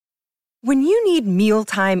When you need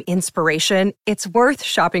mealtime inspiration, it's worth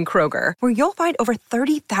shopping Kroger, where you'll find over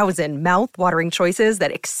 30,000 mouth-watering choices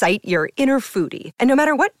that excite your inner foodie. And no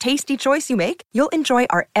matter what tasty choice you make, you'll enjoy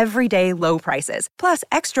our everyday low prices, plus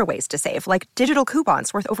extra ways to save, like digital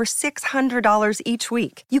coupons worth over $600 each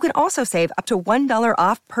week. You can also save up to $1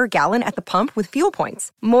 off per gallon at the pump with fuel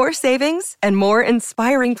points. More savings and more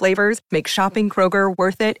inspiring flavors make shopping Kroger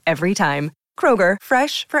worth it every time. Kroger,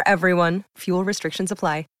 fresh for everyone. Fuel restrictions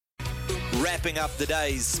apply. Wrapping up the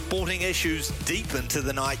day's sporting issues deep into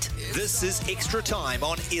the night, this is Extra Time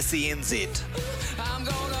on SENZ. I'm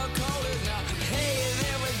gonna call it now. Hey,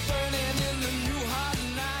 there is burning in the new hot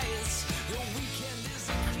nights. The weekend is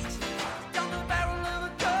down the barrel of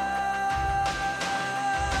a gun.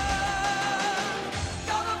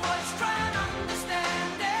 Got a voice, try and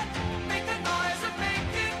understand it. Make the noise and make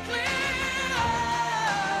it clear.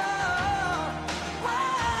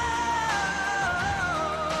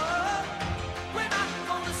 We're not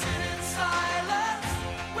gonna sit in silence.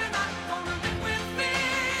 We're not gonna live with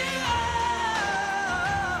fear.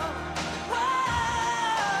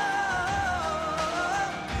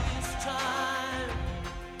 This time,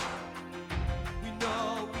 we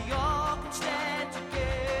know we all can stand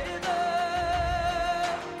together.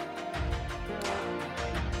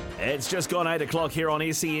 It's just gone 8 o'clock here on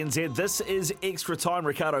SENZ. This is Extra Time.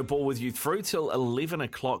 Ricardo Ball with you through till 11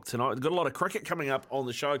 o'clock tonight. We've got a lot of cricket coming up on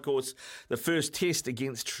the show. Of course, the first test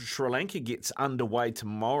against Sri Lanka gets underway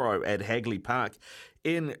tomorrow at Hagley Park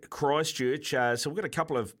in Christchurch. So we've got a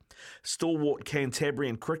couple of stalwart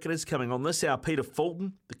Cantabrian cricketers coming on this hour. Peter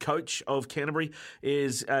Fulton, the coach of Canterbury,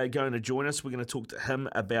 is going to join us. We're going to talk to him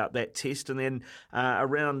about that test. And then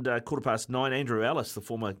around 9:15, Andrew Ellis, the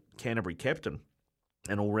former Canterbury captain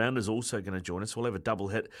and all-rounder, is also going to join us. We'll have a double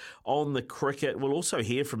hit on the cricket. We'll also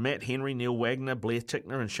hear from Matt Henry, Neil Wagner, Blair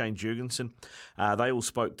Tickner and Shane Jurgensen. They all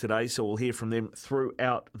spoke today, so we'll hear from them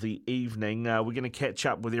throughout the evening. We're going to catch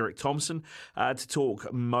up with Eric Thompson to talk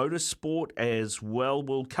motorsport as well.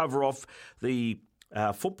 We'll cover off the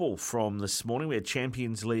football from this morning. We had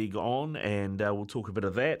Champions League on, and we'll talk a bit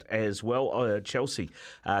of that as well. Chelsea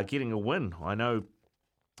getting a win. I know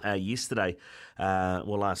yesterday,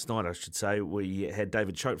 last night I should say, we had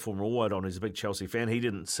David Choate, former All White, on, who's a big Chelsea fan. He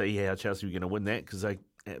didn't see how Chelsea were going to win that because they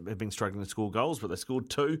have been struggling to score goals, but they scored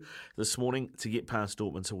 2 this morning to get past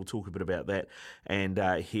Dortmund, so we'll talk a bit about that and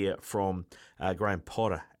hear from Graham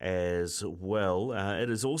Potter as well.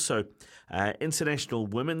 It is also International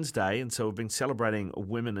Women's Day, and so we've been celebrating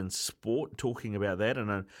women in sport, talking about that,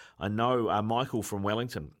 and I know Michael from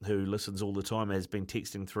Wellington, who listens all the time, has been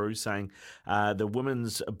texting through saying the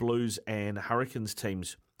Women's Blues and Hurricanes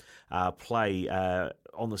teams play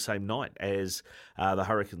on the same night as the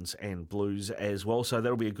Hurricanes and Blues as well. So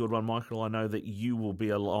that'll be a good one, Michael. I know that you will be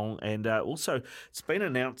along. And also, it's been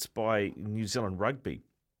announced by New Zealand Rugby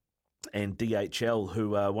and DHL,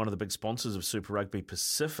 who are one of the big sponsors of Super Rugby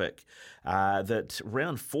Pacific, that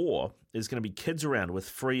round 4 is going to be Kids Around with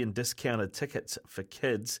free and discounted tickets for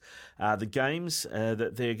kids. The games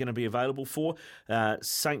that they're going to be available for,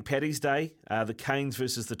 St. Paddy's Day, the Canes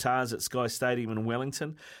versus the Tars at Sky Stadium in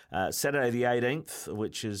Wellington. Saturday the 18th,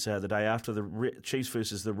 which is the day after, the Chiefs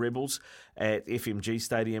versus the Rebels at FMG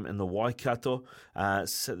Stadium in the Waikato.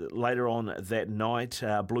 So later on that night,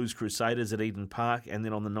 Blues Crusaders at Eden Park. And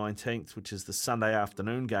then on the 19th, which is the Sunday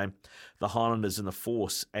afternoon game, the Highlanders and the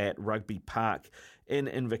Force at Rugby Park in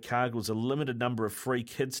Invercargill. There's a limited number of free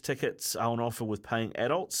kids tickets on offer with paying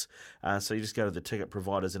adults. So you just go to the ticket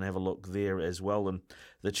providers and have a look there as well. And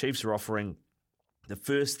the Chiefs are offering the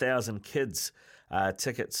first 1,000 kids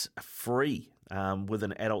tickets free with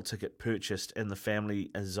an adult ticket purchased in the family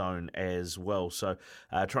zone as well. So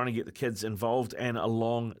trying to get the kids involved and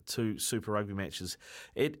along to Super Rugby matches.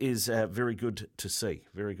 It is very good to see.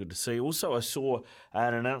 Very good to see. Also, I saw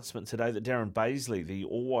an announcement today that Darren Baisley, the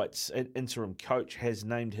All Whites interim coach, has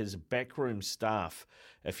named his backroom staff,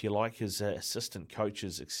 if you like, his assistant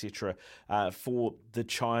coaches, etc., for the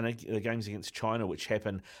games against China, which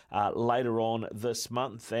happen later on this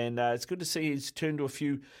month. And it's good to see he's turned to a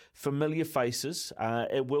few familiar faces.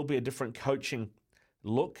 It will be a different coaching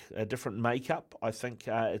look, a different makeup, I think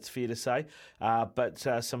it's fair to say,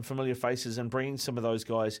 but some familiar faces and bringing some of those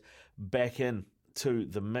guys back in to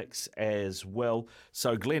the mix as well.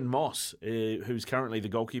 So Glenn Moss, who's currently the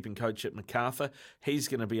goalkeeping coach at MacArthur, he's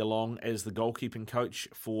going to be along as the goalkeeping coach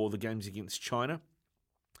for the games against China.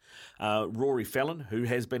 Rory Fallon, who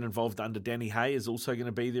has been involved under Danny Hay, is also going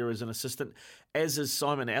to be there as an assistant, as is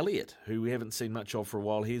Simon Elliott, who we haven't seen much of for a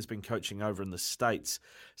while. He's been coaching over in the States.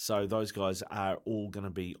 So those guys are all going to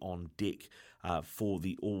be on deck for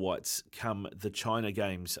the All Whites come the China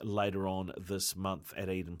Games later on this month at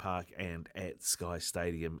Eden Park and at Sky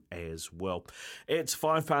Stadium as well. It's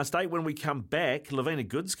 8:05. When we come back, Lavina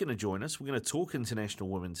Good's going to join us. We're going to talk International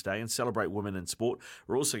Women's Day and celebrate women in sport.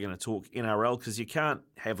 We're also going to talk NRL because you can't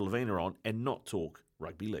have Lavina on and not talk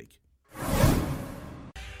rugby league.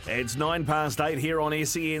 It's 8:09 here on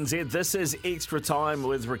SENZ. This is Extra Time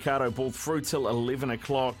with Ricardo Ball through till 11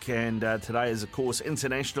 o'clock. And today is, of course,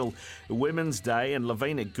 International Women's Day. And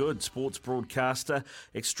Lavina Good, sports broadcaster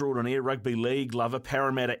extraordinaire, rugby league lover,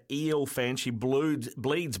 Parramatta Eel fan. She bleeds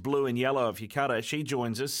blue and yellow if you cut her. She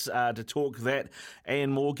joins us to talk that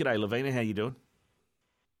and more. G'day, Lavina. How you doing?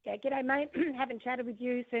 Yeah, g'day, mate. Haven't chatted with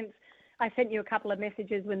you since I sent you a couple of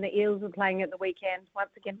messages when the Eels were playing at the weekend.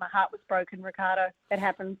 Once again, my heart was broken, Ricardo. It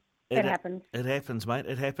happens. It happens. It happens, mate.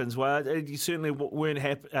 It happens. Well, you certainly weren't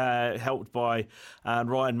helped by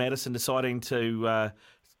Ryan Madison deciding to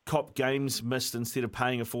cop games missed instead of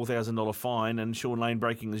paying a $4,000 fine, and Sean Lane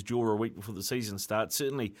breaking his jaw a week before the season starts.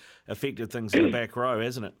 Certainly affected things in the back row,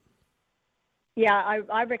 hasn't it? Yeah,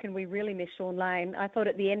 I reckon we really missed Sean Lane. I thought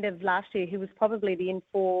at the end of last year he was probably the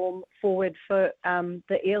inform forward for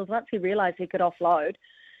the Eels. Once he realised he could offload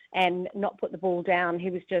and not put the ball down, he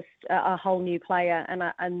was just a whole new player,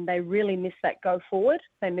 and they really missed that go forward.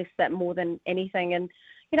 They missed that more than anything, and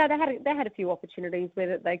you know they had a few opportunities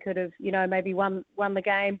where they could have maybe won the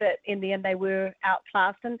game, but in the end they were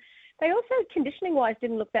outclassed. And they also, conditioning-wise,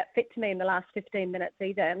 didn't look that fit to me in the last 15 minutes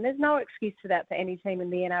either. And there's no excuse for that for any team in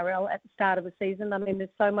the NRL at the start of the season. I mean, there's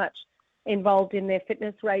so much involved in their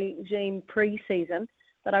fitness regime pre-season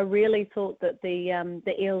that I really thought that the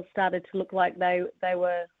Eels started to look like they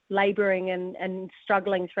were labouring and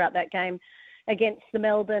struggling throughout that game against the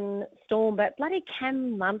Melbourne Storm. But bloody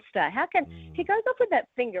Cam Munster, how can he goes off with that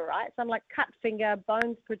finger, right? Some like cut finger,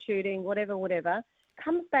 bones protruding, whatever.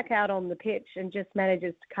 Comes back out on the pitch and just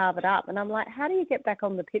manages to carve it up. And I'm like, how do you get back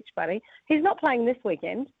on the pitch, buddy? He's not playing this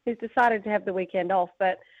weekend. He's decided to have the weekend off.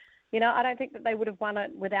 But, I don't think that they would have won it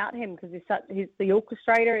without him because he's the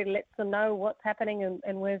orchestrator. He lets them know what's happening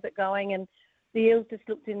and where's it going. And the Eels just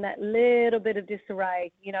looked in that little bit of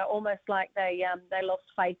disarray, almost like they lost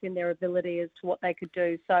faith in their ability as to what they could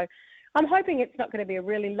do. So I'm hoping it's not going to be a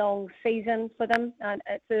really long season for them.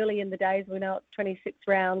 It's early in the days. We know it's 26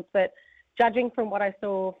 rounds, but judging from what I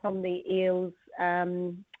saw from the Eels,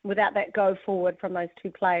 without that go forward from those two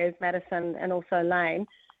players, Madison and also Lane,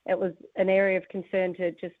 it was an area of concern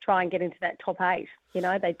to just try and get into that top 8.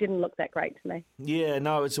 They didn't look that great to me. Yeah,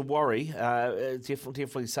 no, it's a worry.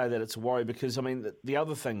 Definitely say that it's a worry because, I mean, the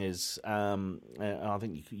other thing is, and I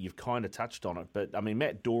think you've kind of touched on it, but, I mean,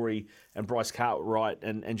 Matt Dory and Bryce Cartwright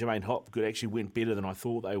and Jermaine Hopgood actually went better than I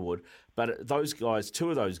thought they would. But those guys, two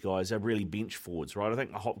of those guys are really bench forwards, right? I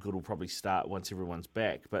think Hopgood will probably start once everyone's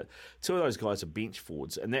back. But two of those guys are bench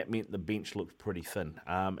forwards, and that meant the bench looked pretty thin.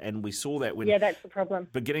 And we saw that when... Yeah, that's the problem.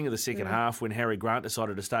 Beginning of the second half when Harry Grant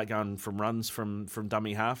decided to start going from runs from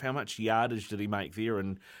dummy half. How much yardage did he make there?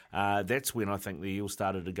 And that's when I think the Eels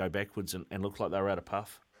started to go backwards and looked like they were out of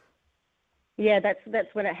puff. Yeah,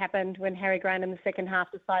 that's when it happened, when Harry Grant in the second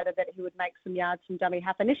half decided that he would make some yards from dummy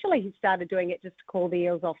half. Initially, he started doing it just to call the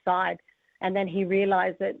Eels offside, and then he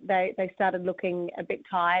realised that they started looking a bit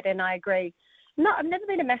tired, and I agree. No, I've never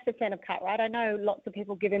been a massive fan of Cartwright. I know lots of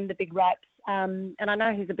people give him the big raps, and I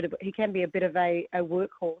know he can be a bit of a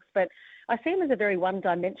workhorse, but I see him as a very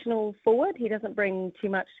one-dimensional forward. He doesn't bring too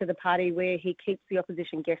much to the party where he keeps the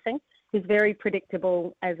opposition guessing. He's very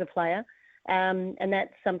predictable as a player. And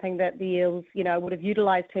that's something that the Eels, would have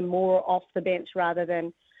utilised him more off the bench rather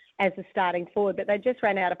than as a starting forward. But they just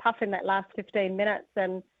ran out of puff in that last 15 minutes,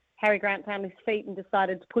 and Harry Grant found his feet and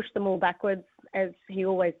decided to push them all backwards, as he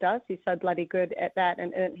always does. He's so bloody good at that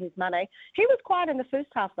and earned his money. He was quiet in the first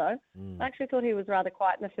half, though. I actually thought he was rather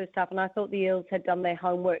quiet in the first half, and I thought the Eels had done their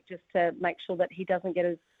homework just to make sure that he doesn't get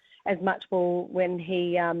as much ball when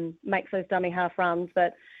he makes those dummy half runs.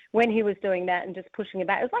 But when he was doing that and just pushing it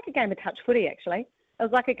back, it was like a game of touch footy, actually. It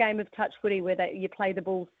was like a game of touch footy where you play the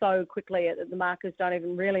ball so quickly that the markers don't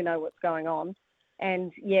even really know what's going on.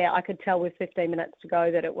 And, yeah, I could tell with 15 minutes to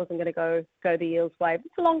go that it wasn't going to go the Eels' way.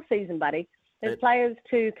 It's a long season, buddy. There's players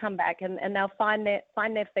to come back, and they'll find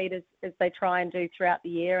their feet as they try and do throughout the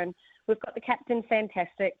year. And we've got the captain,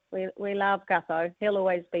 fantastic. We love Gutho. He'll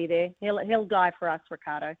always be there. He'll die for us,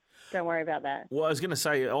 Ricardo. Don't worry about that. Well, I was going to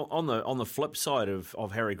say, on the flip side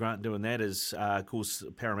of Harry Grant doing that is, of course,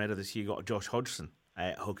 Parramatta this year got Josh Hodgson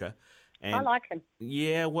at hooker. And I like him.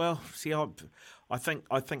 Yeah, well, see, I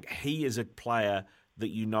think he is a player that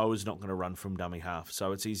is not going to run from dummy half,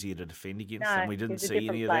 so it's easier to defend against. No, and we didn't see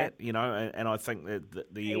any of player. that, and I think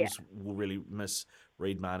that the Eels will really miss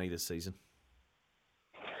Reid Marnie this season.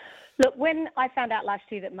 Look, when I found out last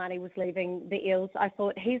year that Marnie was leaving the Eels, I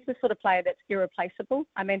thought he's the sort of player that's irreplaceable.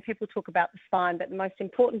 I mean, people talk about the spine, but the most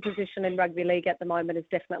important position in rugby league at the moment is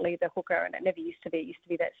definitely the hooker, and it never used to be. It used to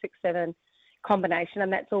be that 6-7 combination,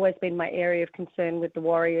 and that's always been my area of concern with the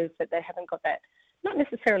Warriors, that they haven't got that, not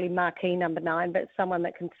necessarily marquee number 9, but someone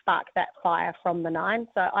that can spark that fire from the 9.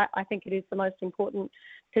 So I think it is the most important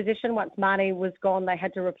position. Once Marnie was gone, they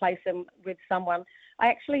had to replace him with someone. I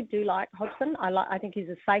actually do like Hodgson. I think he's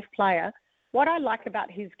a safe player. What I like about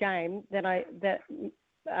his game in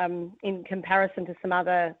comparison to some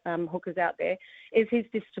other hookers out there is his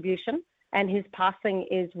distribution, and his passing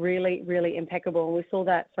is really, really impeccable. And we saw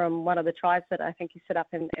that from one of the tries that I think he set up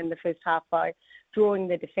in the first half by drawing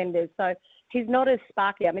the defenders. So he's not as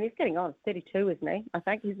sparky. I mean, he's getting on. 32, isn't he? I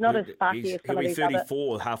think he's not as sparky as some of these He'll be other.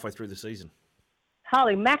 34 halfway through the season.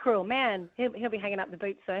 Holy mackerel, man. He'll be hanging up the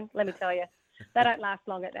boots soon, let me tell you. They don't last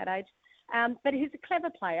long at that age. But he's a clever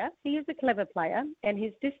player. He is a clever player, and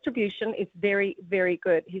his distribution is very, very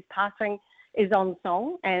good. His passing is on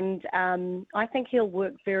song, and I think he'll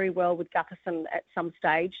work very well with Gutherson at some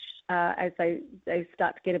stage as they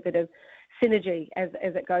start to get a bit of synergy as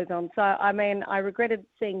it goes on. So, I mean, I regretted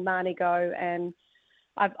seeing Marnie go, and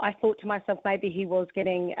I thought to myself, maybe he was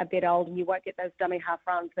getting a bit old and you won't get those dummy half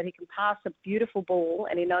runs, but he can pass a beautiful ball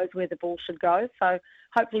and he knows where the ball should go. So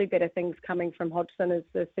hopefully better things coming from Hodgson as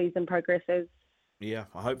the season progresses. Yeah,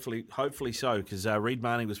 hopefully so, because Reid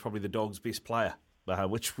Marnie was probably the Dogs' best player,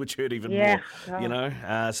 which hurt even more, you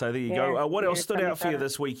know. So there you go. What else stood out for you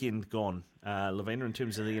this weekend gone, Lavender, in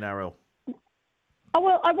terms of the NRL? Oh,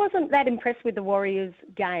 well, I wasn't that impressed with the Warriors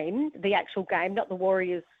game, the actual game, not the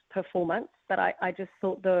Warriors' performance, but I just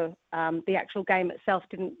thought the actual game itself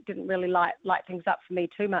didn't really light things up for me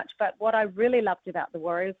too much. But what I really loved about the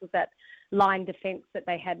Warriors was that line defence that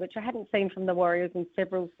they had, which I hadn't seen from the Warriors in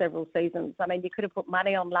several seasons. I mean, you could have put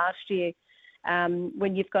money on last year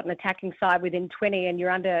when you've got an attacking side within 20 and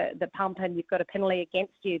you're under the pump and you've got a penalty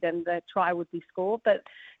against you, then the try would be scored. But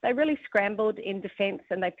they really scrambled in defence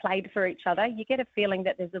and they played for each other. You get a feeling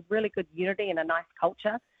that there's a really good unity and a nice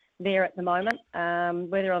culture there at the moment,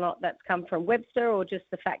 whether or not that's come from Webster or just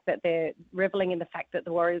the fact that they're revelling in the fact that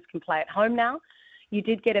the Warriors can play at home now. You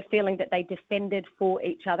did get a feeling that they defended for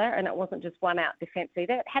each other, and it wasn't just one-out defence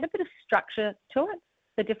either. It had a bit of structure to it.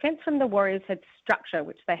 The defence from the Warriors had structure,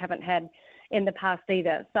 which they haven't had in the past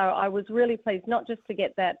either. So I was really pleased, not just to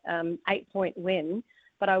get that 8-point win,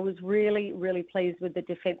 but I was really, really pleased with the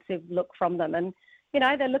defensive look from them. And you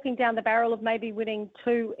know, they're looking down the barrel of maybe winning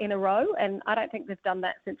 2 in a row, and I don't think they've done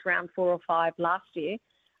that since round 4 or 5 last year.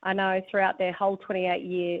 I know throughout their whole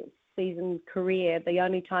 28-year season career, the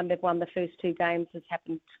only time they've won the first 2 games has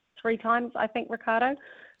happened 3 times, I think, Ricardo.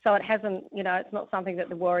 So it hasn't, you know, it's not something that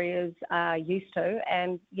the Warriors are used to.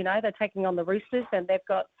 And, you know, they're taking on the Roosters, and they've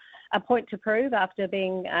got a point to prove after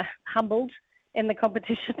being humbled in the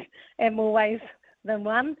competition in more ways than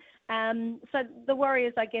one. So the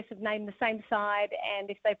Warriors, I guess, have named the same side, and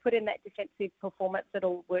if they put in that defensive performance,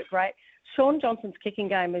 it'll work great. Sean Johnson's kicking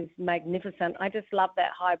game is magnificent. I just love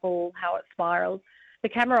that high ball, how it spirals. The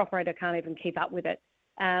camera operator can't even keep up with it.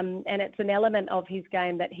 And it's an element of his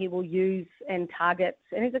game that he will use and target,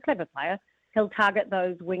 and he's a clever player. He'll target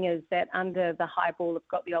those wingers that under the high ball have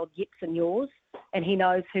got the old yips and yaws, and he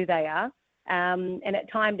knows who they are. And it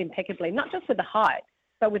timed impeccably, not just with the height,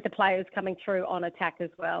 but with the players coming through on attack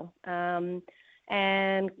as well.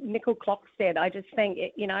 And Nickel Clockstead, I just think,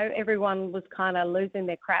 you know, everyone was kind of losing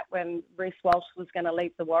their crap when Reece Walsh was going to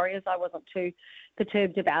leave the Warriors. I wasn't too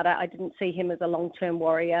perturbed about it. I didn't see him as a long-term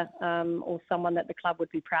warrior or someone that the club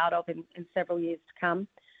would be proud of in several years to come.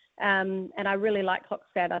 And I really like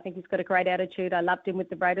Clockstead. I think he's got a great attitude. I loved him with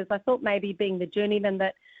the Raiders. I thought maybe being the journeyman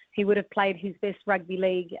that he would have played his best rugby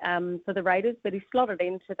league for the Raiders, but he slotted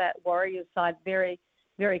into that Warriors side very,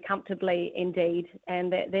 very comfortably indeed.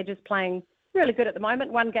 And they're just playing really good at the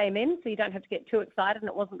moment. 1 game in, so you don't have to get too excited. And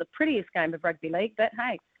it wasn't the prettiest game of rugby league, but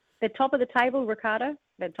hey, they're top of the table, Ricardo.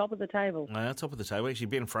 They're top of the table. Top of the table. Actually,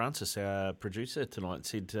 Ben Francis, our producer tonight,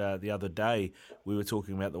 said the other day we were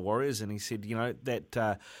talking about the Warriors, and he said, you know,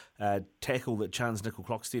 that tackle that Chance Nickel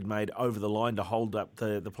Clockstead made over the line to hold up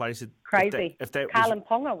the place. Crazy. If that Carlin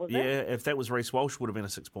Ponga, was it? Yeah, if that was Reece Walsh, would have been a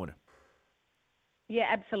 6-pointer. Yeah,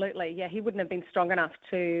 absolutely. Yeah, he wouldn't have been strong enough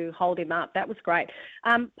to hold him up. That was great.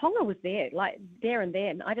 Ponga was there, like there and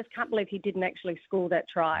then. I just can't believe he didn't actually score that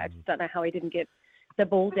try. I just don't know how he didn't get the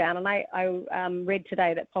ball down. And I read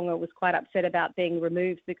today that Ponga was quite upset about being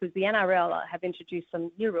removed because the NRL have introduced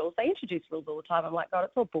some new rules. They introduce rules all the time. I'm like, God,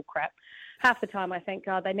 it's all bull crap. Half the time I think,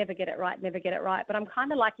 God, they never get it right. But I'm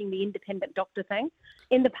kind of liking the independent doctor thing.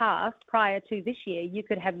 In the past, prior to this year, you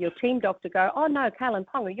could have your team doctor go, oh, no, Kalyn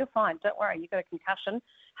Ponga, you're fine. Don't worry, you've got a concussion.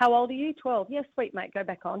 How old are you? 12. Yes, sweet, mate, go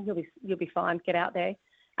back on. You'll be fine. Get out there.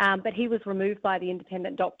 But he was removed by the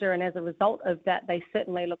independent doctor, and as a result of that, they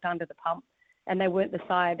certainly looked under the pump, and they weren't the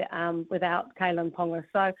side without Kalyn Ponga.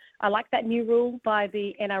 So I like that new rule by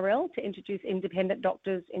the NRL to introduce independent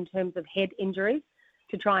doctors in terms of head injuries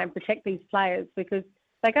to try and protect these players, because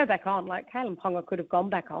they go back on. Like Kalyn Ponga could have gone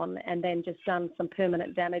back on and then just done some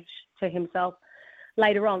permanent damage to himself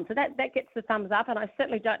later on. So that gets the thumbs up, and I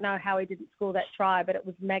certainly don't know how he didn't score that try, but it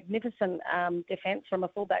was magnificent defence from a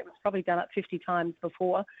fullback. It was probably done it 50 times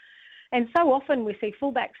before. And so often we see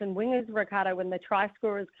fullbacks and wingers, Ricardo, when the try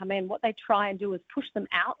scorers come in, what they try and do is push them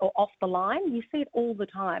out or off the line. You see it all the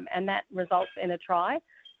time, and that results in a try.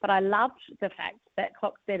 But I loved the fact that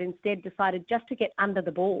Clockstead instead decided just to get under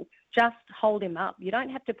the ball, just hold him up. You don't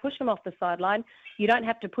have to push him off the sideline. You don't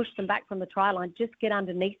have to push them back from the try line. Just get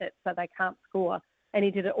underneath it so they can't score. And he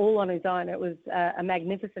did it all on his own. It was a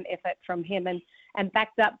magnificent effort from him, and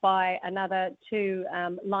backed up by another two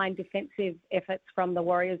line defensive efforts from the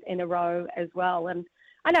Warriors in a row as well. And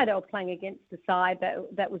I know they were playing against the side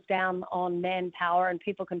that was down on manpower, and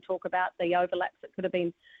people can talk about the overlaps that could have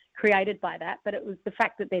been created by that, but it was the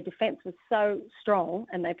fact that their defence was so strong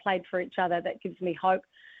and they played for each other that gives me hope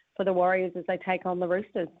for the Warriors as they take on the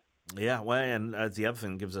Roosters. Yeah, well, and the other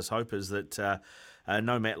thing that gives us hope is that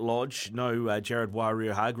no Matt Lodge, no Jared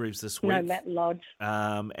Waerea-Hargreaves this week. No Matt Lodge.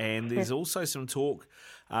 And there's also some talk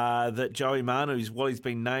that Joey Manu's, while he's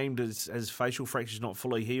been named as facial fractures not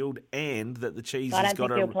fully healed, and that the Cheese has got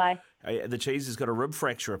the Cheese has got a rib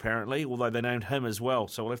fracture apparently, although they named him as well.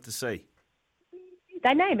 So we'll have to see.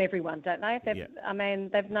 They name everyone, don't they? Yeah. I mean,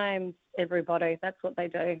 they've named everybody. That's what they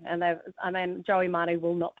do. And Joey Manu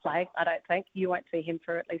will not play, I don't think. You won't see him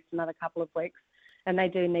for at least another couple of weeks. And they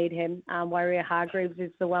do need him. Waerea-Hargreaves is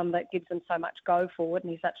the one that gives them so much go forward, and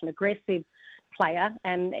he's such an aggressive player,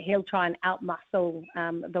 and he'll try and outmuscle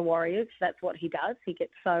the Warriors. That's what he does. He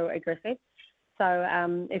gets so aggressive. So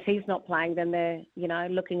if he's not playing, then they're,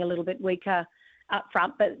 looking a little bit weaker up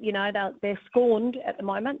front, but they're scorned at the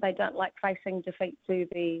moment. They don't like facing defeat to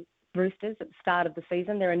the Roosters at the start of the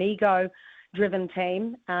season. They're an ego-driven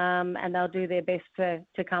team, and they'll do their best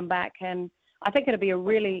to come back. And I think it'll be a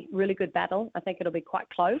really, really good battle. I think it'll be quite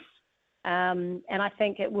close, and I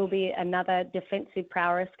think it will be another defensive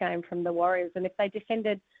prowess game from the Warriors. And if they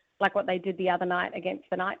defended like what they did the other night against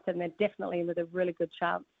the Knights, then they're definitely with a really good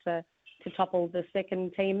chance to topple the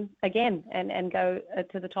second team again and go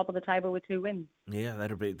to the top of the table with 2 wins. Yeah,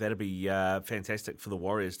 that'll be fantastic for the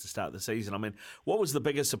Warriors to start the season. I mean, what was the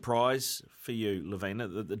biggest surprise for you, Lavina,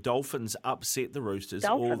 that the Dolphins upset the Roosters,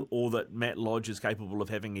 or that Matt Lodge is capable of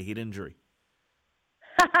having a head injury?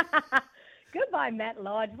 Goodbye, Matt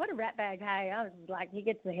Lodge. What a ratbag, hey. I was like, he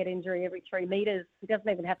gets a head injury every 3 metres. He doesn't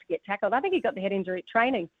even have to get tackled. I think he got the head injury at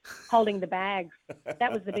training, holding the bags.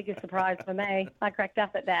 That was the biggest surprise for me. I cracked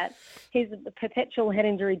up at that. He's a perpetual head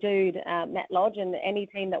injury dude, Matt Lodge, and any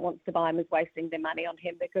team that wants to buy him is wasting their money on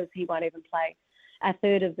him because he won't even play a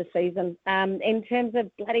third of the season. In terms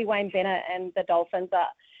of bloody Wayne Bennett and the Dolphins,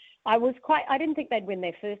 I didn't think they'd win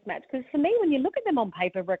their first match, because for me, when you look at them on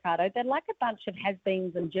paper, Ricardo, they're like a bunch of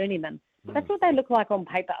has-beens and journeymen. That's what they look like on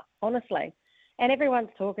paper, honestly. And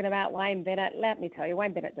everyone's talking about Wayne Bennett. Let me tell you,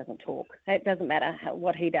 Wayne Bennett doesn't talk. It doesn't matter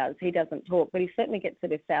what he does. He doesn't talk, but he certainly gets the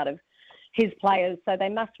best out of his players. So they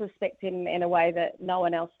must respect him in a way that no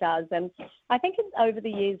one else does. And I think over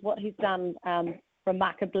the years, what he's done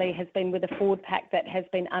remarkably has been with a forward pack that has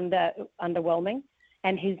been underwhelming.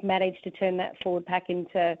 And he's managed to turn that forward pack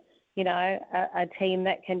into a team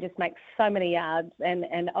that can just make so many yards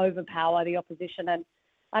and overpower the opposition. And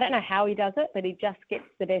I don't know how he does it, but he just gets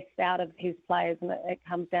the best out of his players, and it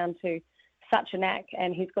comes down to such a knack.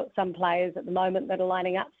 And he's got some players at the moment that are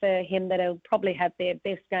lining up for him that'll probably have their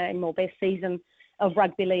best game or best season of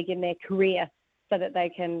rugby league in their career, so that they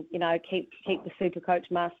can, keep the super coach,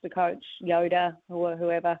 master coach, Yoda, or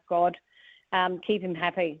whoever, God, keep him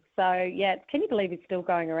happy. So, yeah, can you believe he's still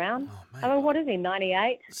going around? Oh, I mean, what is he,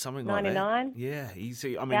 98? Something like 99? that. Yeah,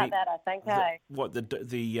 easy. I mean, about that, I think, hey?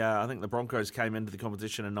 I think the Broncos came into the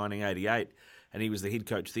competition in 1988, and he was the head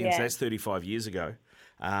coach then, Yeah. so that's 35 years ago.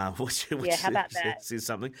 Which how about that? says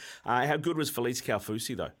something. How good was Felice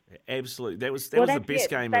Kaufusi, though? Absolutely. That was the best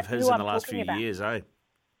game of his in the last few years, eh?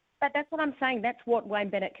 But that's what I'm saying. That's what Wayne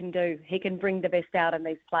Bennett can do. He can bring the best out in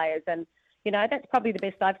these players. And, That's probably the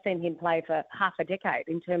best I've seen him play for half a decade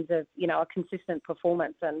in terms of, a consistent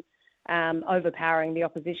performance and overpowering the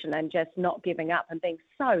opposition and just not giving up and being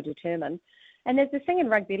so determined. And there's this thing in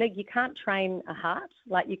rugby league, you can't train a heart.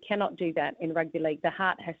 Like, you cannot do that in rugby league. The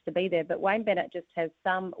heart has to be there. But Wayne Bennett just has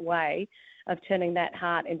some way of turning that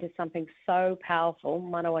heart into something so powerful,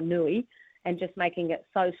 manawa nui, and just making it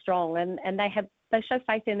so strong. And they show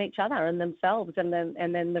faith in each other and themselves, and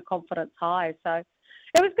then the confidence high. So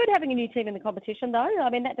it was good having a new team in the competition, though.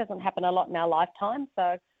 I mean, that doesn't happen a lot in our lifetime.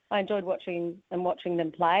 So I enjoyed watching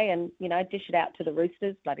them play, and dish it out to the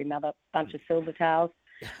Roosters. Bloody another bunch of silver tails.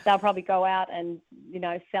 They'll probably go out and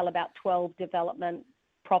sell about 12 development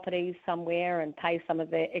properties somewhere and pay some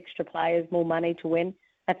of their extra players more money to win.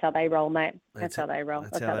 That's how they roll, mate. That's how they roll.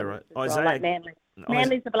 That's how they roll. Like Manly.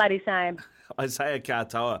 Manly's the bloody same. Isaiah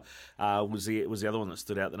Katoa was the other one that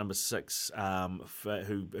stood out, the number 6,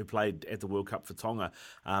 who played at the World Cup for Tonga.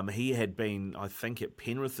 He had been, I think, at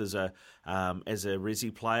Penrith as a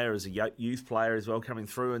resi player, as a youth player as well, coming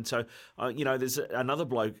through. And so, there's another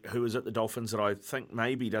bloke who was at the Dolphins that I think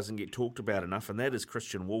maybe doesn't get talked about enough, and that is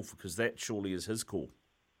Christian Wolf, because that surely is his call.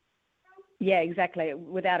 Yeah, exactly,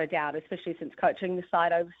 without a doubt, especially since coaching the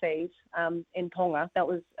side overseas in Tonga. That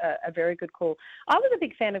was a very good call. I was a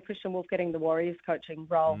big fan of Christian Wolf getting the Warriors coaching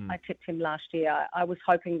role. I tipped him last year. I was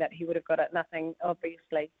hoping that he would have got it. Nothing,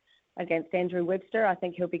 obviously, against Andrew Webster. I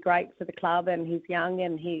think he'll be great for the club, and he's young,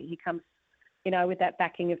 and he comes, with that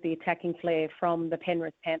backing of the attacking flair from the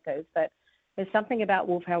Penrith Panthers. But there's something about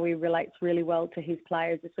Wolf, how he relates really well to his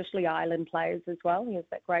players, especially island players as well. He has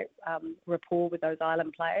that great rapport with those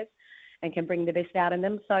island players, and can bring the best out in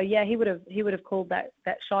them. So yeah, he would have called that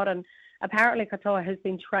shot. And apparently Katoa has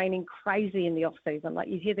been training crazy in the off season. Like,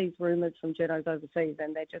 you hear these rumours from journos overseas,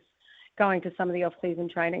 and they're just going to some of the off season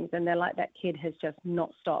trainings, and they're like, that kid has just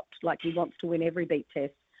not stopped. Like, he wants to win every beat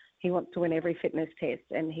test, he wants to win every fitness test,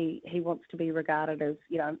 and he wants to be regarded as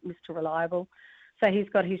Mr. Reliable. So he's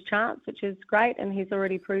got his chance, which is great, and he's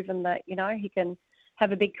already proven that he can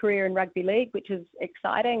have a big career in rugby league, which is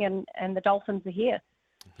exciting, and the Dolphins are here.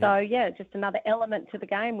 So, yeah, just another element to the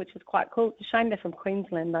game, which is quite cool. It's a shame they're from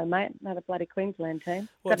Queensland, though, mate. Another bloody Queensland team.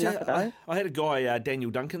 Well, Got enough of those. I had a guy,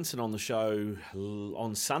 Daniel Duncanson, on the show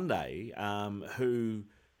on Sunday who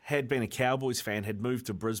had been a Cowboys fan, had moved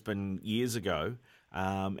to Brisbane years ago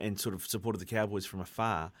and sort of supported the Cowboys from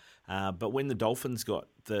afar. But when the Dolphins got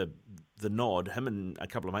the nod, him and a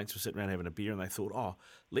couple of mates were sitting around having a beer, and they thought,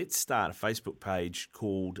 let's start a Facebook page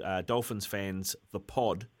called Dolphins Fans The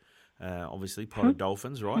Pod. Obviously, Potted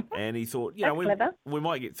Dolphins, right? And he thought, we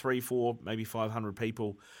might get 3, 4, maybe 500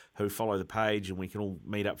 people who follow the page, and we can all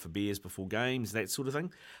meet up for beers before games, that sort of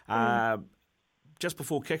thing. Just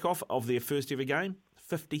before kickoff of their first ever game,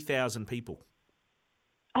 50,000 people.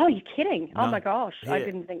 Oh, you're kidding. No. Oh, my gosh. Yeah. I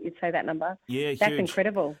didn't think you'd say that number. Yeah, That's huge.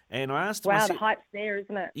 incredible. And I asked him, Wow, I said, the hype's there,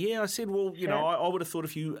 isn't it? yeah, I said, well, I would have thought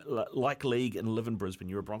if you like league and live in Brisbane,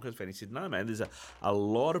 you're a Broncos fan. He said, no, man, there's a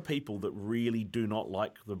lot of people that really do not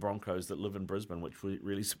like the Broncos that live in Brisbane, which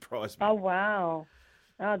really surprised me. Oh, wow.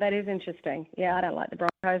 Oh, that is interesting. Yeah, I don't like the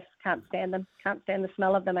Broncos. Can't stand them. Can't stand the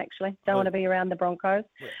smell of them, actually. Don't want to be around the Broncos.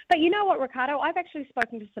 Yeah. But you know what, Ricardo? I've actually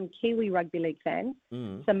spoken to some Kiwi rugby league fans.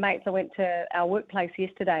 Some mates. I went to our workplace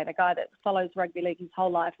yesterday, the guy that follows rugby league his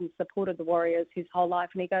whole life and supported the Warriors his whole life.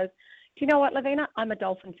 And he goes, do you know what, Lavina? I'm a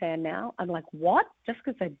Dolphin fan now. I'm like, what? Just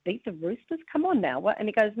because they beat the Roosters? Come on now. What? And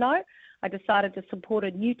he goes, no, I decided to support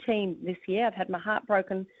a new team this year. I've had my heart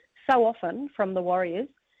broken so often from the Warriors,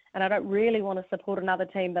 and I don't really want to support another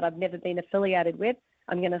team that I've never been affiliated with.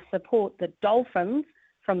 I'm going to support the Dolphins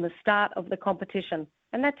from the start of the competition.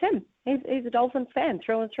 And that's him. He's a Dolphins fan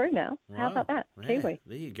through and through now. Right. How about that? Yeah, Kiwi.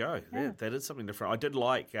 there you go. Yeah. That is something different. I did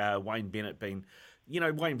like Wayne Bennett being...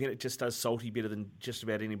 Wayne Bennett just does salty better than just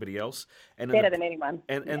about anybody else. And better than anyone.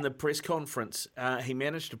 And in the press conference, he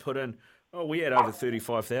managed to put in... we had over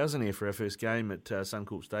 35,000 here for our first game at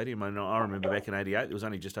Suncorp Stadium. And I remember back in '88, there was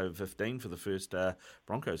only just over 15 for the first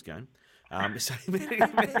Broncos game. So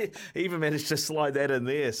he even managed to slide that in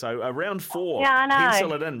there. So round 4,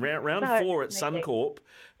 pencil it in. Round 4 at Suncorp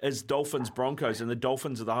is Dolphins-Broncos, and the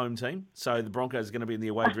Dolphins are the home team. So the Broncos are going to be in the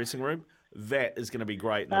away dressing room. That is going to be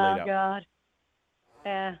great in the lead-up. Oh, God.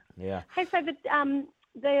 Yeah. Hey, so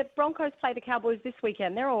the Broncos play the Cowboys this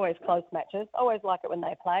weekend. They're always close matches. Always like it when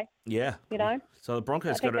they play. Yeah. So the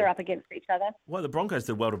Broncos they're up against each other. Well, the Broncos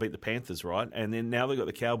did well to beat the Panthers, right? And then now they've got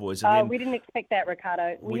the Cowboys. And we didn't expect that,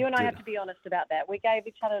 Ricardo. You and I have to be honest about that. We gave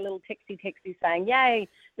each other a little texty saying, yay,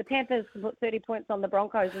 the Panthers put 30 points on the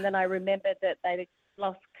Broncos. And then I remembered that they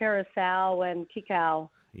lost Curacao and Kikau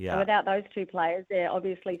Yeah. And without those two players, they're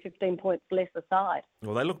obviously 15 points less aside.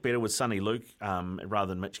 Well, they look better with Sonny Luke rather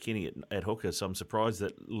than Mitch Kenny at hooker, so I'm surprised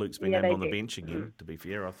that Luke's been Yeah, named they on the do. bench again, to be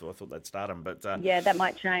fair. I thought they'd start him, but... Yeah, that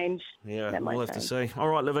might change. Yeah, That might we'll have to change. see. All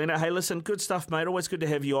right, Lavina. Hey, listen, good stuff, mate. Always good to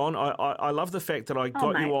have you on. I love the fact that I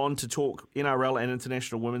got you mate. on to talk NRL and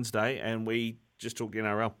International Women's Day, and we just talked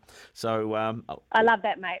NRL. So I love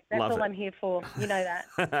that, mate. That's Love all it. I'm here for. You know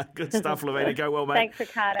that. good stuff, Lavina. Go well, mate. Thanks,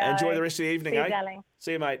 Ricardo. Enjoy the rest of the evening, See you, eh? darling.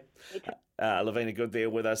 See you, mate. Lavina Good there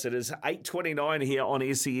with us. It is 8:29 here on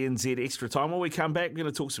SENZ Extra Time. When we come back, we're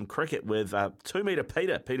going to talk some cricket with 2-metre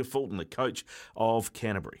Peter Fulton, the coach of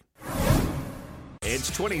Canterbury.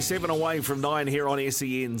 It's 27 away from 9 here on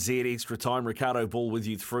SENZ Extra Time. Ricardo Ball with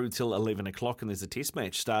you through till 11 o'clock, and there's a test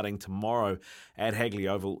match starting tomorrow at Hagley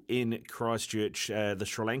Oval in Christchurch. The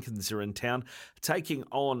Sri Lankans are in town taking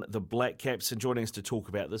on the Black Caps, and joining us to talk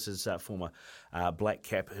about this is former Black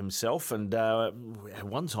Cap himself and at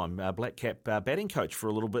one time Black Cap batting coach for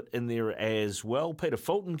a little bit in there as well. Peter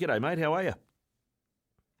Fulton, g'day mate, how are you?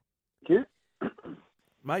 Thank you.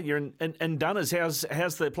 Mate, you're in Dunners. How's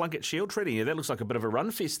the Plunket Shield treating you? That looks like a bit of a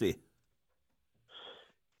run fest there.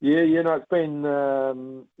 Yeah, no, it's been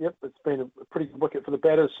it's been a pretty good wicket for the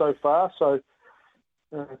batters so far. So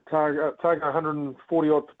target 140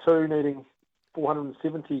 odd for 2, needing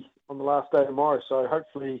 470 on the last day tomorrow. So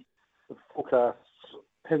hopefully the forecast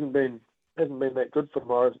hasn't been that good for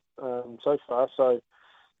tomorrow so far. So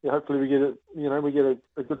yeah, hopefully we get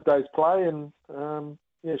a good day's play, and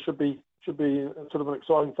should be sort of an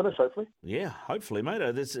exciting finish, hopefully. Yeah, hopefully,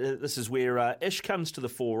 mate. This is where Ish comes to the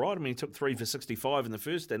fore, right? I mean, he took 3 for 65 in the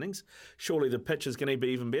first innings. Surely the pitch is going to be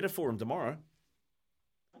even better for him tomorrow.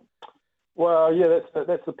 Well, yeah,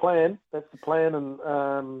 that's the plan. That's the plan,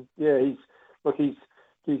 and he's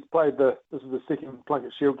played this is the second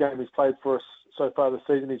Plunket Shield game he's played for us so far this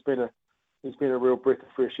season. He's been a real breath of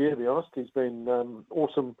fresh air, to be honest. He's been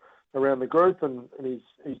awesome around the group, and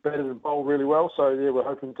he's batted and bowled really well. So yeah, we're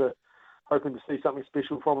hoping to see something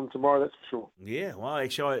special from him tomorrow. That's for sure. Yeah, well,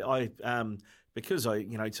 actually, I because I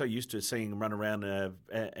so used to seeing him run around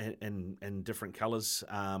in different colours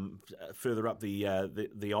further up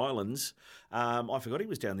the islands. I forgot he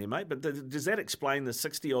was down there, mate. But does that explain the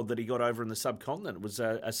 60 odd that he got over in the subcontinent? It was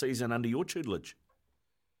a season under your tutelage.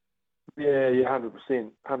 Yeah, 100%,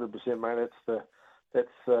 mate. That's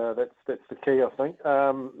the key, I think.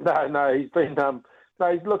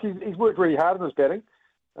 He's worked really hard on his batting.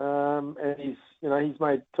 And he's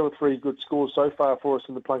made 2 or 3 good scores so far for us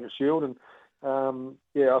in the Plunket Shield, and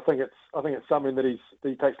I think it's something that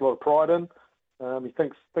he takes a lot of pride in. He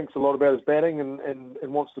thinks a lot about his batting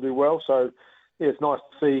and wants to do well. So yeah, it's nice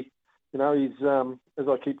to see. He's as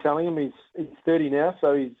I keep telling him, he's 30 now,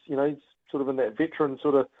 so he's sort of in that veteran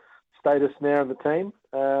sort of status now in the team.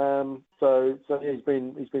 So yeah, he's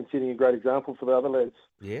been setting a great example for the other lads.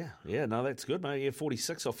 Yeah, no, that's good, mate. Yeah,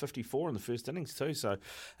 46 off 54 in the first innings too. So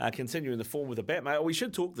continuing the form with the bat, mate. We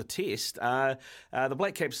should talk the test. The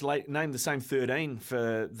Black Caps named the same 13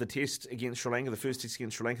 for the test against Sri Lanka, the first test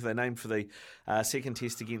against Sri Lanka. They named for the second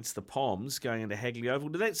test against the Poms going into Hagley Oval.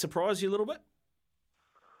 Did that surprise you a little bit?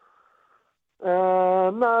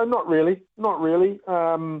 No, not really.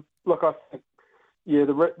 Look, I think, yeah,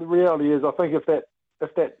 the reality is, I think if that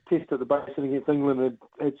test at the Basin against England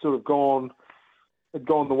had sort of gone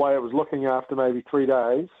the way it was looking after maybe 3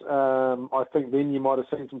 days, I think then you might have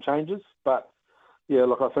seen some changes. But yeah,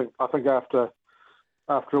 look, I think after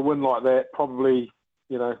a win like that, probably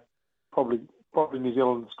New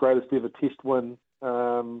Zealand's greatest ever test win.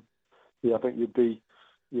 I think you'd be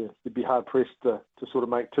hard pressed to sort of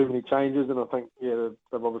make too many changes. And I think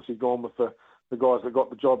they've obviously gone with the guys that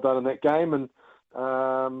got the job done in that game. And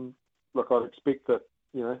look, I'd expect that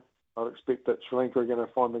Sri Lanka are going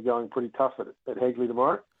to find the going pretty tough at Hagley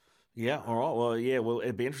tomorrow. Yeah, all right. Well, yeah,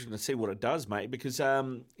 it'd be interesting to see what it does, mate, because,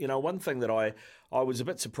 one thing that I was a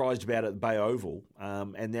bit surprised about at Bay Oval,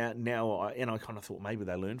 and now I kind of thought maybe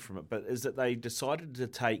they learned from it, but is that they decided to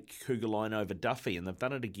take Kugelheim over Duffy, and they've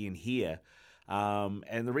done it again here.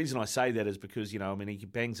 And the reason I say that is because, he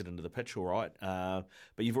bangs it into the pitch all right,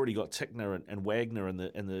 but you've already got Tickner and Wagner in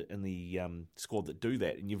the squad that do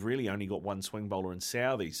that, and you've really only got one swing bowler in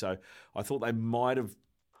Southey. So I thought they might have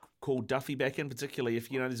called Duffy back in, particularly if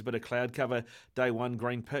there's a bit of cloud cover, day one,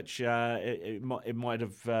 green pitch. It might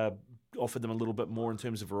have offered them a little bit more in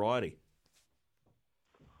terms of variety.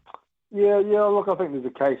 Yeah. Look, I think there's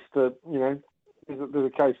a case that there's a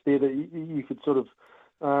case there that you could sort of.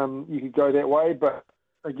 You could go that way, but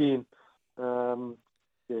again, I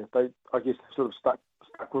guess sort of stuck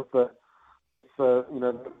with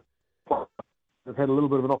they've had a little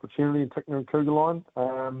bit of an opportunity in Tickner and Kugelheim.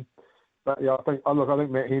 But yeah, I think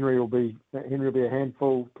Matt Henry will be a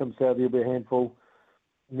handful. Tim Southey will be a handful.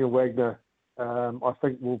 Neil Wagner, I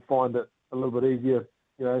think will find it a little bit easier.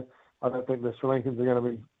 You know, I don't think the Sri Lankans are going to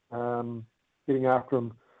be getting after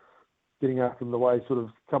him the way sort of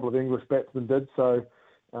a couple of English batsmen did. So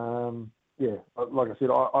yeah, like I said,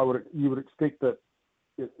 you would expect that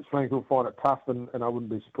Sri Lanka will find it tough, and I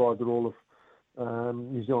wouldn't be surprised at all if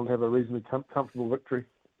New Zealand have a reasonably comfortable victory.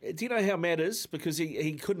 Do you know how Matt is? Because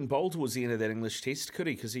he couldn't bowl towards the end of that English test, could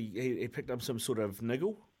he? Because he picked up some sort of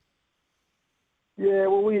niggle. Yeah,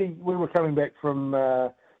 well, we were coming back from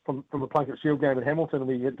a Plunkett Shield game in Hamilton, and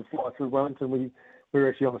we had to fly through Wellington. We were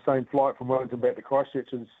actually on the same flight from Wellington back to Christchurch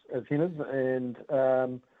as Henners, and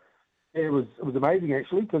it was amazing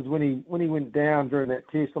actually, because when he went down during that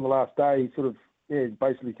test on the last day, he sort of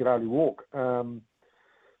basically could hardly walk.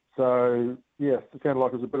 So yeah, it sounded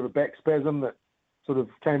like it was a bit of a back spasm that sort of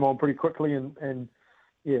came on pretty quickly and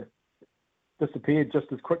disappeared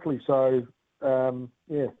just as quickly. So he's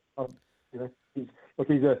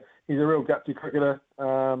a real gutsy cricketer,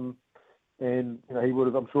 and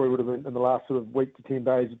I'm sure he would have been in the last sort of week to 10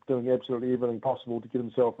 days doing absolutely everything possible to get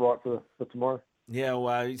himself right for tomorrow. Yeah,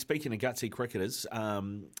 well, speaking of gutsy cricketers,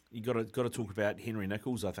 you got to talk about Henry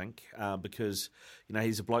Nicholls, I think, because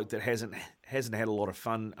he's a bloke that hasn't had a lot of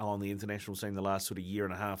fun on the international scene the last sort of year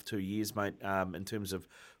and a half, 2 years, mate. In terms of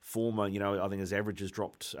form, I think his average has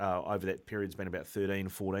dropped over that period. It's been about 13,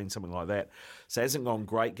 14, something like that. So it hasn't gone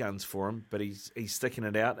great guns for him, but he's sticking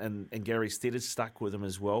it out, and Gary Stead is stuck with him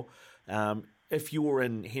as well. If you're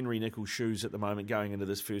in Henry Nicholls' shoes at the moment going into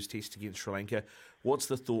this first test against Sri Lanka, what's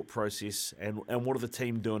the thought process and what are the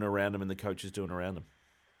team doing around him and the coaches doing around him?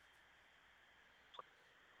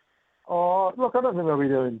 Oh, look, I don't think they'll be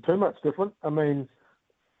doing too much different. I mean,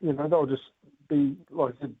 they'll just be,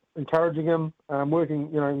 like I said, encouraging him, working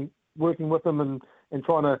with him and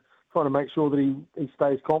trying to make sure that he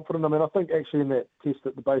stays confident. I mean, I think actually in that test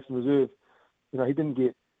at the Basin Reserve, he didn't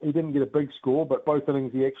get a big score, but both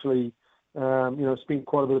innings he actually spent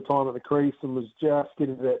quite a bit of time at the crease and was just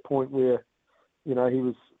getting to that point where, he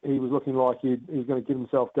was looking like he was going to get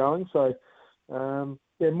himself going. So,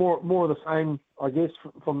 more of the same, I guess,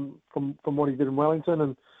 from what he did in Wellington.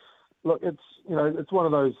 And look, it's one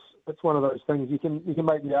of those things. You can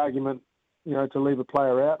make the argument, to leave a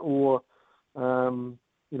player out, or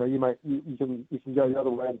you can go the other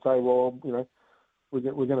way and say, well, we're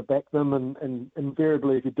going to back them, and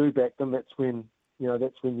invariably, if you do back them, that's when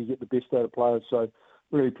you get the best out of players. So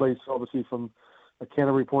really pleased, obviously, from a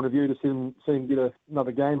Canterbury point of view, to see him get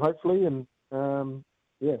another game, hopefully. And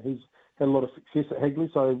he's had a lot of success at Hagley,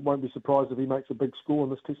 so won't be surprised if he makes a big score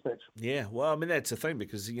in this test match. Yeah, well, I mean, that's the thing,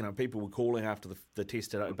 because, people were calling after the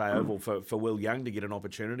test at Bay Oval for Will Young to get an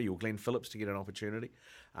opportunity, or Glenn Phillips to get an opportunity.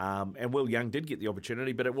 And Will Young did get the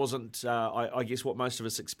opportunity, but it wasn't, I guess, what most of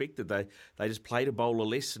us expected. They just played a bowler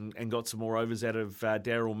less and got some more overs out of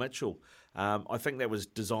Daryl Mitchell. I think that was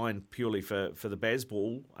designed purely for the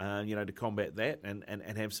Bazball, to combat that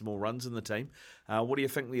and have some more runs in the team. What do you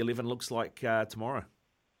think the 11 looks like tomorrow?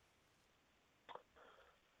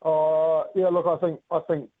 Look, I think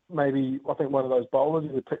one of those bowlers,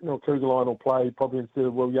 either Ticknell or Kugeline, will play probably instead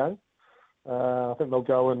of Will Young. I think they'll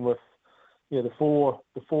go in with the four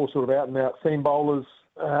sort of out and out seam bowlers,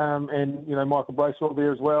 and Michael Bracewell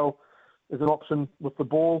there as well as an option with the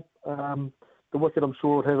ball. The wicket, I'm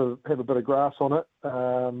sure, would have a bit of grass on it.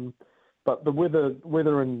 But the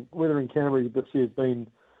weather in Canterbury this year has been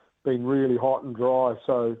really hot and dry.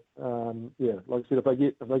 So like I said, if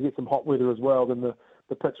they get some hot weather as well, then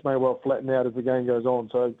the pitch may well flatten out as the game goes on.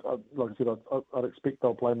 So, like I said, I'd expect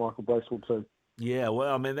they'll play Michael Bracewell too. Yeah,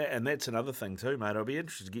 well, I mean, that's another thing too, mate. I'll be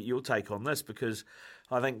interested to get your take on this, because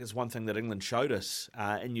I think it's one thing that England showed us.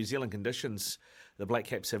 In New Zealand conditions, the Black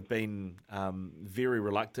Caps have been very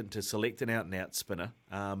reluctant to select an out-and-out spinner,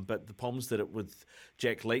 but the Poms did it with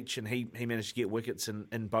Jack Leach, and he managed to get wickets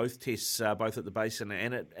in both tests, both at the Basin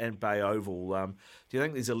and at Bay Oval. Do you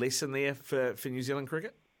think there's a lesson there for New Zealand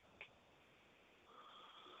cricket?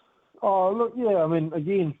 Oh, look, yeah, I mean,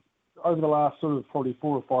 again, over the last sort of probably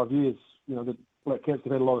 4 or 5 years, the Black Caps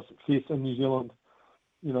have had a lot of success in New Zealand,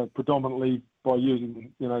 predominantly by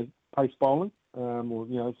using, pace bowling,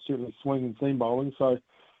 or, certainly swing and seam bowling. So,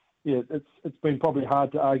 yeah, it's been probably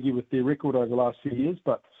hard to argue with their record over the last few years.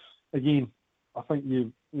 But, again, I think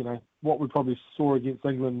what we probably saw against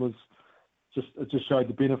England was it just showed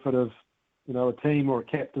the benefit of, a team or a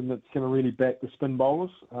captain that's going to really back the spin bowlers.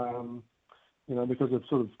 Because of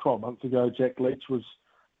sort of 12 months ago, Jack Leach was,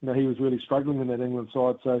 he was really struggling in that England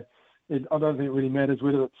side. So I don't think it really matters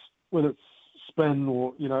whether it's spin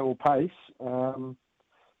or, or pace.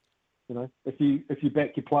 if you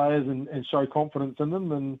back your players and show confidence in them,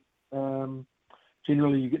 then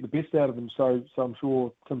generally you get the best out of them. So I'm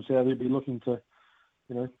sure Tim Southee will be looking to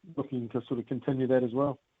sort of continue that as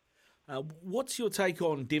well. What's your take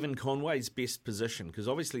on Devon Conway's best position? Because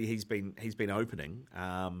obviously he's been opening,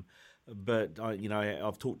 but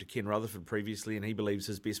I've talked to Ken Rutherford previously, and he believes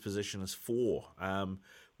his best position is 4.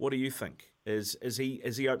 What do you think? Is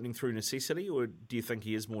he opening through necessity, or do you think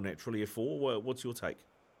he is more naturally a 4? What's your take?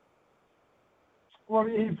 Well,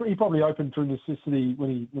 he probably opened through necessity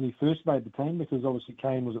when he first made the team, because obviously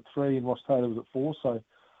Kane was at 3 and Ross Taylor was at 4. So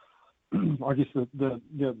I guess the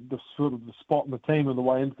sort of the spot in the team and the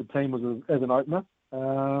way into the team was as an opener.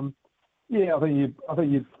 I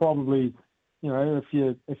think you'd probably, if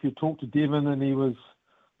you talk to Devon and he was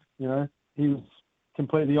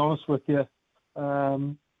completely honest with you,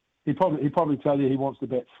 he'd probably tell you he wants to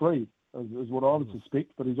bat 3, is what I would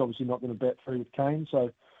suspect. But he's obviously not going to bat 3 with Kane.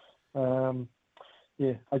 So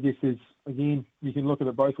I guess you can look at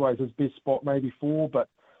it both ways. His best spot maybe 4, but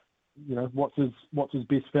what's his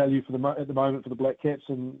best value at the moment for the Black Caps,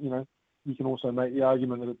 and you can also make the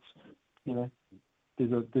argument that it's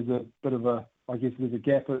there's a bit of there's a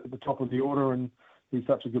gap at the top of the order, and he's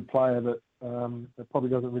such a good player that it probably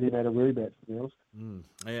doesn't really matter where he bats, to be honest.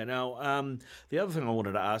 Yeah. Now, the other thing I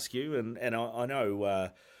wanted to ask you, and I know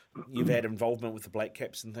you've had involvement with the Black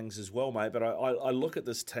Caps and things as well, mate, but I look at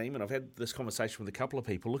this team, and I've had this conversation with a couple of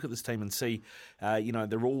people, look at this team and see,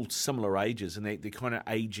 they're all similar ages, and they're kind of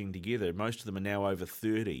aging together. Most of them are now over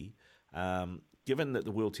 30. Given that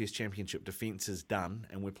the World Test Championship defence is done,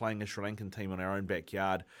 and we're playing a Sri Lankan team in our own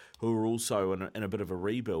backyard who are also in a bit of a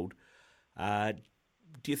rebuild, do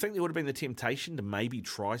you think there would have been the temptation to maybe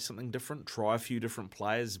try something different, try a few different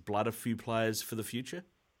players, blood a few players for the future?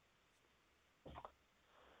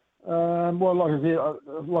 Well, like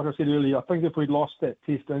I said earlier, I think if we'd lost that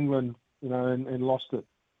Test to England, and lost it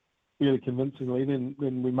fairly convincingly, then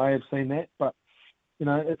we may have seen that. But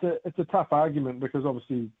it's a tough argument, because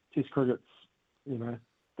obviously Test cricket's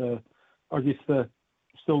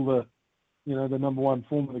still the number one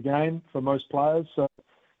form of the game for most players. So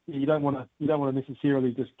you don't want to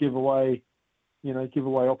necessarily just give away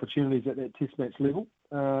opportunities at that Test match level.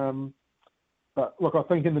 But look, I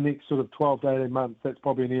think in the next sort of 12 to 18 months, that's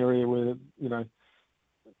probably an area where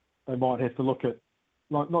they might have to look at,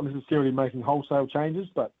 not necessarily making wholesale changes,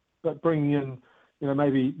 but bringing in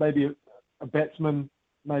maybe a batsman,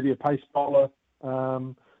 maybe a pace bowler.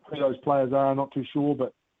 Who those players are, not too sure,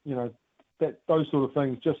 but those sort of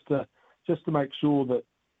things, just to make sure that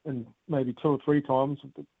in maybe 2 or 3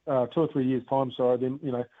 years time, then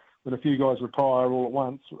when a few guys retire all at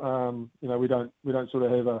once, we don't sort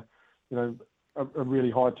of have a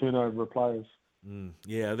really high turnover of players.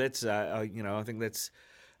 Yeah, that's I think that's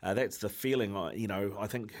the feeling. I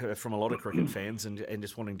think from a lot of cricket fans, and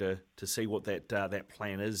just wanting to see what that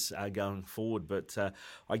plan is going forward. But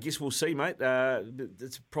I guess we'll see, mate.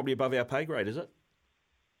 It's probably above our pay grade, is it?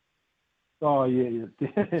 Oh yeah.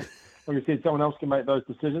 Like I said, someone else can make those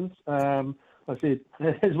decisions. I said,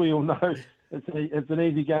 as we all know, it's an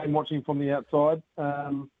easy game watching from the outside.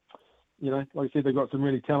 Like I said, they've got some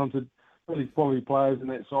really talented, really quality players in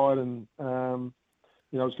that side, and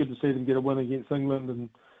it's good to see them get a win against England and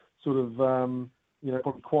sort of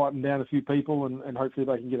probably quieten down a few people, and hopefully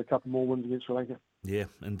they can get a couple more wins against Sri Lanka. Yeah,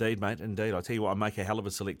 indeed, mate, indeed. I tell you what, I make a hell of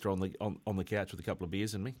a selector on the couch with a couple of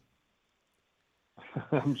beers in me.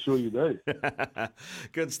 I'm sure you do.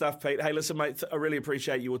 Good stuff, Pete. Hey, listen, mate, I really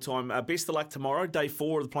appreciate your time. Best of luck tomorrow, day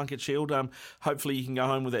 4 of the Plunket Shield. Hopefully you can go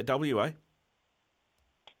home with that W, eh?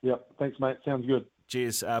 Yep, thanks, mate. Sounds good.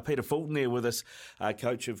 Cheers. Peter Fulton there with us,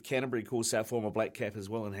 coach of Canterbury, of course, our former Black Cap as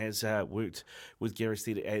well, and has worked with Gary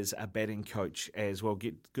Stead as a batting coach as well.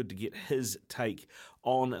 Good to get his take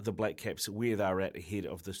on the Black Caps, where they're at ahead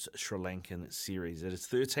of the Sri Lankan series. It is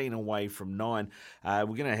 13 away from 9. We're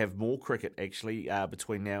going to have more cricket, actually,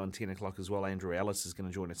 between now and 10 o'clock as well. Andrew Ellis is going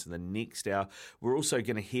to join us in the next hour. We're also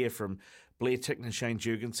going to hear from Blair Tickner, Shane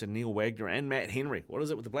Jurgensen, Neil Wagner and Matt Henry. What is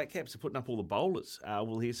it with the Black Caps? They're putting up all the bowlers.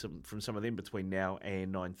 We'll hear from some of them between now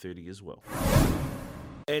and 9:30 as well.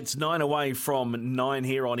 It's 9 away from 9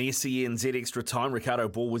 here on SENZ Extra Time. Ricardo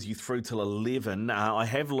Ball with you through till 11. I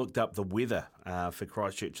have looked up the weather for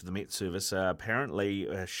Christchurch at the Met Service. Apparently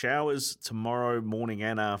showers tomorrow morning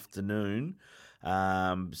and afternoon.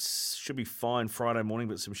 Should be fine Friday morning,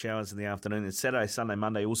 but some showers in the afternoon. And Saturday, Sunday,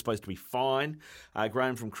 Monday, all supposed to be fine.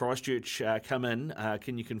 Graham from Christchurch, come in.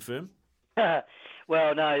 Can you confirm?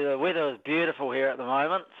 Well, no, the weather is beautiful here at the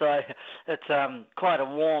moment, so it's quite a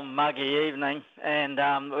warm, muggy evening, and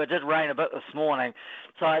it did rain a bit this morning.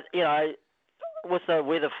 So, with the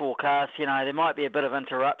weather forecast, there might be a bit of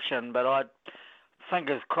interruption, but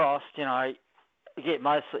fingers crossed, you get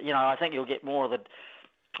most, I think you'll get more of the.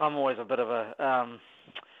 I'm always a bit of a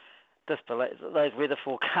disbelief. Those weather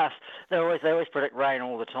forecasts, they always predict rain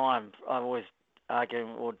all the time. I'm always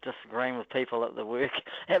arguing or disagreeing with people at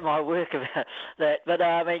my work about that. But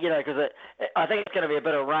because I think it's going to be a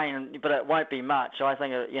bit of rain, but it won't be much. I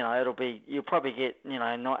think it'll be. You'll probably get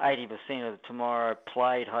not 80% of tomorrow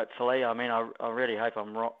played. Hopefully, I really hope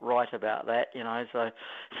I'm right about that. So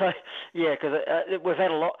yeah, because we've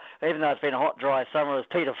had a lot. Even though it's been a hot, dry summer, as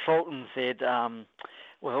Peter Fulton said.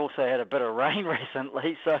 We've also had a bit of rain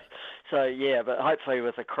recently, so yeah. But hopefully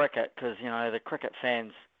with the cricket, because the cricket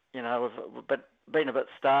fans, we've been a bit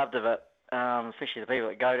starved of it, especially the people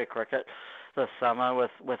that go to cricket this summer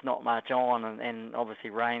with not much on, and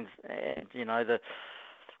obviously rains. And, we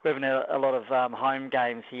haven't had a lot of home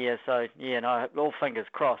games here, so yeah, all fingers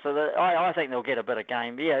crossed. So I think they'll get a bit of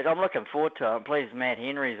game. Yeah, I'm looking forward to it. I'm pleased Matt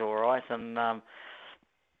Henry's all right, and.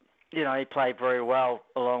 He played very well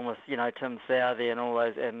along with, Tim Southey and all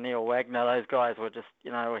those, and Neil Wagner. Those guys were just,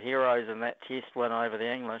 were heroes in that test win over the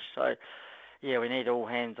English. So, yeah, we need all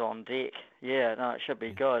hands on deck. Yeah, no, it should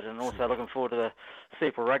be good. And also looking forward to the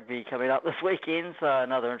Super Rugby coming up this weekend, so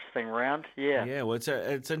another interesting round. Yeah. Yeah, well,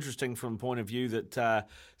 it's interesting from the point of view that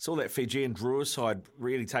saw that Fijian Drua side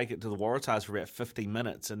really take it to the Waratahs for about 50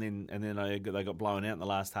 minutes, and then they got blown out in the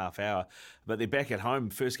last half hour. But they're back at home,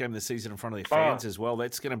 first game of the season in front of their fans as well.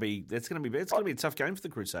 It's going to be a tough game for the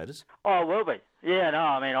Crusaders. Oh, it will be. Yeah, no,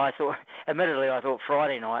 I thought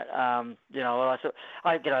Friday night. The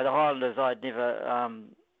Highlanders, I'd never.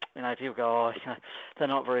 People go, they're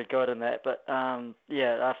not very good in that. But,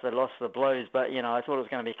 after they lost to the Blues. But, I thought it was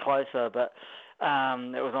going to be closer. But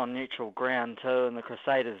it was on neutral ground too. And the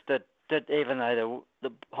Crusaders did even though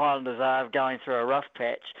the Highlanders are going through a rough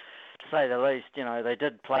patch, to say the least, they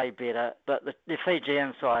did play better. But the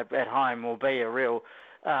Fijian side at home will be a real,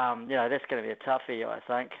 that's going to be a toughie, I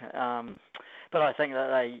think. But I think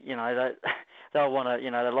that they'll want to,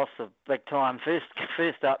 they lost the big time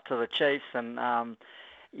first up to the Chiefs, and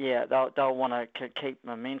they'll want to keep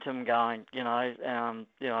momentum going. I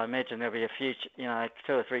imagine there'll be a few, 2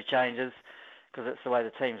 or 3 changes, because it's the way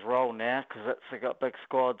the teams roll now, because they've got big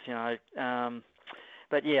squads.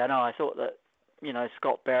 But yeah, no, I thought that.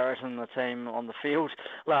 Scott Barrett and the team on the field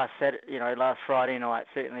last Friday night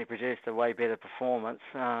certainly produced a way better performance,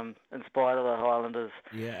 in spite of the Highlanders.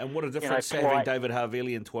 Yeah, and what a difference having David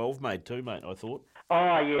Havili in 12 made too, mate, I thought.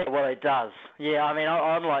 Oh, yeah, well, it does. Yeah,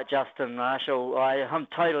 I'm like Justin Marshall. I'm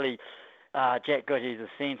totally Jack Goodhue's a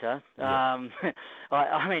centre. Yeah.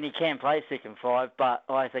 He can play second 5, but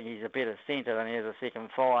I think he's a better centre than he is a second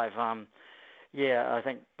 5. I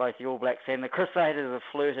think both the All Blacks and the Crusaders have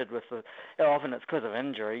flirted with often it's because of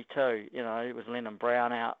injury too. It was Lennon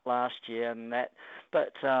Brown out last year and that.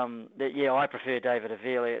 But, I prefer David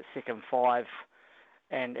Havili at second 5.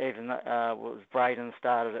 And even Braden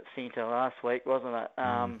started at centre last week, wasn't it?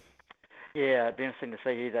 It'd be interesting to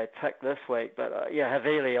see who they pick this week. But,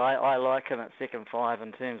 Havili, I like him at second 5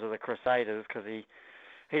 in terms of the Crusaders, because he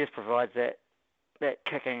just provides that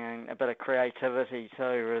kicking and a bit of creativity too.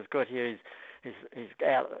 Whereas Goodhue, he's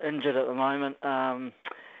out injured at the moment. I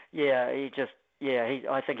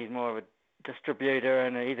think he's more of a distributor,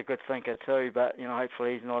 and he's a good thinker too. But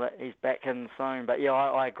hopefully he's back in soon. But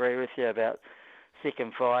I agree with you about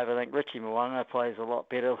second 5. I think Richie Mo'unga plays a lot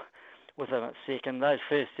better with him at second. Those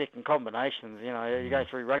first-second combinations, you go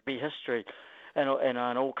through rugby history, and in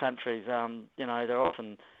all countries, they're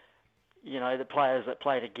often, the players that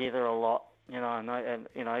play together a lot.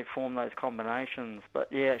 And form those combinations. But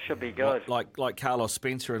yeah, it should be good. Like Carlos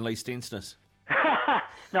Spencer and Lee Stensness.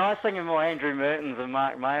 No, I was thinking more Andrew Mertens and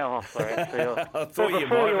Mark Mayhofer, actually. I thought you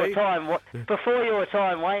might be. Before your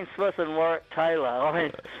time, Wayne Smith and Warwick Taylor.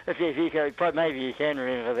 If you could, maybe you can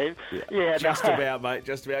remember them. Yeah, just about, mate.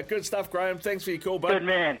 Just about. Good stuff, Graham. Thanks for your call, bud. Good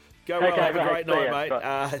man. Go well, have a great night,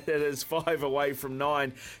 mate. It is 5 away from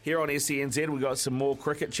 9 here on SENZ. We've got some more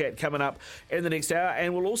cricket chat coming up in the next hour,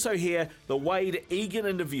 and we'll also hear the Wade Egan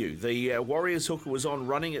interview. The Warriors hooker was on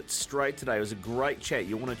Running It Straight today. It was a great chat.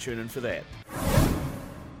 You'll want to tune in for that.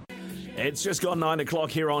 It's just gone 9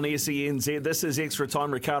 o'clock here on SENZ. This is Extra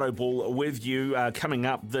Time. Ricardo Ball with you. Coming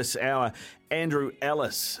up this hour, Andrew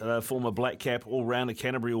Ellis, former Black Cap all-rounder,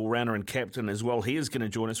 Canterbury all-rounder and captain as well. He is going to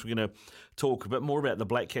join us. We're going to talk a bit more about the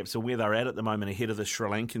Black Caps and where they're at the moment ahead of the Sri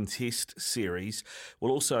Lankan Test series.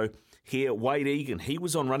 We'll also hear Wade Egan. He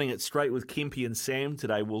was on Running It Straight with Kempy and Sam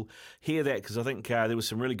today. We'll hear that because I think there was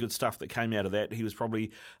some really good stuff that came out of that. He was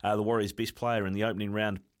probably the Warriors' best player in the opening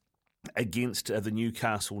round against the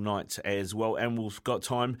Newcastle Knights as well. And we've got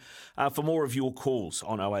time for more of your calls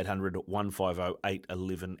on 0800 150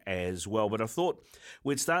 811 as well. But I thought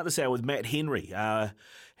we'd start this hour with Matt Henry.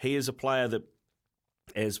 He is a player that,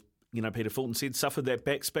 as you know, Peter Fulton said, suffered that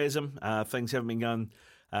back spasm. Things haven't been going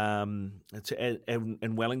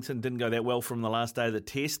in Wellington. Didn't go that well from the last day of the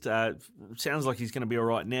test. Sounds like he's going to be all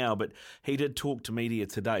right now, but he did talk to media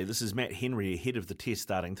today. This is Matt Henry ahead of the test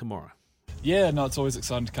starting tomorrow. Yeah, no, it's always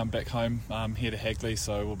exciting to come back home here to Hagley,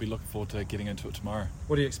 so we'll be looking forward to getting into it tomorrow.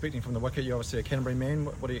 What are you expecting from the wicket? You're obviously a Canterbury man.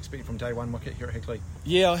 What are you expecting from day one wicket here at Hagley?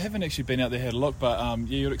 Yeah, I haven't actually been out there had a look, but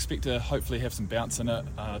yeah, you'd expect to hopefully have some bounce in it.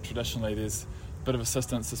 Traditionally, there's a bit of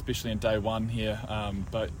assistance, especially in day one here,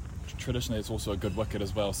 but traditionally it's also a good wicket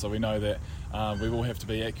as well, so we know that we will have to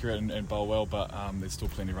be accurate and bowl well, but there's still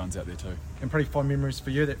plenty of runs out there too. And pretty fond memories for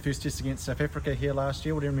you, that first test against South Africa here last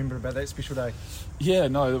year. What do you remember about that special day? Yeah,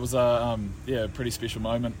 no, it was a pretty special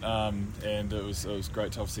moment, and it was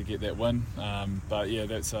great to obviously get that win, but yeah,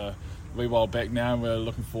 that's a wee while back now, and we're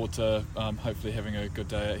looking forward to hopefully having a good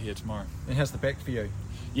day out here tomorrow. And how's the back for you?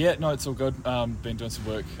 Yeah, no, it's all good. Been doing some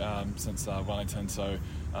work since Wellington, so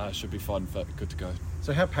should be fine and fit, good to go.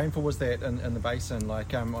 So how painful was that in the basin?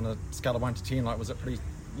 Like on a scale of 1 to 10, like was it pretty?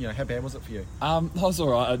 You know, how bad was it for you? It was all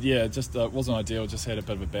right. Yeah, just wasn't ideal. Just had a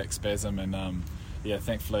bit of a back spasm, and yeah,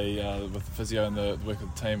 thankfully with the physio and the work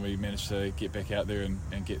of the team, we managed to get back out there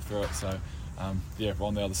and get through it. So yeah, we're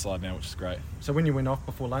on the other side now, which is great. So when you went off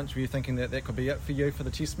before lunch, were you thinking that could be it for you for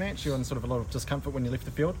the test match? You were in sort of a lot of discomfort when you left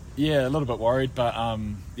the field? Yeah, a little bit worried, but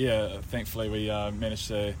yeah, thankfully we managed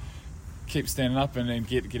to keep standing up and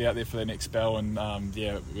get out there for the next spell, and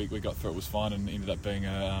yeah, we got through it. Was fine, and ended up being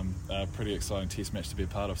a pretty exciting test match to be a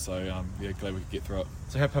part of, so yeah, glad we could get through it.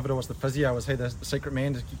 So how pivotal was the physio? Was he the secret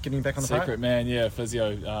man to getting him back on the park? Secret man, yeah,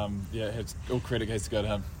 physio, yeah, all credit has to go to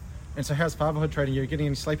him. And so how's fatherhood treating you? Getting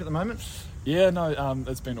any sleep at the moment? Yeah, no,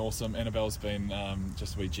 it's been awesome. Annabelle's been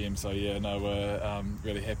just a wee gem, so yeah, no, we're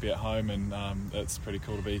really happy at home, and it's pretty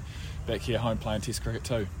cool to be back here home playing test cricket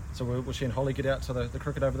too. So will she and Holly get out to the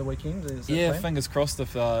cricket over the weekend? Is that yeah, planned? Fingers crossed.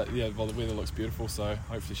 If well, the weather looks beautiful, so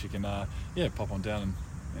hopefully she can yeah, pop on down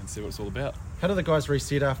and see what it's all about. How do the guys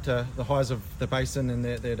reset after the highs of the Basin and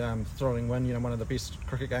that thrilling win? You know, one of the best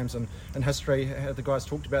cricket games in history. Have the guys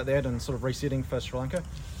talked about that and sort of resetting for Sri Lanka?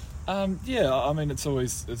 Yeah, I mean it's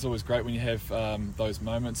always great when you have those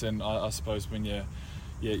moments, and I suppose when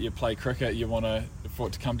you play cricket, you want for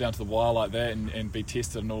it to come down to the wire like that and be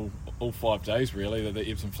tested in all 5 days really. The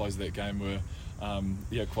ebbs and flows of that game were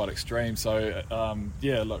yeah, quite extreme. So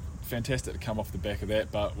yeah, look, fantastic to come off the back of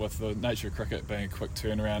that, but with the nature of cricket being a quick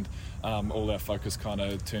turnaround, all our focus kind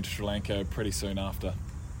of turned to Sri Lanka pretty soon after.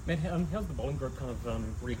 Matt, how's the bowling group kind of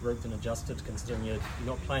regrouped and adjusted, considering you're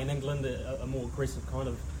not playing England, a more aggressive kind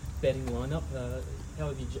of batting lineup? How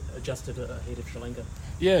have you adjusted ahead of Sri Lanka?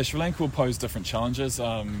 Yeah, Sri Lanka will pose different challenges,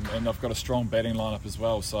 and they've got a strong batting lineup as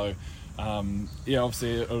well. So yeah,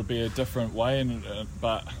 obviously it'll be a different way,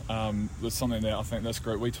 but there's something that I think this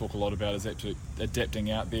group we talk a lot about is actually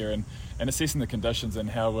adapting out there and assessing the conditions and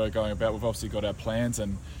how we're going about. We've obviously got our plans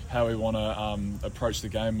and how we want to approach the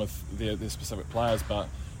game with the specific players, but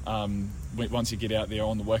once you get out there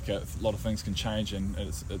on the wicket, a lot of things can change, and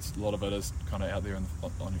it's a lot of it is kind of out there on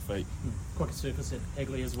your feet. Quite a surface at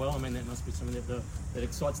Hagley as well. I mean, that must be something that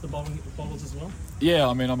excites the bowlers as well. Yeah,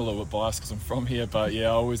 I mean, I'm a little bit biased because I'm from here, but yeah,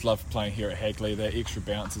 I always love playing here at Hagley. That extra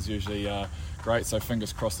bounce is usually great, so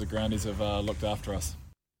fingers crossed the groundies have looked after us.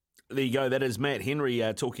 There you go. That is Matt Henry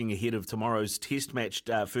talking ahead of tomorrow's test match,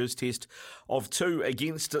 first test of 2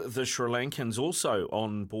 against the Sri Lankans. Also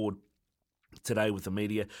on board today with the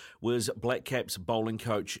media was Black Caps bowling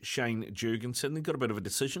coach Shane Jurgensen. They've got a bit of a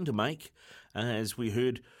decision to make. As we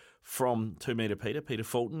heard from 2 Metre Peter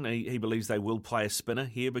Fulton, he believes they will play a spinner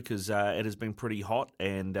here because it has been pretty hot,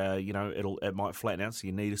 and you know, it might flatten out, so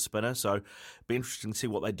you need a spinner. So be interesting to see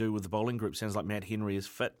what they do with the bowling group. Sounds like Matt Henry is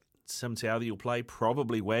fit. Sim Southey will play,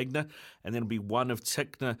 probably Wagner, and then it'll be one of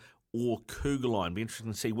Tickner or Kugelheim. Be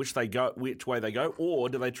interesting to see which way they go, or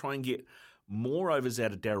do they try and get more overs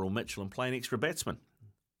out of Daryl Mitchell and play an extra batsman?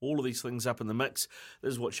 All of these things up in the mix.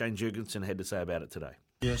 This is what Shane Jurgensen had to say about it today.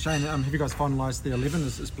 Yeah, Shane, have you guys finalised the 11?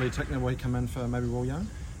 Is Blair Tickner will he come in for maybe Will Young?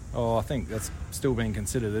 Oh, I think that's still being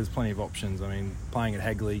considered. There's plenty of options. I mean, playing at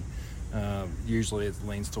Hagley, usually it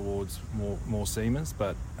leans towards more seamers,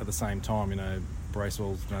 but at the same time, you know,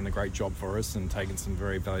 Bracewell's done a great job for us and taken some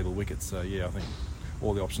very valuable wickets. So yeah, I think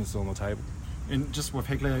all the options are still on the table. And just with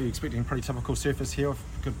Hagley, are you expecting a pretty typical surface here with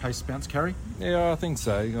good pace bounce carry? Yeah, I think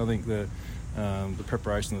so. I think the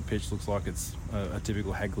preparation of the pitch looks like it's a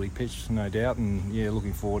typical Hagley pitch, no doubt. And yeah,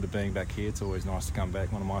 looking forward to being back here. It's always nice to come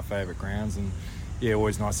back, one of my favourite grounds. And yeah,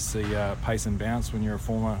 always nice to see pace and bounce when you're a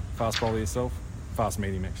former fast bowler yourself. Fast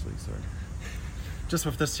medium, actually, sorry. Just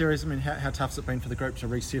with this series, I mean, how tough has it been for the group to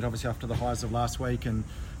reset, obviously, after the highs of last week and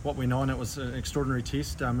what went on? It was an extraordinary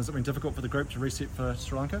test. Has it been difficult for the group to reset for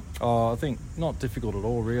Sri Lanka? Oh, I think not difficult at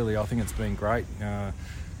all, really. I think it's been great.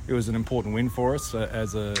 It was an important win for us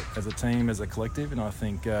as a team, as a collective, and I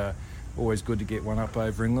think always good to get one up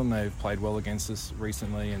over England. They've played well against us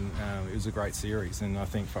recently, and it was a great series. And I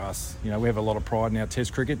think for us, we have a lot of pride in our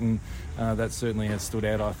Test cricket, and that certainly has stood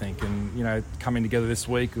out, I think. And coming together this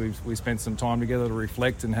week, we spent some time together to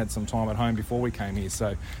reflect and had some time at home before we came here.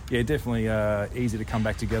 So yeah, definitely easy to come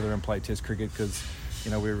back together and play Test cricket because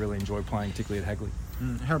we really enjoy playing, particularly at Hagley.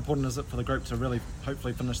 How important is it for the group to really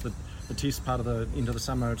hopefully finish the Test part of the end of the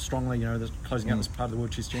summer strongly? Closing out this part of the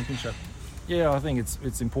World Test Championship. Yeah, I think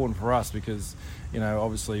it's important for us because,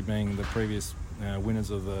 obviously being the previous winners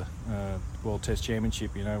of the World Test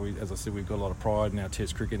Championship, as I said, we've got a lot of pride in our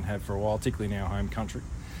Test cricket and have for a while, particularly in our home country.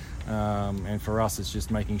 And for us, it's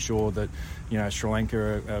just making sure that, Sri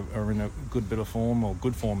Lanka are in a good bit of form or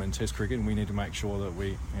good form in Test cricket, and we need to make sure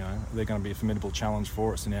that they're going to be a formidable challenge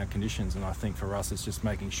for us in our conditions. And I think for us, it's just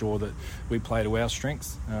making sure that we play to our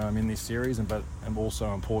strengths in this series, but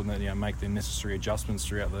also important that make the necessary adjustments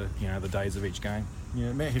throughout the days of each game.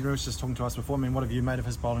 Yeah, Matt Henry was just talking to us before. I mean, what have you made of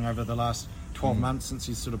his bowling over the last 12 months since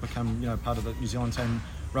he's sort of become part of the New Zealand team,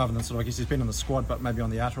 rather than I guess he's been in the squad, but maybe on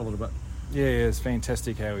the outer a little bit? Yeah, it's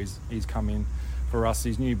fantastic how he's come in for us.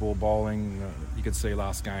 His new ball bowling, you could see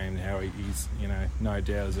last game how he's no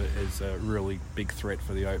doubt is a really big threat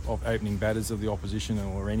for the opening batters of the opposition,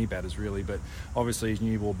 or any batters really. But obviously his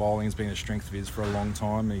new ball bowling has been a strength of his for a long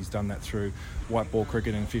time, and he's done that through white ball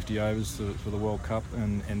cricket and 50 overs for the World Cup,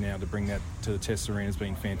 and now to bring that to the Test arena has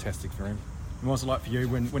been fantastic for him. And what was it like for you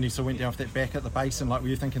when you sort of went down off that back at the base, and were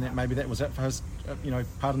you thinking that maybe that was it for his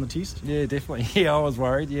part in the Test? Yeah, definitely. Yeah, I was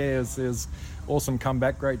worried. Yeah, it was awesome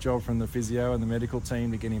comeback. Great job from the physio and the medical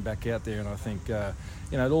team to get him back out there. And I think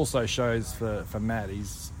it also shows for Matt.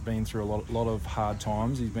 He's been through a lot of hard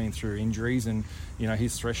times. He's been through injuries, and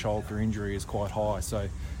his threshold for injury is quite high. So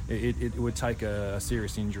it would take a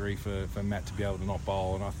serious injury for Matt to be able to not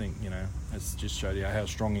bowl. And I think it's just showed you how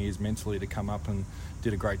strong he is mentally to come up and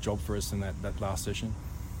did a great job for us in that last session.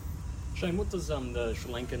 Shane, what does the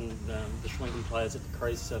Sri Lankan players at the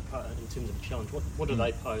crease in terms of a challenge? What do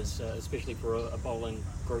they pose, especially for a bowling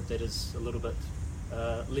group that is a little bit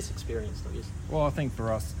less experienced, I guess? Well, I think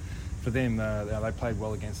for them, they played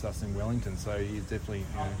well against us in Wellington. So he's definitely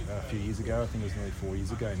a few years ago. I think it was nearly 4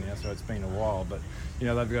 years ago now. So it's been a while, but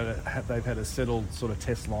they've had a settled sort of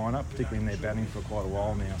Test lineup, particularly in their batting for quite a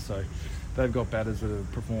while now. So they've got batters that have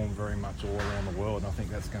performed very much all around the world, and I think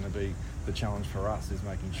that's going to be the challenge for us, is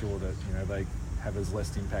making sure that they have as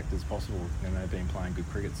less impact as possible, and they've been playing good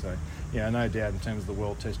cricket. So no doubt in terms of the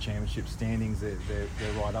World Test Championship standings,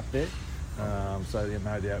 they're right up there. So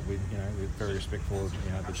no doubt we're very respectful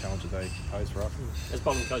of the challenge that they pose for us. As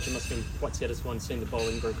bowling coach, it must have been quite satisfying seeing the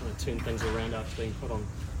bowling group kind of turn things around after being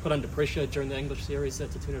put under pressure during the English series to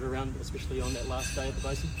turn it around, especially on that last day at the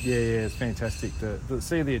Basin. Yeah, it's fantastic to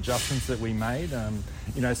see the adjustments that we made.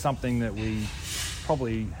 Something that we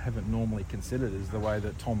probably haven't normally considered is the way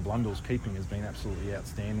that Tom Blundell's keeping has been absolutely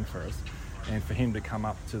outstanding for us, and for him to come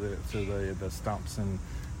up to the stumps and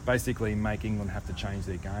basically make England have to change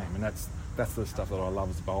their game. And that's the stuff that I love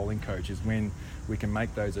as a bowling coach, is when we can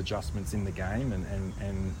make those adjustments in the game,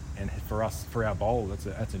 and for our bowl,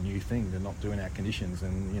 that's a new thing to not do in our conditions.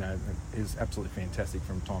 And it's absolutely fantastic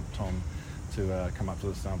from Tom to come up to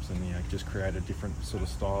the stumps and just create a different sort of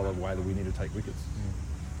style of way that we need to take wickets.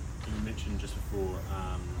 You mentioned just before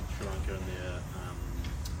Sri Lanka and their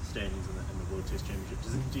standings in the World Test Championship.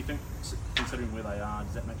 Do you think, considering where they are,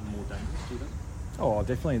 does that make them more dangerous, do you think? Oh,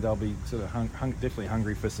 definitely. They'll be sort of definitely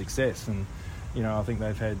hungry for success, and I think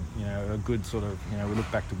they've had a good sort of we look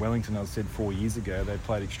back to Wellington. I said 4 years ago they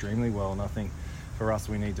played extremely well, and I think for us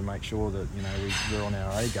we need to make sure that we're on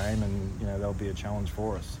our A game, and they'll be a challenge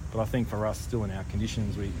for us. But I think for us, still in our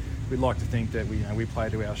conditions, we'd like to think that we play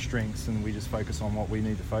to our strengths and we just focus on what we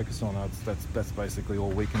need to focus on. That's basically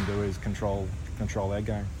all we can do, is control our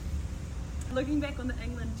game. Looking back on the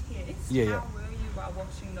England Test, how were you while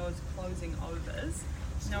watching those closing overs,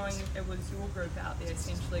 knowing it was your group out there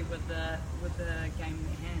essentially with the game in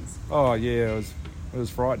their hands? Oh yeah, it was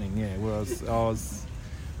frightening. Yeah,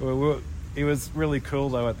 it was really cool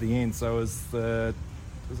though at the end. So was it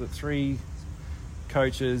 3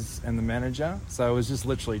 coaches and the manager? So it was just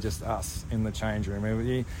literally just us in the change room.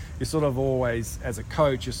 You sort of always, as a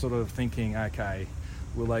coach, you're sort of thinking, okay,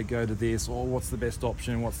 will they go to this, or what's the best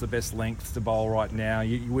option, what's the best length to bowl right now?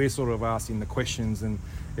 We're sort of asking the questions, and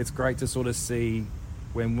it's great to sort of see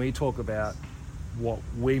when we talk about what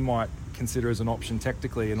we might consider as an option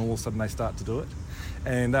tactically, and all of a sudden they start to do it.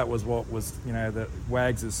 And that was what was, the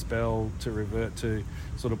Wags' spell to revert to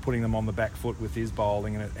sort of putting them on the back foot with his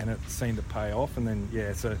bowling, and it seemed to pay off. And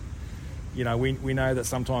then, so, we know that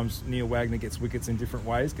sometimes Neil Wagner gets wickets in different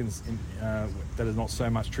ways, that is not so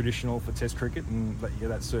much traditional for Test cricket, and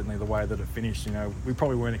that's certainly the way that it finished. We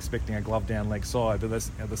probably weren't expecting a glove down leg side, but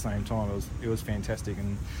at the same time it was fantastic.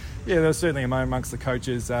 And there was certainly a moment amongst the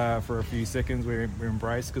coaches for a few seconds we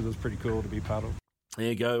embraced, because it was pretty cool to be part of. There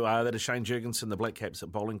you go. That is Shane Jurgensen, the Black Caps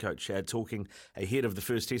at bowling coach, talking ahead of the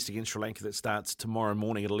first test against Sri Lanka that starts tomorrow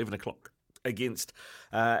morning at 11 o'clock against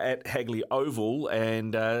at Hagley Oval,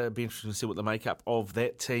 and it'll be interesting to see what the makeup of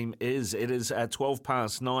that team is. It is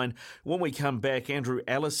 9:12. When we come back, Andrew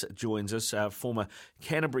Ellis joins us, former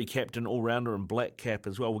Canterbury captain, all-rounder and Black Cap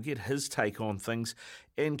as well. We'll get his take on things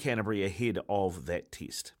in Canterbury ahead of that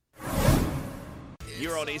test.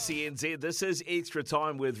 You're on SENZ. This is Extra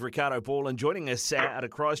Time with Ricardo Ball, and joining us out of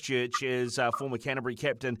Christchurch is former Canterbury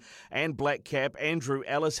captain and Black Cap, Andrew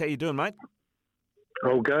Ellis. How you doing, mate?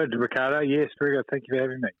 All good, Ricardo. Yes, very good. Thank you for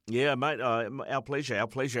having me. Yeah, mate, our pleasure, our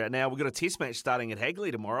pleasure. Now, we've got a test match starting at Hagley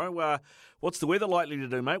tomorrow. What's the weather likely to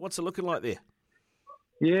do, mate? What's it looking like there?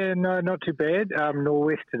 Yeah, no, not too bad.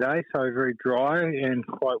 Northwest today, so very dry and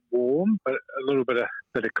quite warm, but a little bit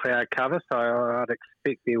of cloud cover, so I'd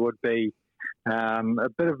expect there would be a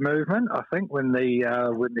bit of movement, I think, when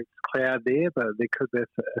there's cloud there, but there could be, if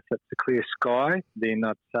it's a clear sky, then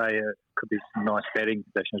I'd say it could be some nice batting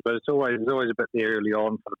conditions. But there's always a bit there early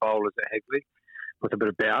on for the bowlers at Hagley with a bit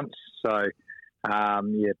of bounce. So,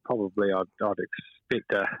 probably I'd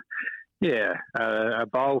expect a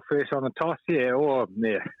bowl first on the toss,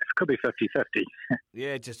 it could be 50-50.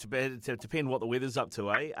 Yeah, just to depend what the weather's up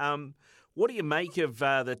to, eh? What do you make of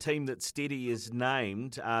the team that Steady is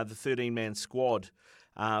named, the 13-man squad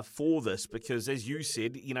for this? Because as you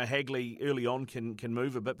said, Hagley early on can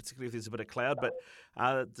move a bit, particularly if there's a bit of cloud, but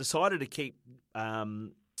decided to keep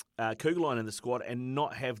Kugelheim in the squad and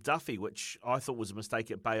not have Duffy, which I thought was a mistake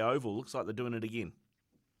at Bay Oval. Looks like they're doing it again.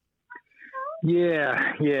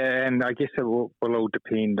 Yeah, and I guess it will all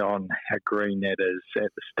depend on how green that is at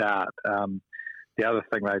the start. The other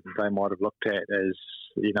thing they might have looked at is,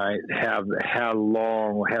 how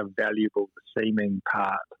long or how valuable the seaming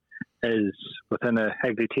part is within a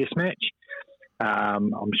Hagley Test match.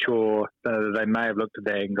 I'm sure they may have looked at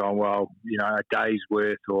that and gone, well, a day's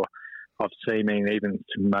worth of seaming, even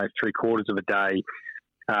 3/4 of a day,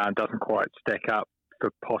 doesn't quite stack up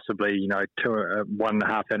for possibly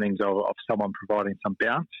 1.5 innings of someone providing some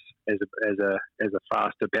bounce as a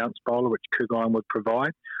faster bounce bowler, which Kugelheim would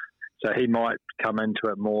provide. So he might come into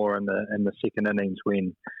it more in the second innings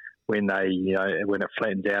when it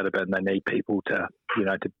flattens out a bit and they need people to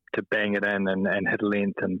bang it in and hit a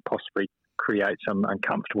length and possibly create some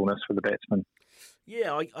uncomfortableness for the batsman.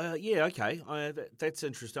 Yeah, okay. That's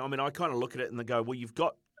interesting. I mean, I kind of look at it and go, well, you've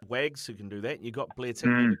got Wags who can do that, and you've got Blair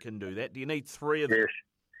Tickler who can do that. Do you need three of them? Yes.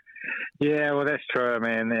 Yeah, well, that's true,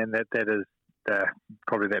 man, and that is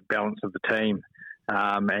probably that balance of the team.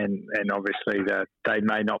 And obviously they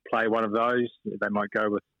may not play one of those. They might go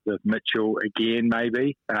with Mitchell again,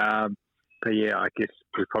 maybe. But yeah, I guess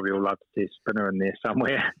we probably all love to see a spinner in there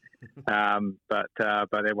somewhere. But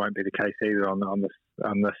that won't be the case either on this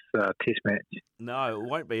test match. No, it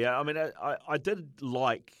won't be. I mean, I did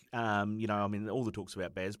like, all the talks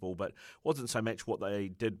about Bazball, but wasn't so much what they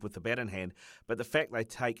did with the bat in hand, but the fact they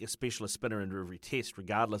take a specialist spinner into every test,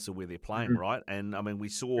 regardless of where they're playing, right? And I mean, we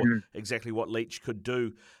saw exactly what Leach could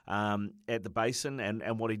do at the Basin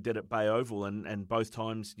and what he did at Bay Oval, and both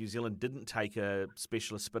times New Zealand didn't take a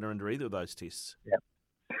specialist spinner into either of those tests.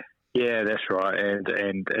 Yeah, that's right,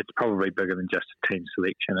 and it's probably bigger than just a team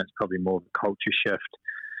selection. It's probably more of a culture shift,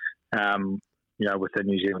 within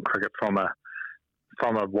New Zealand cricket from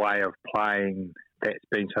a way of playing that's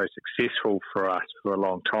been so successful for us for a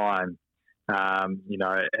long time.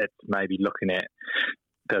 It's maybe looking at,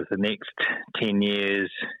 does the next 10 years,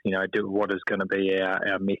 what is going to be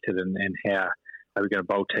our method and how are we going to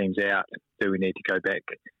bowl teams out? Do we need to go back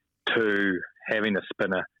to having a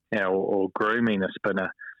spinner or grooming a spinner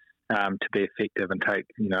to be effective and take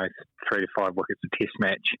 3 to 5 wickets a test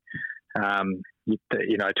match?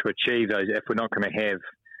 To achieve those, if we're not going to have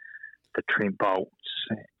the Trent Bolts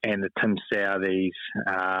and the Tim Southees,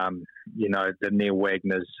 the Neil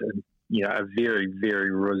Wagners, a very,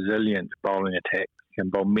 very resilient bowling attack, can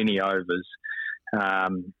bowl many overs.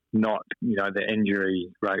 The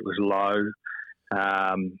injury rate was low.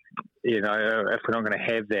 You know, if we're not going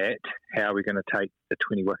to have that, how are we going to take the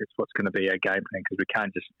 20 wickets? What's going to be our game plan? Because we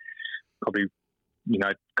can't just probably, you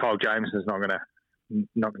know, Kyle Jameson's not going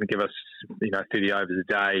to give us, you know, 30 overs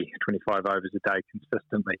a day, 25 overs a day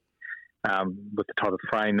consistently with the type of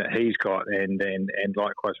frame that he's got, and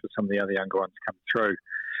likewise with some of the other younger ones coming through.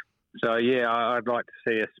 So, yeah, I'd like to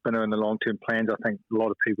see a spinner in the long-term plans. I think a lot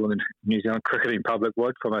of people in the New Zealand cricketing public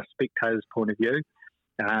would, from a spectator's point of view.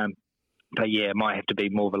 But, yeah, it might have to be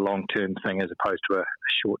more of a long-term thing as opposed to a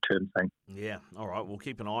short-term thing. Yeah, all right, we'll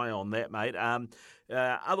keep an eye on that, mate.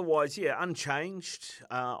 Otherwise, yeah, unchanged.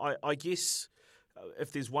 I guess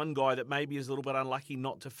if there's one guy that maybe is a little bit unlucky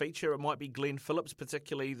not to feature, it might be Glenn Phillips,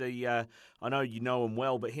 particularly I know you know him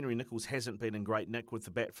well, but Henry Nicholls hasn't been in great nick with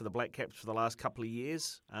the bat for the Black Caps for the last couple of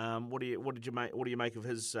years. What do you make of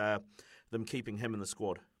his them keeping him in the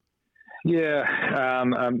squad? Yeah, I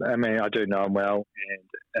mean, I do know him well,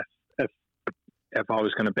 and if I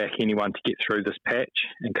was going to back anyone to get through this patch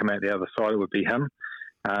and come out the other side, it would be him.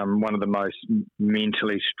 One of the most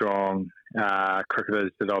mentally strong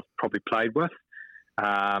cricketers that I've probably played with.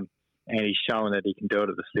 And he's shown that he can do it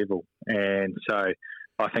at this level. And so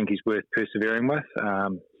I think he's worth persevering with,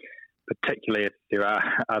 particularly if there are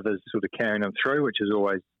others sort of carrying him through, which is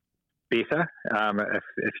always better if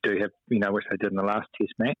you do have, you know, which they did in the last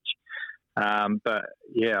Test match. But,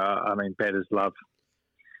 yeah, I mean, batters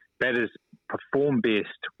perform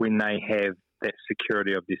best when they have that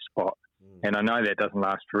security of their spot. And I know that doesn't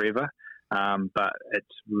last forever, but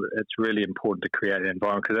it's really important to create an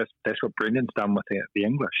environment, because that's what Brendan's done with the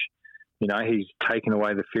English. You know, he's taken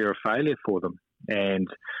away the fear of failure for them. And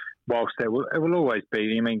whilst it will always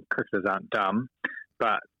be, I mean, cricketers aren't dumb,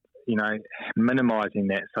 but, you know, minimising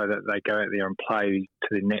that so that they go out there and play to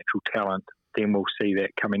their natural talent, then we'll see that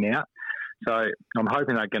coming out. So I'm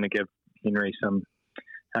hoping they're going to give Henry some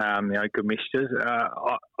good messages.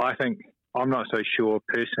 I think I'm not so sure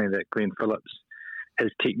personally that Glenn Phillips,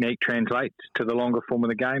 his technique translates to the longer form of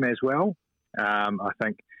the game as well. I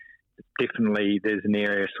think definitely there's an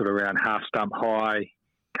area sort of around half stump high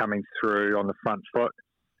coming through on the front foot,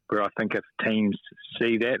 where I think if teams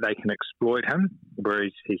see that, they can exploit him,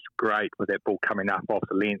 whereas he's great with that ball coming up off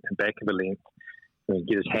the length and back of the length and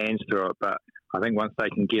get his hands through it. But I think once they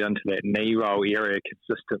can get into that knee roll area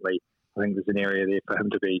consistently, I think there's an area there for him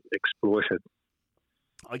to be exploited.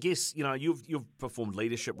 I guess, you know, you've performed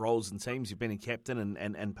leadership roles in teams. You've been a captain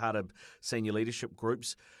and part of senior leadership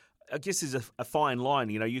groups. I guess there's a fine line.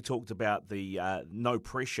 You know, you talked about the no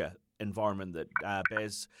pressure environment that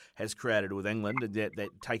Baz has created with England, and that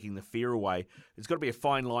taking the fear away. There's got to be a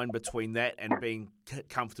fine line between that and being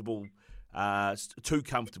comfortable, too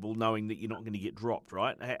comfortable, knowing that you're not going to get dropped,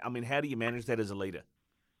 right? I mean, how do you manage that as a leader?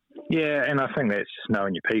 Yeah, and I think that's just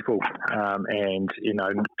knowing your people. And, you know,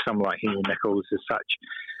 someone like Henry Nicholls has such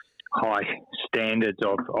high standards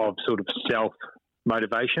of sort of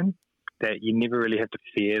self-motivation that you never really have to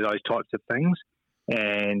fear those types of things.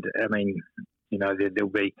 And, I mean, you know,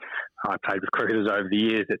 there'll be, I played with cricketers over the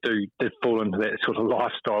years that did fall into that sort of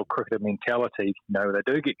lifestyle cricketer mentality, you know, they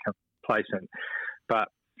do get complacent. But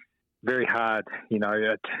very hard, you know,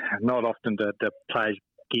 not often do players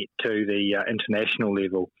get to the international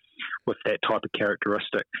level with that type of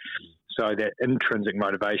characteristic. So that intrinsic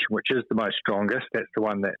motivation, which is the most strongest, that's the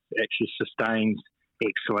one that actually sustains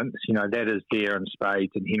excellence, you know, that is there in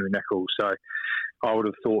spades in Henry Nicholls. So I would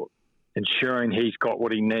have thought ensuring he's got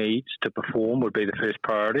what he needs to perform would be the first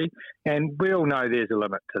priority. And we all know there's a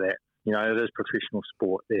limit to that. You know, it is professional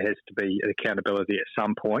sport. There has to be accountability at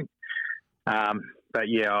some point. But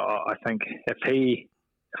yeah, I think if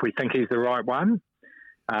we think he's the right one,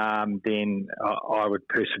 then I would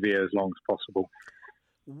persevere as long as possible.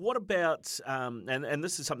 What about, and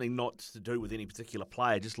this is something not to do with any particular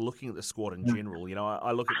player, just looking at the squad in general. You know,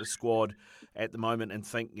 I look at the squad at the moment and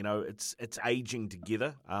think, you know, it's aging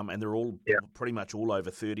together, and they're all pretty much all over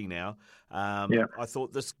 30 now. I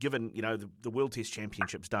thought this, given, you know, the World Test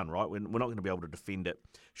Championship's done, right? We're not going to be able to defend it.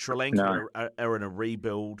 Sri Lanka are in a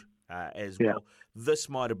rebuild as well. This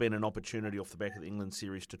might have been an opportunity off the back of the England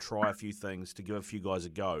series to try a few things, to give a few guys a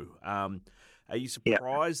go. Are you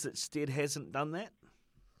surprised that Stead hasn't done that?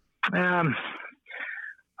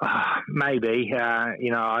 Maybe.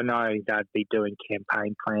 You know, I know they'd be doing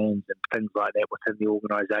campaign plans and things like that within the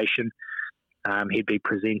organisation. He'd be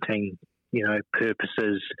presenting, you know,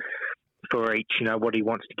 purposes for each, you know, what he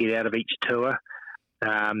wants to get out of each tour.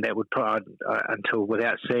 That would put, until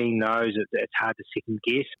without seeing those, it's hard to second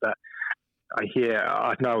guess. But I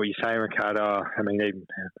know what you're saying, Ricardo. I mean,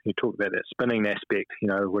 you talk about that spinning aspect. You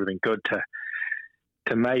know, it would have been good to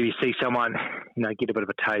maybe see someone, you know, get a bit of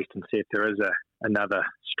a taste and see if there is another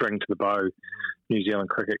string to the bow New Zealand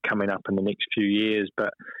cricket coming up in the next few years.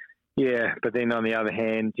 But then on the other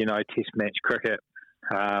hand, Test match cricket,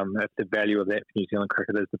 if the value of that for New Zealand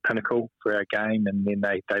cricket is the pinnacle for our game, and then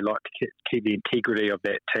they like to keep the integrity of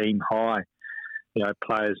that team high.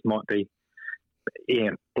 Players might be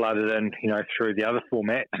blooded in, through the other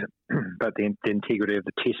formats, but the integrity of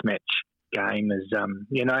the Test match game is, I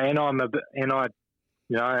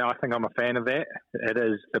think I'm a fan of that. It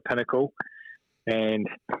is the pinnacle, and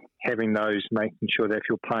having those, making sure that if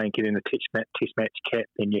you're playing, getting the Test match cap,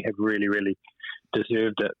 then you have really, really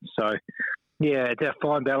deserved it. So, it's a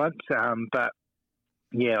fine balance, but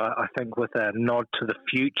I think with a nod to the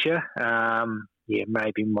future,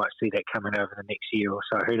 maybe we might see that coming over the next year or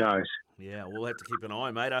so. Who knows? Yeah, we'll have to keep an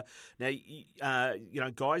eye, mate. Now,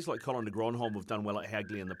 guys like Colin de Grandhomme have done well at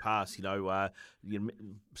Hagley in the past.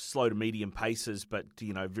 Slow to medium paces, but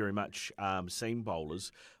very much seam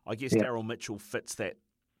bowlers. I guess Daryl Mitchell fits that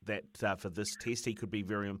for this test. He could be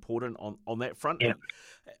very important on that front. Yeah.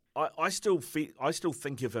 I still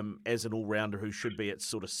think of him as an all-rounder who should be at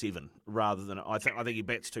sort of 7 rather than I think he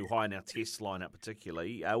bats too high in our test lineup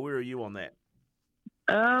particularly. Where are you on that?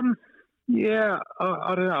 I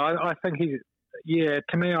don't know. I think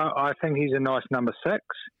to me, I think he's a nice number 6.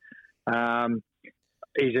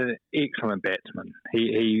 He's an excellent batsman.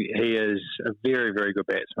 He is a very, very good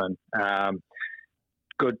batsman.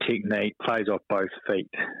 Good technique, plays off both feet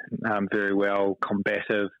very well,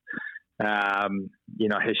 combative.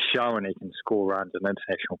 Has shown he can score runs in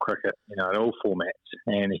international cricket, in all formats,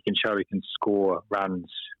 and he can show he can score runs,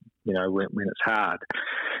 when it's hard.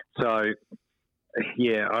 So,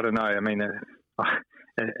 I don't know. I mean,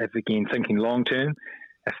 if again thinking long term,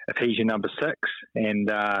 if he's your number 6 and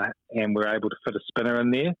we're able to fit a spinner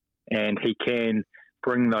in there, and he can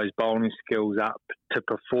bring those bowling skills up to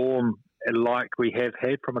perform like we have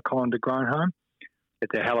had from a Colin de Grandhomme,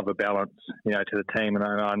 it's a hell of a balance, to the team. And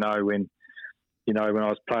I know when I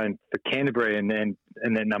was playing for Canterbury and then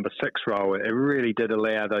in that number 6 role, it really did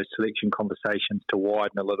allow those selection conversations to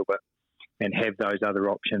widen a little bit and have those other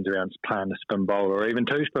options around playing a spin bowler or even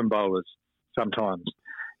 2 spin bowlers sometimes,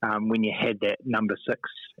 when you had that number 6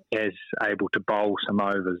 as able to bowl some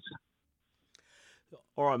overs.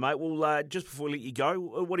 All right, mate. Well, just before we let you go,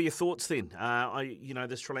 what are your thoughts then?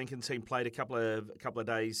 The Sri Lankan team played a couple of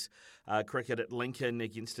days cricket at Lincoln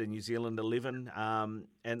against a New Zealand 11,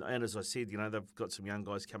 and as I said, they've got some young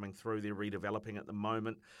guys coming through. They're redeveloping at the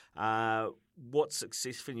moment. What's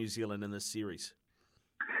success for New Zealand in this series?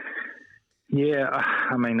 Yeah,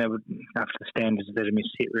 I mean, they would, after the standards that have been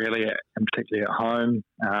set, really, and particularly at home,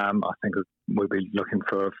 I think we'd be looking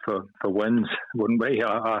for wins, wouldn't we?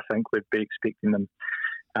 I think we'd be expecting them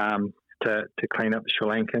to clean up the Sri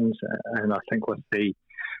Lankans, and I think with the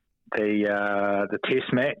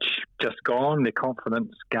Test match just gone, their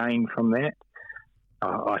confidence gained from that,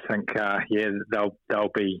 I think they'll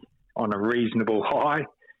be on a reasonable high,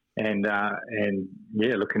 and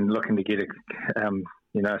looking to get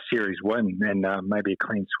a series win and maybe a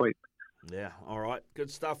clean sweep. Yeah, all right.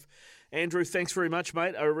 Good stuff. Andrew, thanks very much,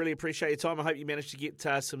 mate. I really appreciate your time. I hope you managed to get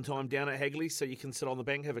some time down at Hagley so you can sit on the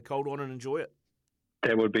bank, have a cold one and enjoy it.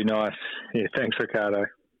 That would be nice. Yeah, thanks, Ricardo.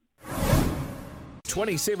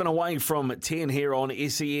 27 away from 10 here on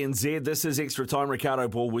SENZ. This is Extra Time. Ricardo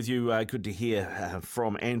Ball with you. Good to hear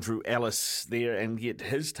from Andrew Ellis there and get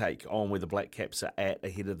his take on where the Black Caps are at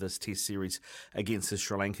ahead of this Test series against the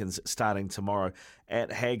Sri Lankans starting tomorrow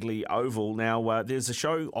at Hagley Oval. Now, there's a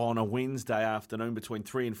show on a Wednesday afternoon between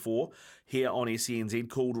 3 and 4 here on SENZ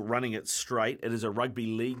called Running It Straight. It is a rugby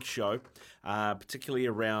league show, particularly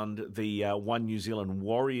around the One New Zealand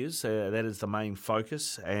Warriors. That is the main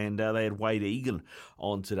focus. And they had Wade Egan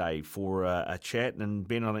on today for a chat. And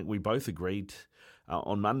Ben, I think we both agreed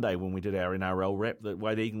on Monday when we did our NRL wrap that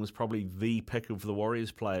Wade Egan was probably the pick of the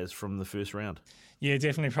Warriors players from the first round. Yeah,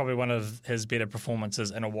 definitely probably one of his better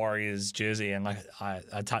performances in a Warriors jersey. And like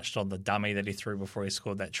I touched on the dummy that he threw before he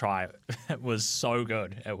scored that try. It was so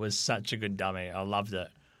good. It was such a good dummy. I loved it.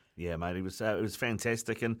 Yeah, mate, it was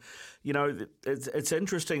fantastic. And, it's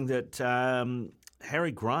interesting that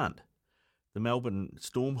Harry Grant, the Melbourne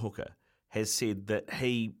Storm hooker, has said that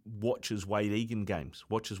he watches Wade Egan games,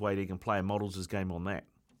 watches Wade Egan play and models his game on that.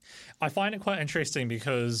 I find it quite interesting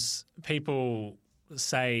because people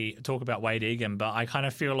talk about Wade Egan, but I kind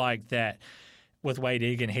of feel like that with Wade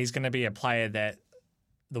Egan, he's going to be a player that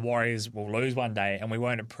the Warriors will lose one day and we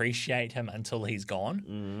won't appreciate him until he's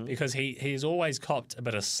gone because he's always copped a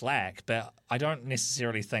bit of slack, but I don't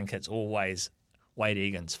necessarily think it's always Wade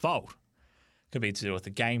Egan's fault. It could be to do with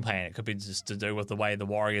the game plan. It could be just to do with the way the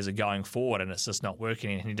Warriors are going forward and it's just not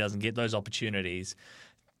working and he doesn't get those opportunities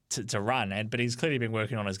to run. But he's clearly been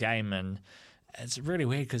working on his game and it's really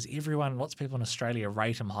weird because lots of people in Australia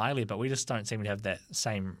rate him highly, but we just don't seem to have that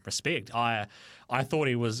same respect. I thought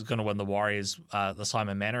he was going to win the Warriors the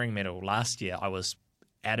Simon Mannering medal last year. I was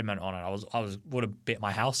adamant on it. I would have bet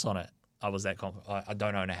my house on it. I was that confident. I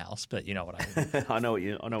don't own a house, but you know what I mean. I know what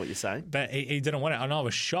you're saying. But he didn't win it, and I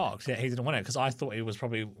was shocked that he didn't win it because I thought he was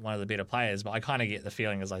probably one of the better players. But I kind of get the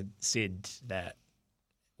feeling, as I said, that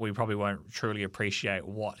we probably won't truly appreciate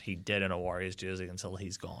what he did in a Warriors jersey until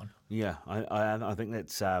he's gone. Yeah, I think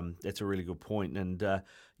that's a really good point. And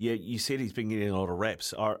yeah, you said he's been getting a lot of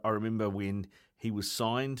raps. I remember when he was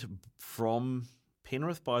signed from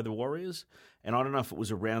Penrith by the Warriors, and I don't know if it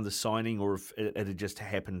was around the signing or if it had just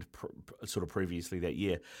happened sort of previously that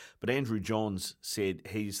year, but Andrew Johns said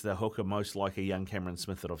he's the hooker most like a young Cameron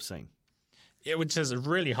Smith that I've seen. Yeah, which is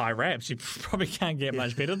really high raps. You probably can't get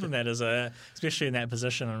much better than that, especially in that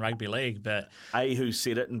position in rugby league. But A, who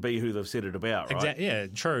said it, and B, who they've said it about, right? Exactly. Yeah,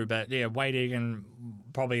 true. But yeah, Wade Egan,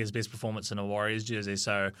 probably his best performance in a Warriors jersey.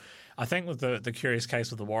 So I think with the curious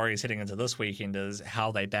case with the Warriors heading into this weekend is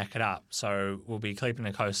how they back it up. So we'll be keeping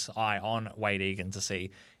a close eye on Wade Egan to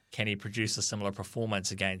see, can he produce a similar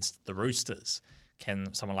performance against the Roosters?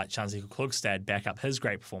 Can someone like Chansi Klugstad back up his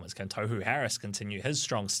great performance? Can Tohu Harris continue his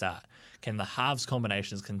strong start? Can the halves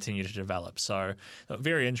combinations continue to develop? So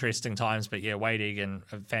very interesting times, but yeah, Wade Egan,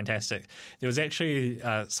 fantastic. There was actually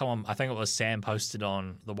someone, I think it was Sam, posted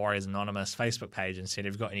on the Warriors Anonymous Facebook page and said,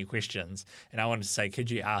 have you got any questions? And I wanted to say,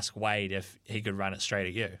 could you ask Wade if he could run it straight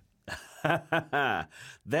at you?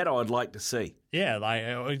 That I'd like to see. Yeah,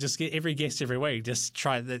 like we just get every guest every week. Just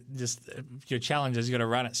try that. Just your challenge is you got to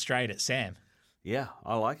run it straight at Sam. Yeah,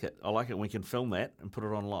 I like it. We can film that and put it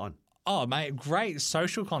online. Oh, mate, great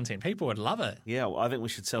social content. People would love it. Yeah, well, I think we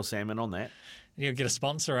should sell salmon on that. You'll get a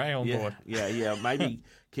sponsor, on board. Yeah. Maybe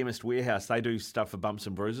Chemist Warehouse, they do stuff for bumps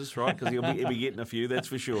and bruises, right? Because he'll be getting a few, that's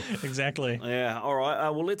for sure. Exactly. Yeah, all right.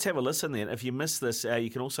 Well, let's have a listen then. If you missed this, you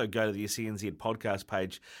can also go to the SENZ podcast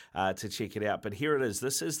page to check it out. But here it is.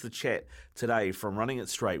 This is the chat today from Running It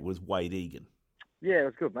Straight with Wade Egan. Yeah, it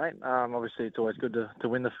was good, mate. Obviously, it's always good to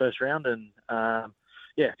win the first round, and a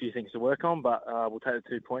few things to work on. But we'll take the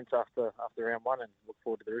 2 points after round one, and look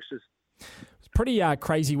forward to the Roosters. It's a pretty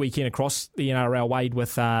crazy weekend across the NRL, Wade,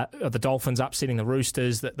 with the Dolphins upsetting the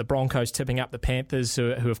Roosters, the Broncos tipping up the Panthers,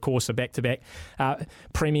 who of course are back-to-back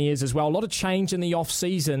premiers as well. A lot of change in the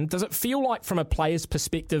off-season. Does it feel like, from a player's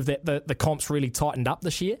perspective, that the comp's really tightened up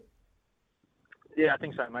this year? Yeah, I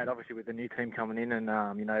think so, mate. Obviously, with the new team coming in and,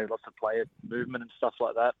 lots of player movement and stuff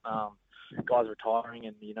like that, guys retiring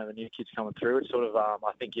and, the new kids coming through, it's sort of,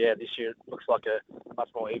 I think, this year it looks like a much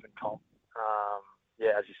more even comp.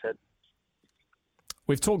 As you said.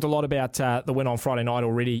 We've talked a lot about the win on Friday night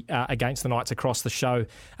already against the Knights across the show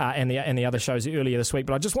and the other shows earlier this week,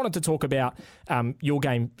 but I just wanted to talk about your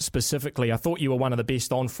game specifically. I thought you were one of the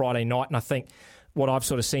best on Friday night, and I think what I've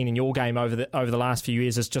sort of seen in your game over the last few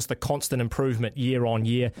years is just the constant improvement year on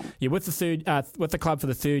year. You're with the club for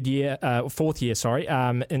the fourth year.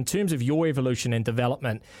 In terms of your evolution and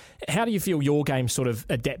development, how do you feel your game sort of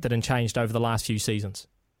adapted and changed over the last few seasons?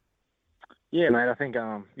 Yeah, mate. I think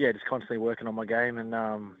just constantly working on my game and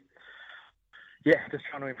just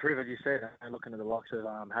trying to improve, as you said. Looking at the likes of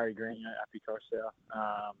Harry Green, Api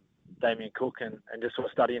Koroisau, Damien Cook, and just sort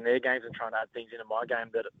of studying their games and trying to add things into my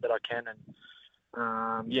game that I can. And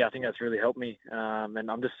I think that's really helped me.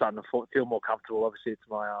 And I'm just starting to feel more comfortable. Obviously, it's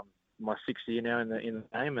my sixth year now in the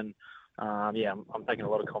game, and I'm taking a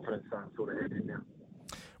lot of confidence sort of heading now.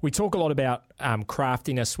 We talk a lot about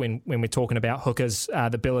craftiness when we're talking about hookers, the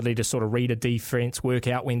ability to sort of read a defence, work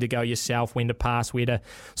out when to go yourself, when to pass, where to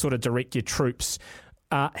sort of direct your troops.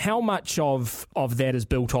 How much of that is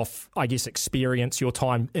built off, I guess, experience, your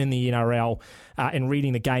time in the NRL and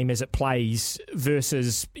reading the game as it plays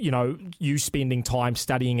versus, you spending time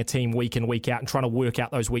studying a team week in, week out and trying to work out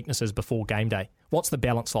those weaknesses before game day? What's the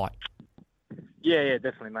balance like? Yeah,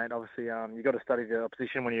 definitely, mate. Obviously, you've got to study the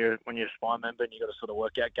opposition when you're a spy member, and you've got to sort of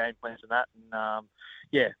work out game plans and that.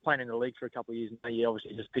 And playing in the league for a couple of years now, you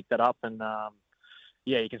obviously just pick that up, and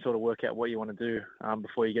you can sort of work out what you want to do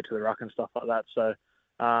before you get to the ruck and stuff like that. So,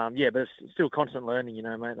 but it's still constant learning,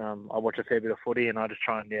 mate. I watch a fair bit of footy, and I just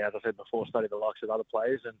try and, as I said before, study the likes of other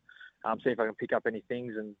players and see if I can pick up any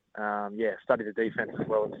things and, study the defence as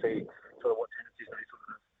well and see sort of what tendencies they sort of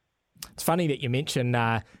have. It's funny that you mention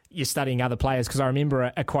you're studying other players, because I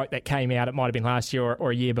remember a quote that came out, it might have been last year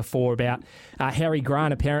or a year before, about Harry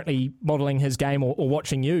Grant apparently modelling his game or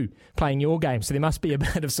watching you playing your game. So there must be a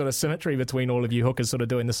bit of sort of symmetry between all of you hookers sort of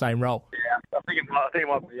doing the same role. Yeah, I think it might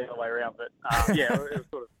be the other way around. But it was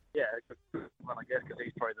sort of, a good one, I guess, because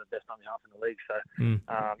he's probably the best on the half in the league. So,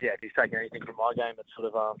 if he's taking anything from my game, it's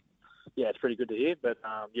sort of, yeah, it's pretty good to hear. But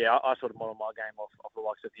yeah, I sort of model my game off the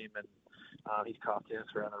likes of him and his craftiness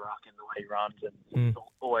around the ruck and the way he runs, and he's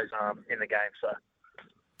always in the game.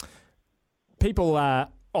 So people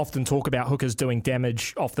often talk about hookers doing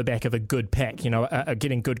damage off the back of a good pack.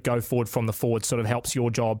 Getting good go forward from the forward sort of helps your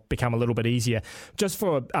job become a little bit easier. Just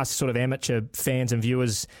for us sort of amateur fans and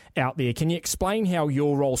viewers out there, can you explain how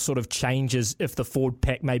your role sort of changes if the forward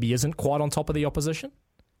pack maybe isn't quite on top of the opposition?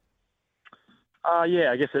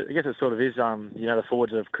 Yeah, I guess it sort of is. The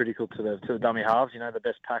forwards are critical to the dummy halves. The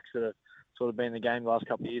best packs that have sort of been in the game the last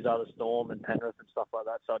couple of years are the Storm and Penrith and stuff like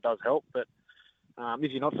that. So it does help, but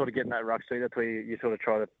if you're not sort of getting that ruck speed, that's where you sort of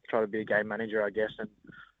try to be a game manager, I guess, and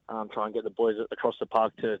try and get the boys across the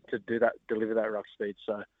park to deliver that ruck speed.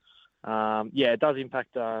 So it does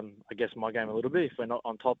impact I guess my game a little bit if we're not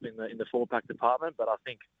on top in the forward pack department. But I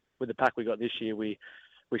think with the pack we got this year, we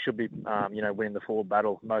should be winning the forward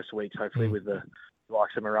battle most weeks, hopefully with the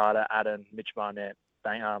likes of Murata, Adam, Mitch Barnett,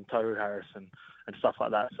 Tohu Harris and stuff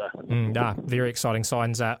like that. So very exciting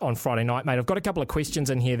signs on Friday night, mate. I've got a couple of questions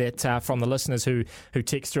in here that from the listeners who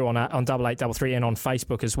text through on 8833 and on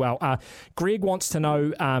Facebook as well. Greg wants to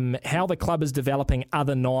know how the club is developing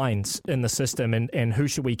other nines in the system and who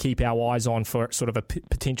should we keep our eyes on for sort of a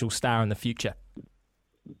potential star in the future.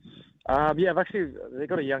 They've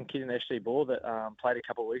got a young kid in the SC Ball that played a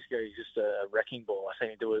couple of weeks ago. He's just a wrecking ball. I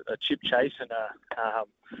seen him do a chip chase and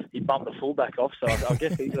he bumped the fullback off. So I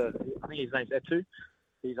guess I think his name's Etu.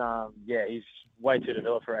 He's way too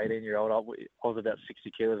developed for an 18-year-old. I was about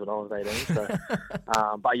 60 kilos when I was 18. So,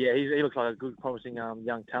 he looks like a good, promising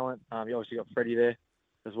young talent. You obviously got Freddie there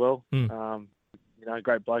as well.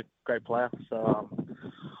 Great bloke, great player. So.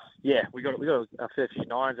 We got a fair few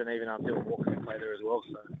nines, and even Dylan Walker can play there as well.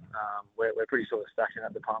 So we're pretty sort of stacked in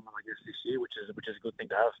that department, I guess, this year, which is a good thing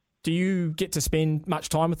to have. Do you get to spend much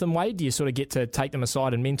time with them, Wade? Do you sort of get to take them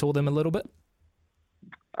aside and mentor them a little bit?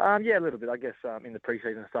 A little bit. I guess in the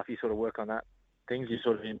preseason stuff, you sort of work on that things. You're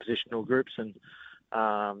sort of in positional groups, and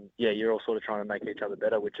you're all sort of trying to make each other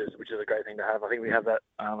better, which is a great thing to have. I think we have that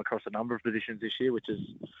across a number of positions this year, which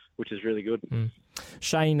is really good.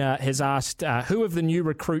 Shane has asked, who of the new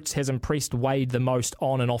recruits has impressed Wade the most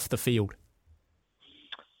on and off the field?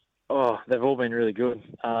 Oh, they've all been really good.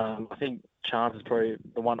 I think Chance is probably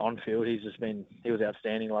the one on field. He was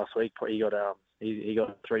outstanding last week. He got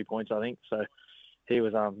 3 points, I think. So he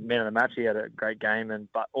was man of the match. He had a great game,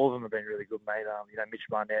 but all of them have been really good, mate. Mitch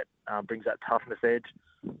Barnett brings that toughness edge.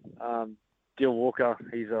 Dill Walker,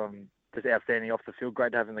 he's just outstanding off the field.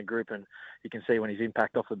 Great to have in the group, and you can see when he's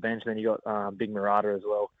impact off the bench. Then you got Big Murata as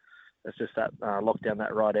well. It's just that lock down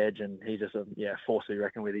that right edge, and he's just a force to be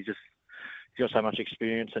reckoned with. He's got so much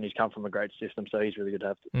experience, and he's come from a great system, so he's really good to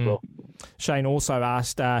have as well. Shane also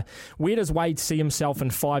asked, where does Wade see himself in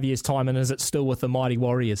 5 years' time, and is it still with the Mighty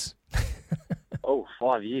Warriors?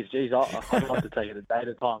 5 years, geez, I'd like to take it a day at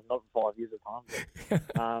a time, not 5 years at a time.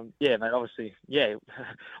 But, mate, obviously, I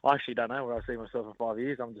actually don't know where I see myself in 5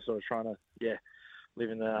 years. I'm just sort of trying to, live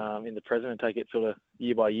in the present and take it sort of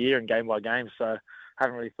year by year and game by game. So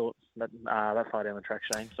haven't really thought that far down the track,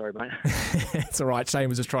 Shane. Sorry, mate. It's all right. Shane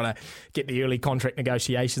was just trying to get the early contract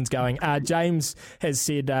negotiations going. James has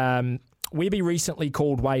said, Webby recently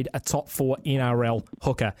called Wade a top 4 NRL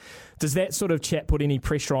hooker. Does that sort of chat put any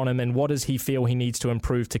pressure on him, and what does he feel he needs to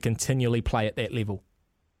improve to continually play at that level?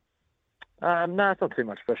 No, it's not too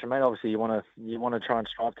much pressure, mate. Obviously, you want to try and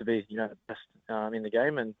strive to be, best in the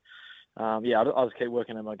game, and I'll just keep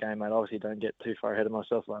working on my game, mate. Obviously, don't get too far ahead of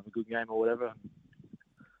myself. I have a good game or whatever.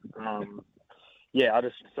 I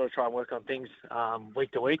just sort of try and work on things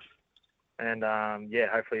week to week, and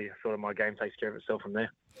hopefully, sort of my game takes care of itself from there.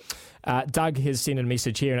 Doug has sent a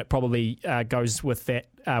message here, and it probably goes with that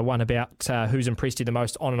one about who's impressed you the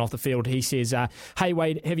most on and off the field. He says, hey,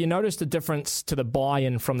 Wade, have you noticed a difference to the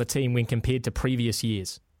buy-in from the team when compared to previous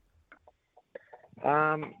years?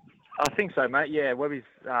 I think so, mate. Yeah, Webby's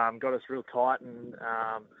got us real tight, and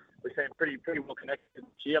we seem pretty well connected this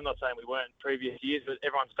year. I'm not saying we weren't previous years, but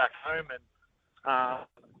everyone's back home, and I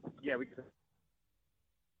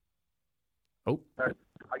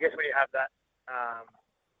guess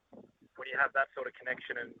when you have that sort of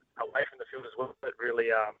connection and away from the field as well, it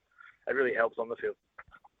really helps on the field.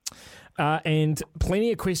 And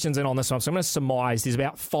plenty of questions in on this one, so I'm going to surmise there's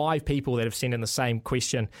about 5 people that have sent in the same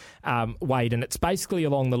question, Wade, and it's basically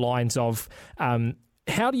along the lines of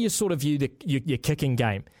how do you sort of view your kicking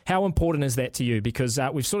game? How important is that to you? Because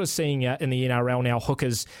we've sort of seen in the NRL now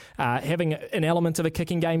hookers having an element of a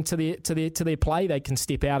kicking game to their play. They can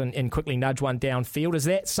step out and quickly nudge one downfield. Is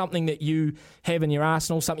that something that you have in your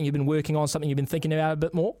arsenal, something you've been working on, something you've been thinking about a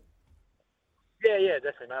bit more? Yeah,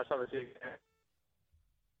 definitely, mate. It's obviously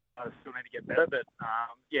still need to get better. But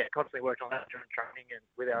constantly working on that during training and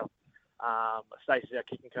with our Stacey, our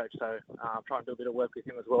kicking coach. So trying to do a bit of work with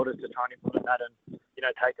him as well, just to try and implement that and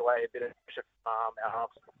take away a bit of pressure from our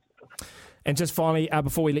halves. And just finally,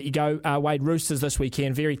 before we let you go, Wade, Roosters this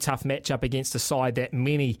weekend, very tough matchup against a side that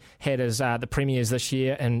many had as the premiers this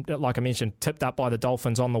year, and like I mentioned, tipped up by the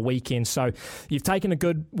Dolphins on the weekend. So you've taken a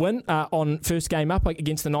good win on first game up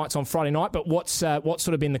against the Knights on Friday night, but what's sort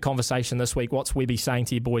of been the conversation this week? What's Webby saying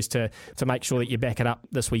to you boys to make sure that you back it up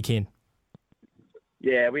this weekend?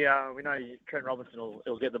 Yeah, we know Trent Robinson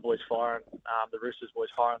will get the boys firing, the Roosters boys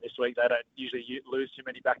firing this week. They don't usually lose too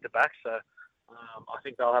many back-to-back, so I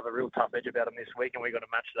think they'll have a real tough edge about them this week, and we've got to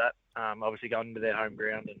match that. Obviously going into their home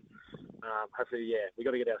ground, and hopefully, we've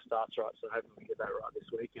got to get our starts right, so hopefully we get that right this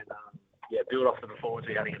week, and build off the performance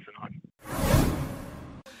we had against tonight.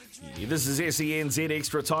 This is SENZ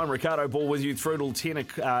Extra Time. Ricardo Ball with you through till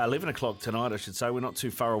 11 o'clock tonight, I should say. We're not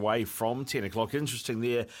too far away from 10 o'clock. Interesting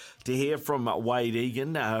there to hear from Wade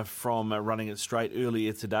Egan from Running It Straight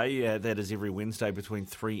earlier today. That is every Wednesday between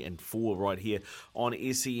 3 and 4 right here on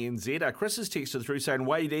SENZ. Chris has texted through saying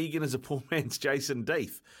Wade Egan is a poor man's Jason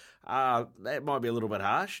Deith. That might be a little bit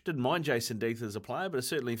harsh. Didn't mind Jason Deith as a player, but I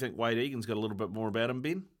certainly think Wade Egan's got a little bit more about him,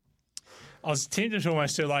 Ben. I was tempted to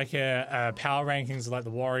almost do like a power rankings of like the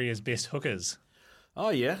Warriors' best hookers. Oh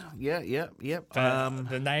yeah.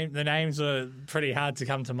 The names are pretty hard to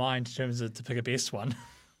come to mind in terms of to pick a best one.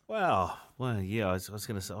 Well, yeah. I was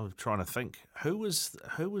going to say. I was trying to think who was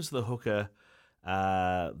the hooker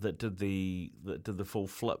that did the full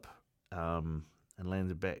flip and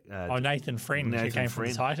landed back. Nathan Friend, who came from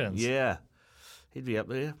the Titans. Yeah, he'd be up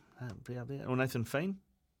there. Or Nathan Feen.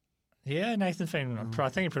 Yeah, Nathan Feen. I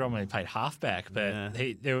think he predominantly played halfback, but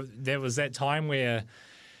there was that time where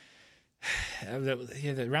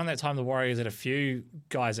around that time the Warriors had a few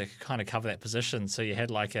guys that could kind of cover that position. So you had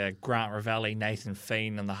like a Grant Ravelli, Nathan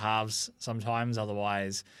Feen in the halves sometimes.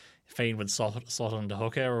 Otherwise, Feen would slot into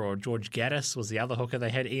hooker, or George Gaddis was the other hooker. They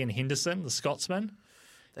had Ian Henderson, the Scotsman.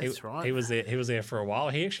 That's right. He was there for a while.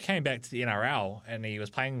 He actually came back to the NRL and he was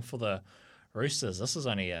playing for the Roosters. This was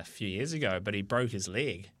only a few years ago, but he broke his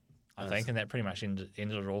leg, I think, and that pretty much ended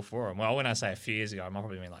it all for him. Well, when I say a few years ago, I might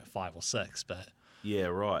probably mean like 5 or 6, but yeah,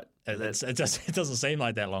 right. It doesn't seem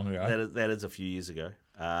like that long ago. That is a few years ago.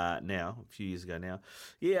 Now.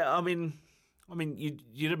 Yeah, I mean, you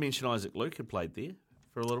did mention Isaac Luke had played there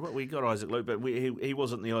for a little bit. We got Isaac Luke, but he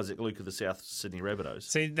wasn't the Isaac Luke of the South Sydney Rabbitohs.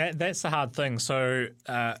 See, that's the hard thing. So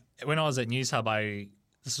when I was at News Hub,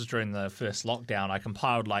 this was during the first lockdown, I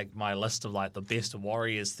compiled like my list of like the best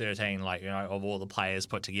Warriors 13, of all the players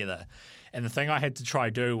put together. And the thing I had to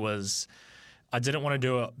try do was I didn't want to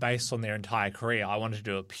do it based on their entire career. I wanted to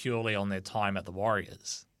do it purely on their time at the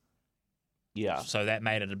Warriors. Yeah. So that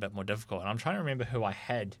made it a bit more difficult. And I'm trying to remember who I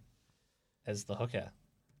had as the hooker.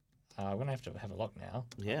 I'm going to have a look now.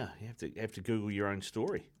 Yeah, you have to Google your own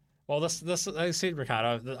story. Well, this I said,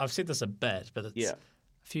 Ricardo, I've said this a bit, but it's a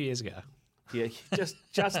few years ago. Yeah,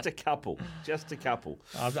 just a couple.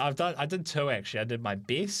 I did 2 actually. I did my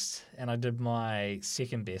best and I did my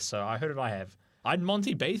second best. So who did I have? I had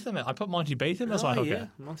Monty Beetham. I put Monty Beetham as my hooker. Yeah,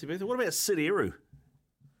 Monty Beetham. What about Sid Eru?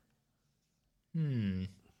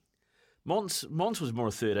 Mons was more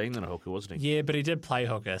a 13 than a hooker, wasn't he? Yeah, but he did play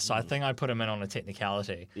hooker, so I think I put him in on a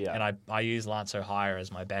technicality. Yeah. And I used Lance O'Hire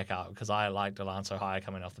as my backup because I liked Lance O'Hire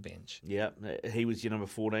coming off the bench. Yeah, he was your number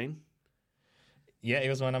 14. Yeah, he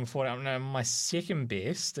was my number 14. No, my second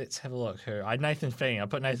best, let's have a look. I had Nathan Feen. I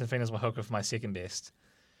put Nathan Feen as my hooker for my second best.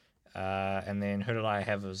 And then who did I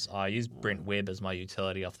have? I used Brent Webb as my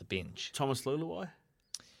utility off the bench. Thomas Luluwai?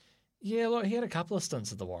 Yeah, look, he had a couple of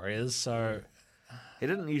stints at the Warriors, so... He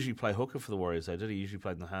didn't usually play hooker for the Warriors, though, did he? He usually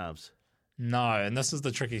played in the halves. No, and this is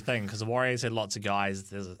the tricky thing, because the Warriors had lots of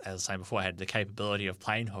guys, as I was saying before, had the capability of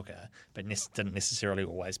playing hooker, but didn't necessarily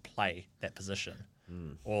always play that position.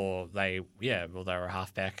 Or they were a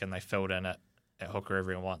halfback and they filled in at hooker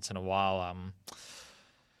every once in a while.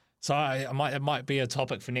 So it might be a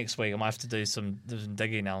topic for next week. I might have to do some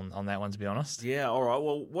digging on that one, to be honest. Yeah, all right.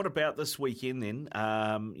 Well, what about this weekend then?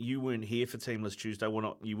 You weren't here for Teamless Tuesday.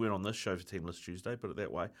 Well, you weren't on this show for Teamless Tuesday, put it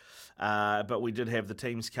that way. But we did have the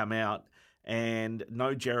teams come out, and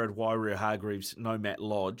no Jared Wairua-Hargreaves, no Matt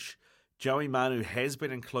Lodge. Joey Manu has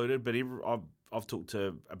been included, but I've talked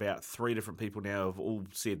to about 3 different people now who have all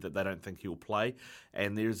said that they don't think he'll play,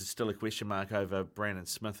 and there's still a question mark over Brandon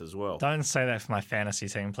Smith as well. Don't say that for my fantasy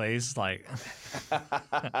team, please. It's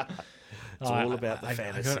all about the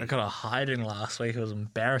fantasy. I got a hiding last week. It was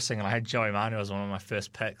embarrassing, and I had Joey Manu as one of my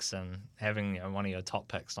first picks, and having one of your top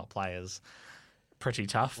picks not play is pretty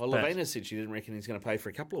tough. Well, Lavina said she didn't reckon he's going to play for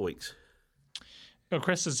a couple of weeks. Well,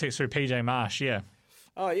 Chris has text through PJ Marsh, yeah.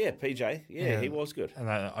 Oh, yeah, PJ. Yeah, he was good. And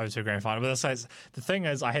the O2 Grand Final. But the thing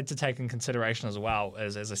is, I had to take in consideration as well,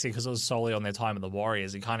 as I said, because it was solely on their time of the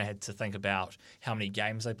Warriors, you kind of had to think about how many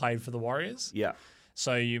games they played for the Warriors. Yeah.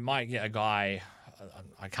 So you might get a guy,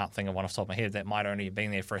 I can't think of one off the top of my head, that might only have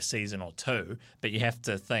been there for a season or two, but you have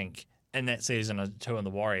to think, in that season or two in the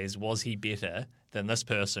Warriors, was he better than this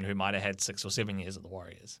person who might have had 6 or 7 years at the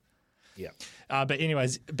Warriors? Yeah. But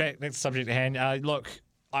anyways, back to the subject at hand. Look,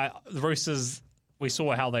 the Roosters, we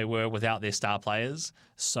saw how they were without their star players.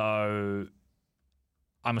 So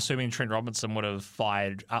I'm assuming Trent Robinson would have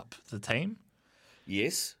fired up the team.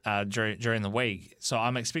 Yes. During the week. So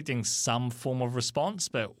I'm expecting some form of response,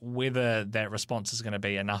 but whether that response is going to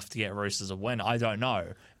be enough to get Roosters a win, I don't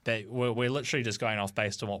know. But we're literally just going off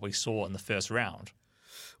based on what we saw in the first round.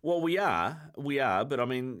 Well, we are, but I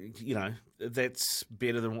mean, that's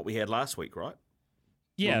better than what we had last week, right?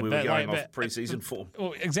 Yeah, when we were going off pre-season form.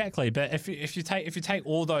 Well, exactly. But if you take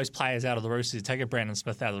all those players out of the Roosters, you take a Brandon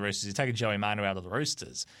Smith out of the Roosters, you take a Joey Manu out of the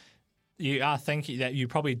Roosters, you are thinking that you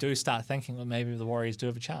probably do start thinking, well, maybe the Warriors do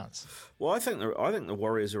have a chance. Well, I think the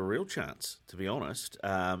Warriors are a real chance, to be honest,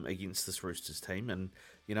 against this Roosters team. And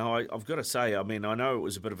I've got to say, I mean, I know it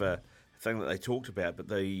was a bit of a thing that they talked about, but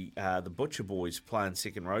the Butcher boys playing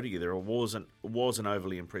second row together, I wasn't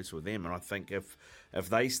overly impressed with them. And I think if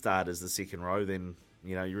they start as the second row, then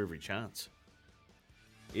you're every chance.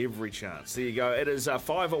 Every chance. There you go. It is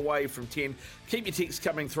 5 away from 10. Keep your texts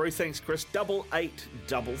coming through. Thanks, Chris.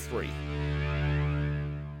 8833.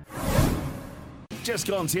 Just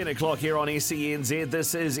gone 10 o'clock here on SENZ.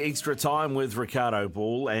 This is Extra Time with Ricardo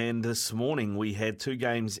Ball. And this morning we had 2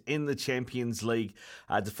 games in the Champions League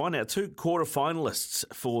to find out 2 quarter-finalists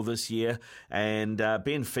for this year. And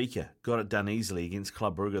Benfica got it done easily against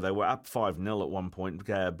Club Brugge. They were up 5-0 at one point.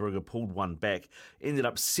 Brugge pulled one back. Ended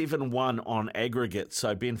up 7-1 on aggregate.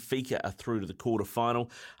 So Benfica are through to the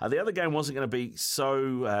quarter-final. The other game wasn't going to be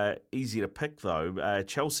so easy to pick, though.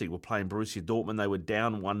 Chelsea were playing Borussia Dortmund. They were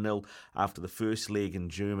down 1-0 after the first leg in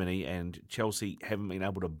Germany, and Chelsea haven't been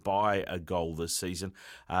able to buy a goal this season.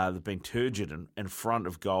 They've been turgid in front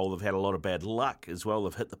of goal. They've had a lot of bad luck as well.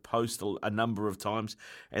 They've hit the post a number of times,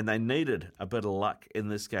 and they needed a bit of luck in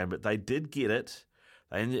this game, but they did get it.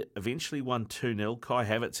 They eventually won 2-0. Kai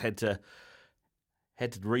Havertz had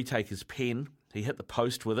to retake his pen. He hit the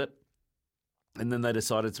post with it. And then they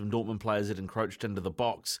decided some Dortmund players had encroached into the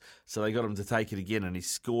box, so they got him to take it again, and he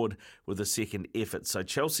scored with a second effort. So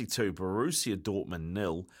Chelsea 2, Borussia Dortmund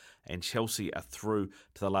 0, and Chelsea are through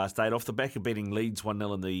to the last 8. Off the back of beating Leeds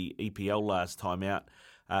 1-0 in the EPL last time out,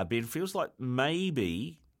 Ben, feels like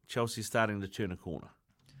maybe Chelsea's starting to turn a corner.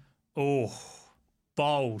 Oh,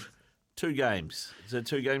 bold. 2 games. Is it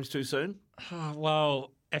 2 games too soon?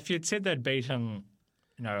 Well, if you'd said they'd beaten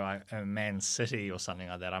a Man City or something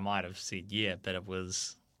like that, I might have said, yeah, but it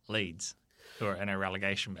was Leeds who are in a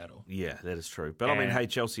relegation battle. Yeah, that is true. But I mean, hey,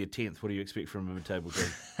 Chelsea are 10th. What do you expect from a mid-table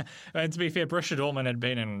team? And to be fair, Borussia Dortmund had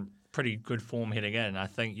been in pretty good form heading in. I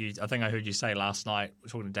think I heard you say last night,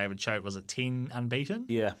 talking to David Choate, was it 10 unbeaten?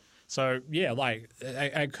 Yeah. So, yeah,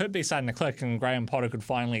 it could be starting to click, and Graham Potter could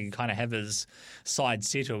finally kind of have his side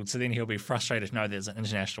settled, so then he'll be frustrated to know there's an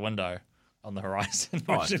international window on the horizon.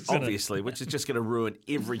 Obviously, which is just going to ruin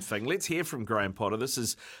everything. Let's hear from Graham Potter. This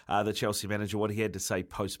is the Chelsea manager, what he had to say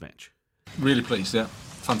post-match. Really pleased, yeah.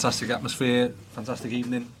 Fantastic atmosphere, fantastic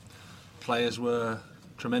evening. Players were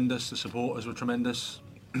tremendous, the supporters were tremendous.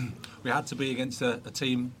 We had to be against a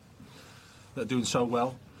team that are doing so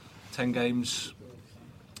well. 10 games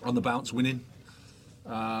on the bounce, winning.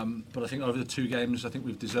 But I think over the 2 games, I think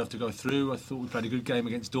we've deserved to go through. I thought we played a good game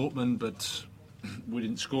against Dortmund, but we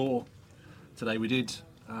didn't score. Today we did,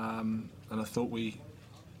 and I thought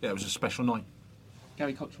it was a special night.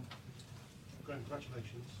 Gary Cottrell.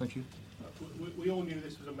 Congratulations. Thank you. We all knew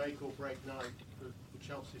this was a make or break night for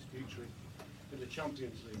Chelsea's future in the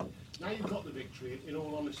Champions League. Now you've got the victory, in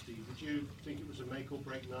all honesty, did you think it was a make or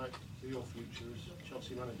break night for your future as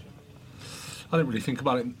Chelsea manager? I don't really think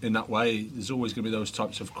about it in that way. There's always going to be those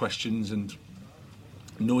types of questions and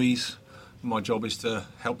noise. My job is to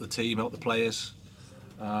help the team, help the players.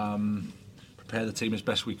 Prepare the team as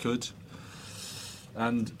best we could,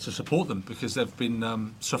 and to support them because they've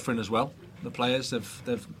been suffering as well. The players,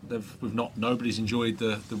 nobody's enjoyed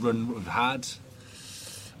the run we've had.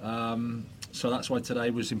 So that's why today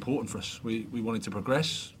was important for us. We wanted to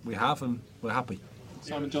progress. We have, and we're happy.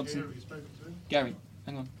 Simon Johnson. Gary,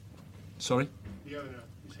 hang on. Sorry. The owner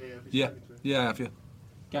is here. Yeah, I have you.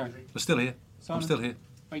 Gary. We're still here. Simon. I'm still here.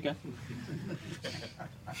 Where you go?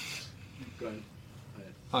 Graham,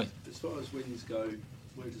 Hi. as far as wins go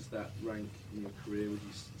where does that rank in your career? Would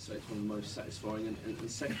you say it's one of the most satisfying?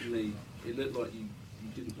 And secondly, it looked like you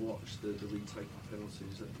didn't watch the retake of penalty.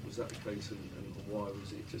 Was that the case, and why?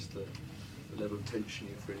 Was it just the level of tension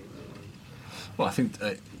you're feeling at that moment? Well, I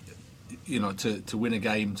think to win a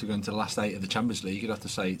game, to go into the last 8 of the Champions League, you'd have to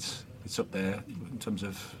say it's up there in terms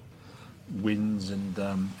of wins and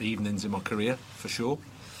evenings in my career for sure.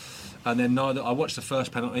 And then I watched the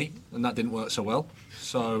first penalty, and that didn't work so well.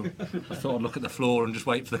 So I thought I'd look at the floor and just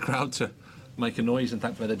wait for the crowd to make a noise, and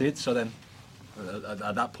thankfully they did. So then,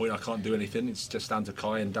 at that point, I can't do anything. It's just down to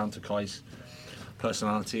Kai and down to Kai's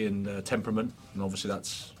personality and temperament, and obviously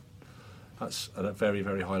that's at a very,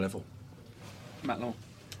 very high level. Matt Law.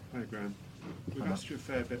 Hi, Graham. We've asked you a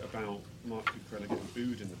fair bit about Marc Cucurella getting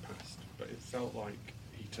booed in the past, but it felt like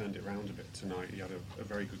he turned it around a bit tonight. He had a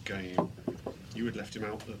very good game. You had left him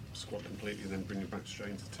out the squad completely and then bring him back straight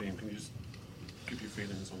into the team. Can you just give your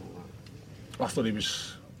feelings on all that?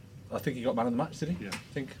 I think he got man of the match, did he? Yeah.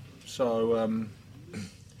 I think. So,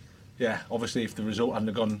 obviously if the result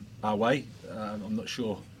hadn't gone our way, I'm not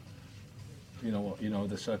sure,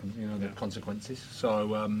 the consequences.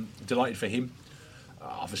 So, delighted for him.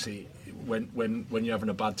 Obviously, when you're having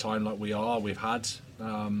a bad time like we've had,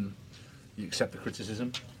 you accept the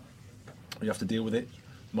criticism. You have to deal with it.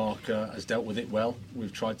 Mark has dealt with it well.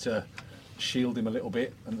 We've tried to shield him a little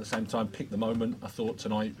bit and at the same time pick the moment. I thought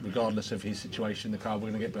tonight, regardless of his situation, the crowd were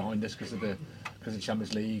going to get behind us because of the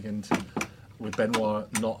Champions League, and with Benoit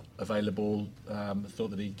not available, I thought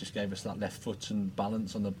that he just gave us that left foot and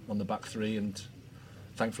balance on the back three, and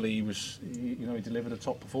thankfully he delivered a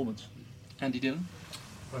top performance. Andy Dillon.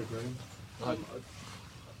 Hi, Graham. Hi.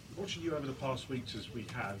 Watching you over the past weeks as we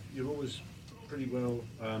have, you're always pretty well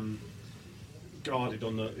guarded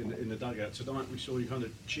in the dugout. Tonight we saw you kind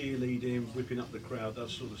of cheerleading, whipping up the crowd, that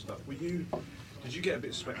sort of stuff. Did you get a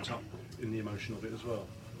bit swept up in the emotion of it as well?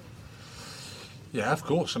 Yeah, of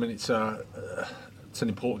course. I mean, it's an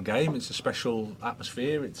important game. It's a special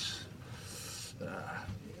atmosphere. It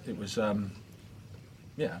was a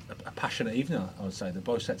passionate evening, I would say.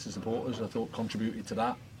 Both sets of supporters, I thought, contributed to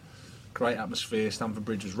that. Great atmosphere. Stamford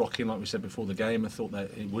Bridge was rocking, like we said before the game. I thought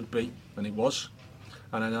that it would be, and it was.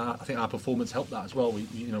 And then I think our performance helped that as well. We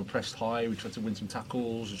pressed high. We tried to win some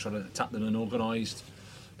tackles. We tried to attack them unorganised.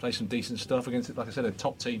 Play some decent stuff against it. Like I said, a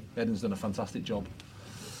top team. Eden's done a fantastic job.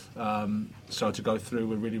 So to go through,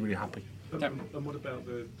 we're really, really happy. And what about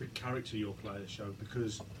the character your players showed?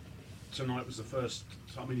 Because tonight was the first.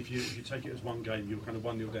 I mean, if you take it as one game, you were kind of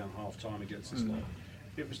 1-0 down half time against this lot.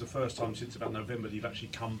 It was the first time since about November that you've actually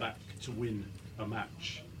come back to win a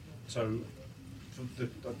match. So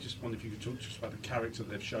I just wonder if you could talk to us about the character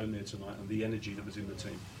that they've shown there tonight and the energy that was in the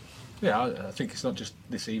team. Yeah, I think it's not just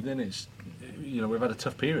this evening. It's we've had a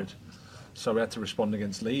tough period, so we had to respond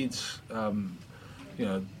against Leeds.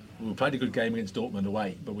 We played a good game against Dortmund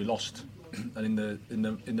away, but we lost. And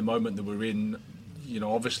in the moment that we're in,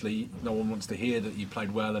 obviously no one wants to hear that you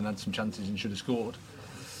played well and had some chances and should have scored.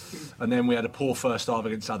 And then we had a poor first half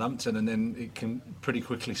against Southampton, and then it can pretty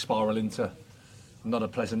quickly spiral into not a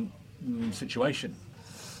pleasant situation.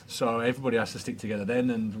 So everybody has to stick together then,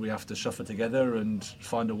 and we have to suffer together and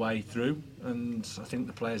find a way through. And I think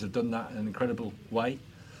the players have done that in an incredible way.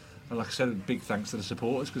 And like I said, big thanks to the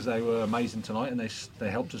supporters, because they were amazing tonight, and they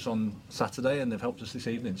helped us on Saturday, and they've helped us this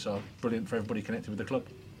evening. So brilliant for everybody connected with the club.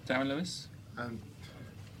 Darren Lewis.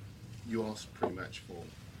 You asked pretty much for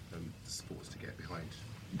the supporters to get behind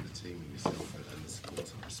the team and yourself, and the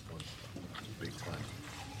supporters to respond big time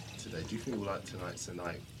today. Do you feel like tonight's a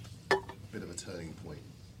night, a bit of a turning point,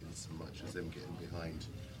 in so much as them getting behind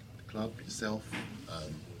the club, yourself,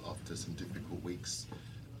 after some difficult weeks?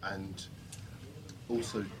 And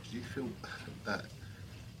also, do you feel that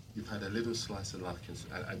you've had a little slice of luck,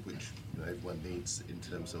 and which everyone needs in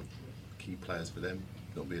terms of key players for them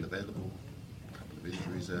not being available, a couple of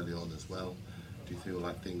injuries early on as well? Do you feel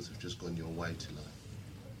like things have just gone your way tonight?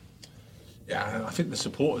 Yeah, I think the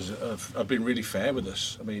supporters have been really fair with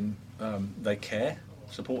us. I mean, they care.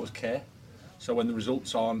 Supporters care. So when the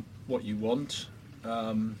results aren't what you want,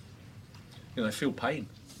 they feel pain.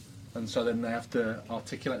 And so then they have to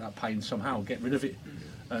articulate that pain somehow, get rid of it.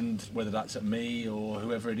 And whether that's at me or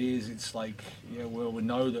whoever it is, it's like, we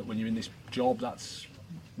know that when you're in this job, that's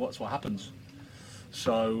what happens.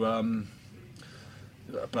 So,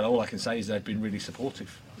 but all I can say is they've been really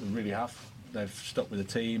supportive. They really have. They've stuck with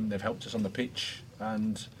the team. They've helped us on the pitch,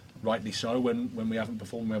 and rightly so. When we haven't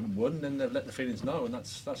performed, we haven't won, then they've let the feelings know, and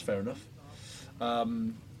that's fair enough.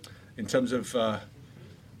 In terms of,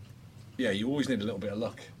 you always need a little bit of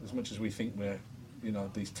luck. As much as we think we're,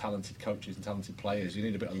 these talented coaches and talented players, you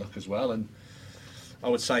need a bit of luck as well. And I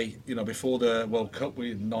would say, before the World Cup, we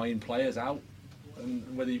had 9 players out. And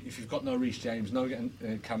if you've got no Reece James, no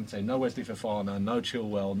Kante, no Wesley Fofana, no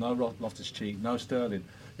Chilwell, no Loftus-Cheek, no Sterling,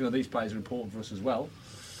 these players are important for us as well.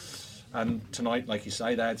 And tonight, like you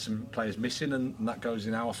say, they had some players missing, and that goes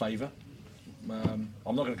in our favour. I'm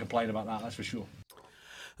not going to complain about that, that's for sure.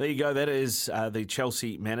 There you go. That is the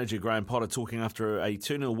Chelsea manager, Graham Potter, talking after a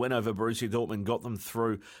 2-0 win over Borussia Dortmund, got them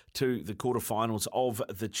through to the quarterfinals of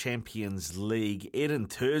the Champions League. Edin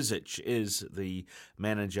Terzic is the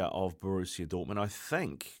manager of Borussia Dortmund. I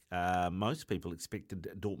think most people expected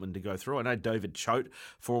Dortmund to go through. I know David Choate,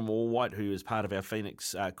 former All White, who is part of our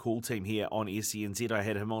Phoenix call team here on SENZ. I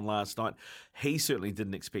had him on last night. He certainly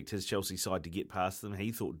didn't expect his Chelsea side to get past them.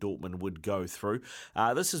 He thought Dortmund would go through.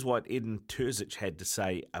 This is what Edin Terzic had to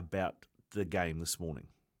say about the game this morning.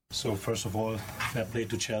 So first of all, fair play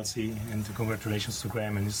to Chelsea and congratulations to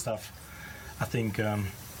Graham and his staff. I think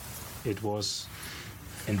it was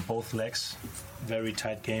in both legs very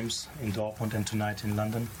tight games in Dortmund and tonight in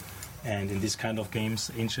London. And in this kind of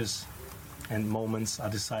games, inches and moments are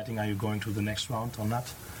deciding are you going to the next round or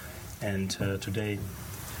not. And today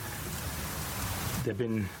there have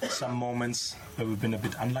been some moments where we've been a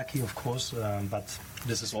bit unlucky, of course, but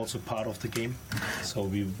this is also part of the game. So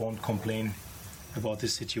we won't complain about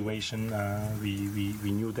this situation.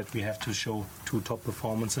 We knew that we have to show 2 top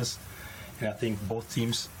performances, and I think both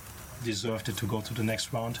teams deserved it to go to the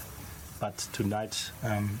next round. But tonight,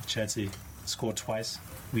 Chelsea scored twice.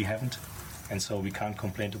 We haven't, and so we can't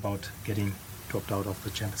complain about getting dropped out of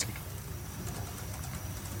the Champions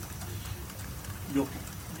League.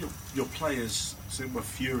 Your players were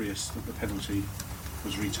furious that the penalty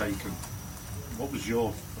was retaken. What was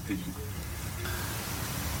your opinion?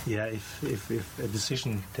 Yeah, if a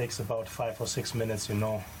decision takes about 5 or 6 minutes, you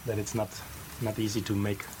know that it's not easy to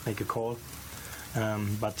make a call.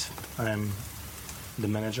 But I'm the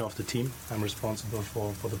manager of the team. I'm responsible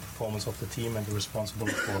for the performance of the team and responsible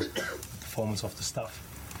for the performance of the staff,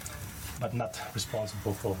 but not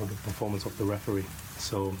responsible for the performance of the referee.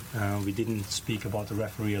 So we didn't speak about the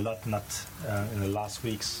referee a lot, not in the last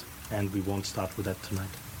weeks, and we won't start with that tonight.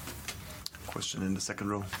 Question in the second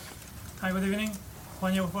row. Hi, good evening.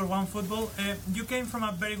 Juan Diego for One Football. You came from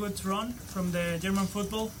a very good run from the German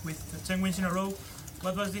football with 10 wins in a row.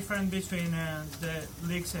 What was different between the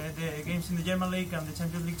leagues, the games in the German league and the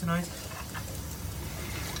Champions League tonight?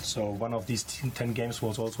 So one of these 10 games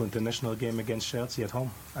was also an international game against Chelsea at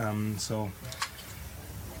home. So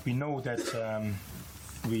we know that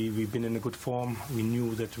we've been in a good form. We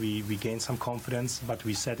knew that we gained some confidence, but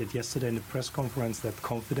we said it yesterday in the press conference that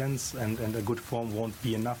confidence and a good form won't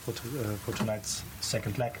be enough for tonight's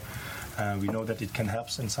second leg. We know that it can help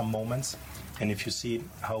in some moments. And if you see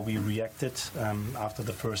how we reacted after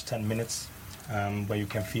the first 10 minutes, where you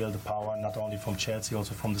can feel the power not only from Chelsea,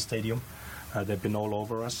 also from the stadium. They've been all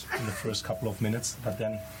over us in the first couple of minutes, but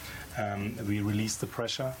then we released the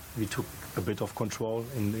pressure. We took a bit of control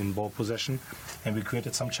in ball possession, and we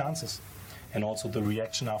created some chances. And also the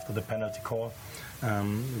reaction after the penalty call.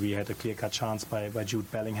 We had a clear-cut chance by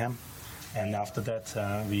Jude Bellingham, and after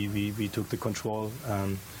that we took the control.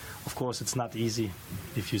 Of course, it's not easy.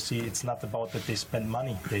 If you see, it's not about that they spend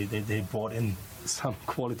money. They brought in some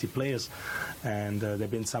quality players, and there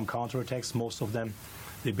have been some counterattacks. Most of them,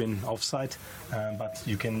 they've been offside, but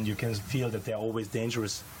you can feel that they're always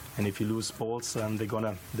dangerous. And if you lose balls, they're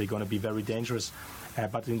gonna be very dangerous.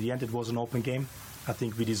 But in the end, it was an open game. I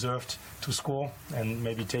think we deserved to score and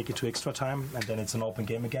maybe take it to extra time, and then it's an open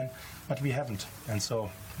game again. But we haven't. And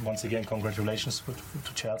so, once again, congratulations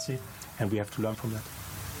to Chelsea, and we have to learn from that.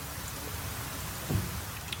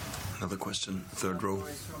 Another question, third row.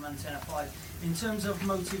 From Antenna 5. In terms of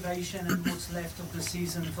motivation and what's left of the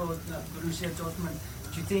season for Borussia Dortmund,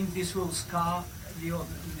 do you think this will scar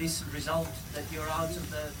this result that you're out of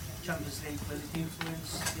the Champions League? Will it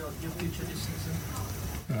influence your future this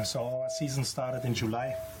season? So our season started in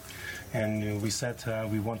July, and we said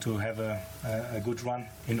we want to have a good run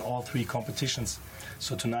in all 3 competitions.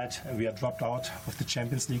 So tonight we are dropped out of the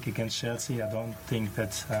Champions League against Chelsea. I don't think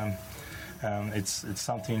that it's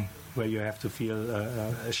something where you have to feel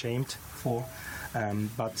ashamed for.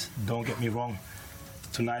 But don't get me wrong,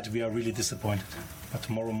 tonight we are really disappointed. But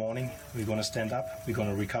tomorrow morning we're going to stand up, we're going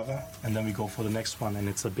to recover, and then we go for the next one. And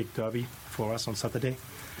it's a big derby for us on Saturday.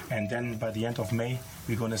 And then by the end of May,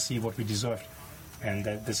 we're going to see what we deserved. And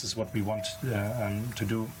this is what we want to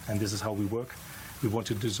do, and this is how we work. We want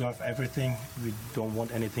to deserve everything. We don't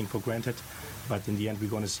want anything for granted. But in the end, we're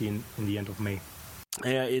going to see in the end of May.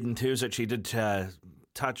 Yeah, Edin Terzic, he did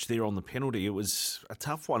touch there on the penalty. It was a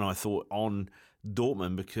tough one, I thought, on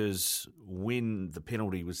Dortmund, because when the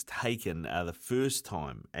penalty was taken the first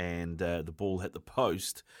time and the ball hit the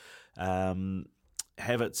post,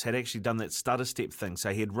 Havertz had actually done that stutter step thing.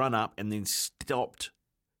 So he had run up and then stopped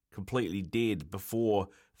completely dead before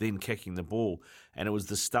then kicking the ball. And it was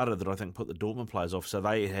the stutter that I think put the Dortmund players off. So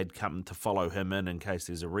they had come to follow him in case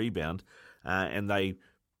there's a rebound. And they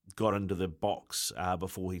got into the box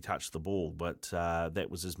before he touched the ball. But that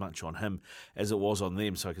was as much on him as it was on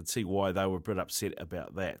them. So I could see why they were a bit upset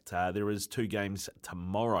about that. There is 2 games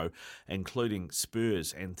tomorrow, including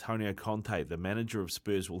Spurs. Antonio Conte, the manager of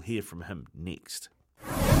Spurs, will hear from him next.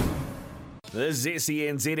 This is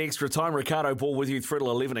SENZ Extra Time. Ricardo Ball with you through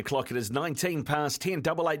till 11 o'clock. It is 19 past 10.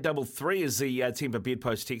 8833 is the Temper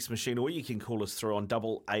Bedpost text machine, or you can call us through on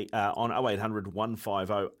 0800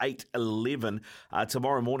 150 811.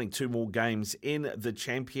 Tomorrow morning, 2 more games in the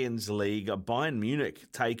Champions League. Bayern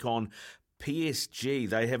Munich take on PSG.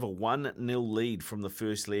 They have a 1-0 lead from the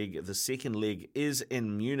first leg. The second leg is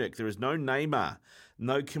in Munich. There is no Neymar,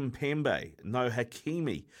 no Kimpembe, no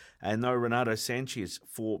Hakimi, and no Renato Sanchez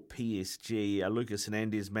for PSG. Lucas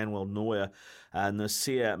Hernandez, Manuel Neuer,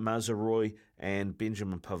 Nasser Mazraoui, and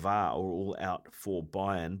Benjamin Pavard are all out for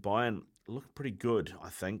Bayern. Bayern look pretty good, I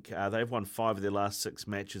think. They've won 5 of their last 6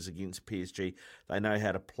 matches against PSG. They know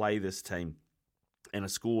how to play this team. And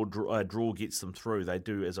a draw gets them through. They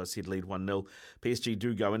do, as I said, lead 1-0. PSG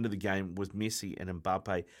do go into the game with Messi and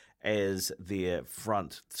Mbappe as their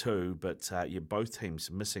front two, but both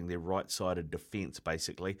teams missing their right-sided defence,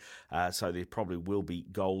 basically. So there probably will be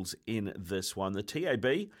goals in this one. The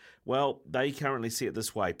TAB, well, they currently see it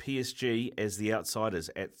this way. PSG as the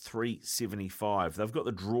outsiders at 3.75. They've got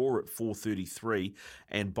the draw at 4.33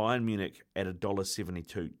 and Bayern Munich at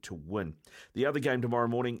 $1.72 to win. The other game tomorrow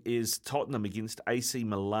morning is Tottenham against AC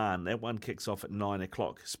Milan. That one kicks off at 9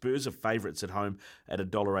 o'clock. Spurs are favourites at home at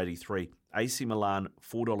 $1.83. AC Milan,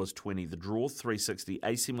 $4.20. The draw, $3.60.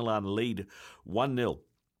 AC Milan lead 1-0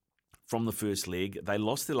 from the first leg. They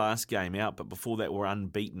lost their last game out, but before that were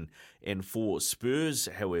unbeaten in 4. Spurs,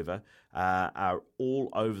 however, are all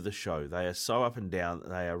over the show. They are so up and down.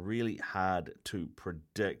 They are really hard to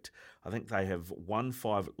predict. I think they have won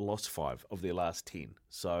 5, lost 5 of their last 10.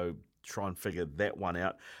 So try and figure that one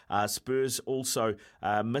out. Spurs also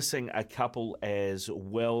missing a couple as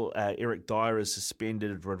well. Eric Dyer is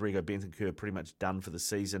suspended. Rodrigo Bentancur pretty much done for the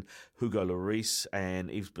season. Hugo Lloris and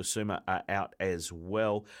Yves Bissouma are out as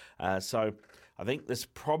well. So I think this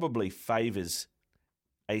probably favours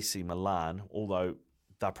AC Milan, although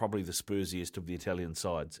they're probably the Spursiest of the Italian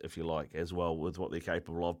sides, if you like, as well, with what they're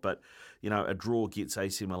capable of. But, a draw gets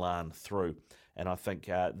AC Milan through. And I think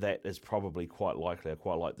that is probably quite likely. I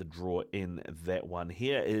quite like the draw in that one.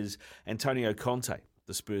 Here is Antonio Conte,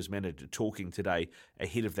 the Spurs manager, talking today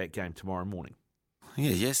ahead of that game tomorrow morning.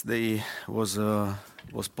 Yeah, yesterday was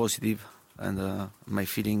positive, and my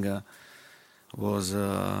feeling was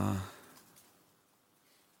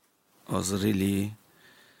really,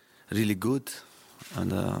 really good.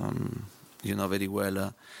 And you know very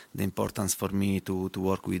well the importance for me to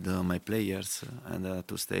work with my players and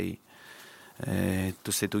to stay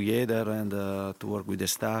together and to work with the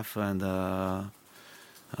staff and to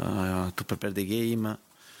prepare the game.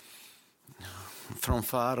 From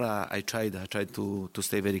far, I tried to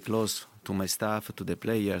stay very close to my staff, to the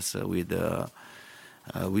players, with the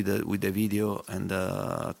video, and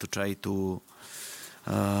to try to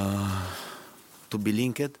be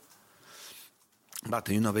linked. But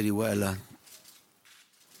you know very well,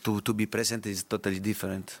 to be present is totally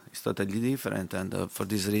different. It's totally different, and for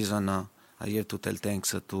this reason, I have to tell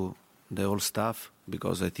thanks to the whole staff,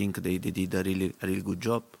 because I think they did a really good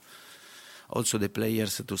job. Also, the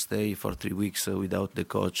players, to stay for 3 weeks without the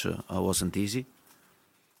coach wasn't easy.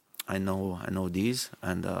 I know this,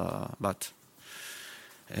 and but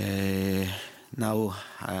now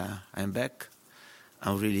I'm back.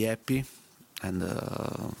 I'm really happy, and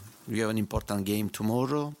we have an important game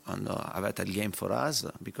tomorrow, and a vital game for us,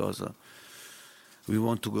 because we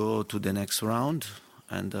want to go to the next round,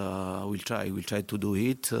 and we'll try to do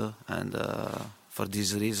it, and for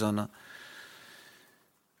this reason,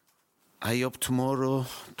 I hope tomorrow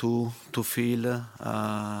to feel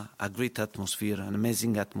a great atmosphere, an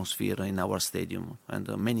amazing atmosphere in our stadium. And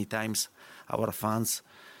many times our fans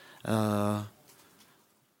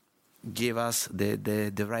give us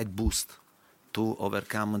the right boost to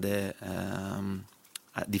overcome the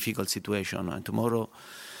difficult situation. And tomorrow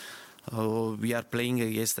we are playing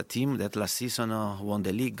against a team that last season won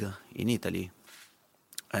the league in Italy.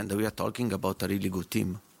 And we are talking about a really good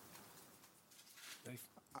team.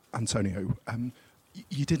 Antonio,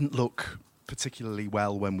 you didn't look particularly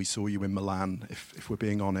well when we saw you in Milan, if we're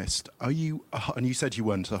being honest. Are you, and you said you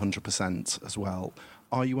weren't 100% as well,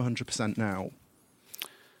 are you 100% now?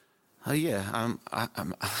 Yeah, I'm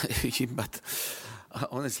but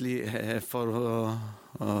honestly,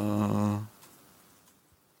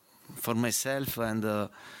 for myself, and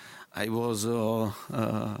I was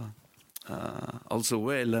also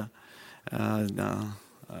well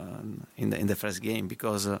in the first game,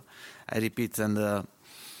 because I repeat, and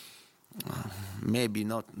maybe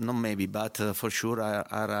not maybe, but for sure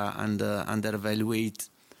are underevaluate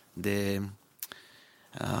the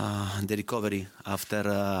recovery after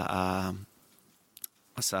a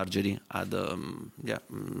surgery.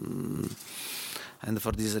 And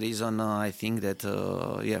for this reason, I think that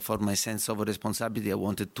for my sense of responsibility, I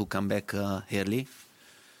wanted to come back early.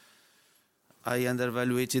 I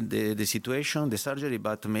undervaluated the situation, the surgery,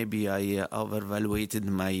 but maybe I overvaluated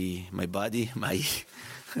my body,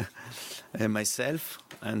 myself,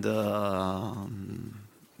 and now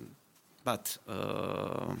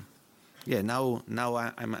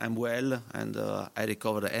I'm well, and I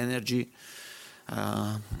recover energy.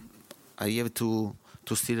 I have to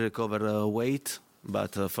still recover weight,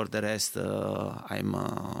 but for the rest, I'm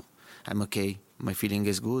okay. My feeling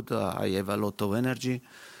is good. I have a lot of energy.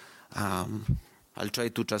 I'll try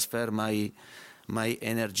to transfer my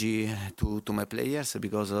energy to my players,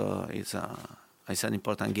 because it's an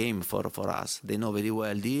important game for us. They know very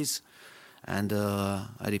well this, and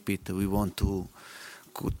I repeat, we want to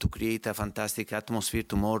create a fantastic atmosphere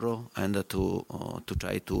tomorrow, and to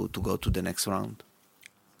try to go to the next round.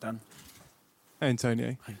 Dan? Hey,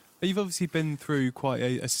 Antonio. Hi. You've obviously been through quite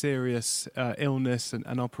a serious illness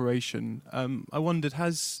and operation. I wondered,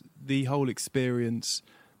 has the whole experience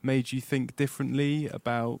made you think differently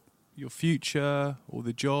about your future or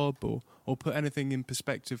the job, or put anything in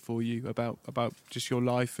perspective for you about just your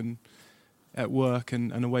life and at work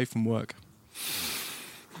and away from work?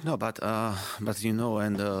 No, but you know,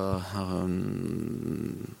 and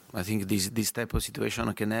I think this type of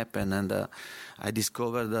situation can happen, and I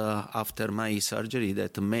discovered after my surgery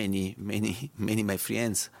that many my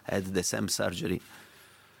friends had the same surgery,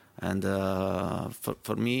 and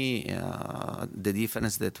for me the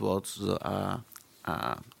difference that was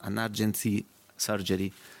an urgency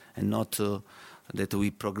surgery, and not that we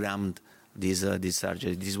programmed this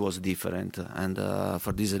surgery. This was different, and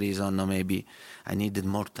for this reason maybe I needed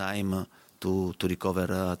more time to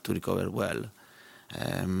recover well.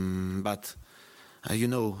 But you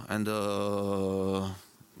know, and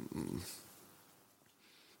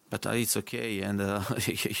but it's okay, and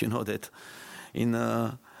you know that in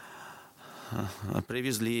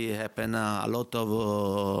previously happened a lot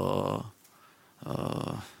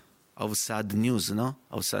of sad news,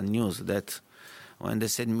 that when they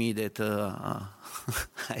said me that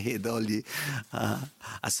I had only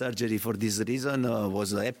a surgery for this reason, I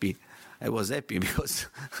was happy because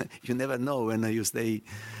you never know when you stay.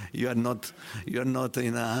 You are not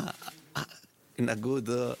in a good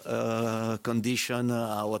condition.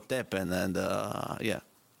 What happened, and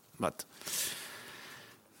but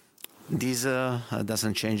this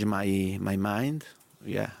doesn't change my mind.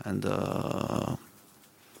 And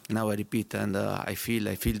now I repeat, and I feel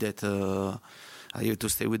that I have to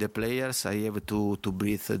stay with the players. I have to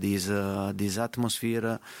breathe this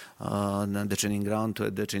atmosphere, the training ground,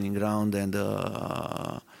 and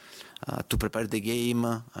to prepare the game,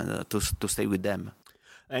 and to stay with them.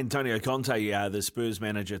 Antonio Conte, the Spurs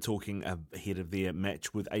manager, talking ahead of their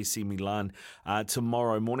match with AC Milan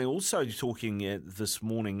tomorrow morning. Also talking this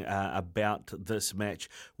morning about this match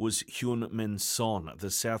was Heung-min Son, the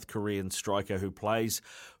South Korean striker who plays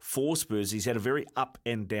for Spurs. He's had a very up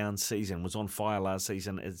and down season, was on fire last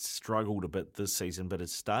season, it's struggled a bit this season, but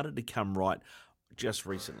it's started to come right just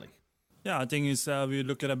recently. Yeah, I think it's we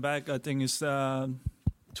look at it back, I think it's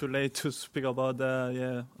too late to speak about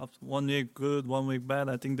 1 week good, 1 week bad.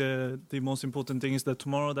 I think the most important thing is that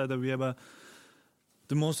tomorrow that we have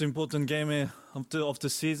the most important game of the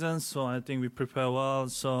season. So I think we prepare well.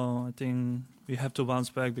 So I think we have to bounce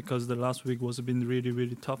back, because the last week was been really,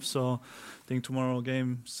 really tough. So I think tomorrow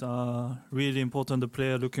games are really important. The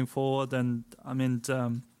player looking forward, and I mean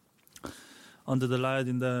under the light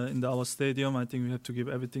in our stadium, I think we have to give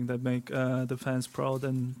everything that make the fans proud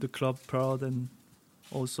and the club proud, and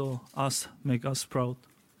also make us proud.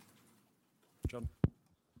 John.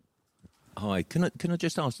 Hi, can I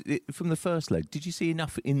just ask, from the first leg, did you see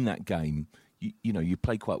enough in that game? You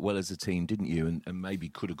played quite well as a team, didn't you? And maybe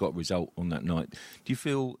could have got a result on that night. Do you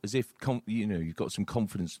feel as if you've got some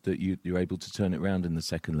confidence that you're able to turn it around in the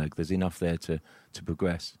second leg? There's enough there to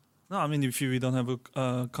progress. No, I mean, if we don't have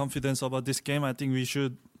confidence about this game, I think we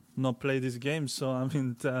should not play this game. So I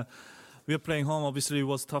mean, we are playing home. Obviously, it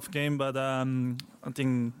was a tough game, but I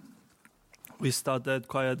think we started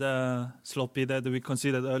quite sloppy. That we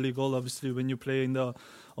conceded early goal. Obviously, when you play in the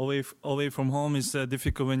away from home, it's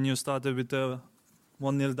difficult when you started with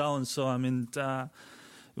 1-0 down. So I mean,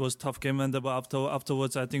 it was a tough game, and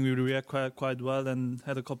afterwards, I think we reacted quite well and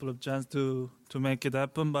had a couple of chances to make it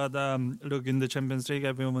happen. But look, in the Champions League,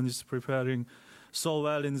 everyone is preparing so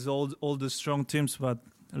well in all the strong teams. But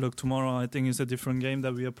look, tomorrow I think it's a different game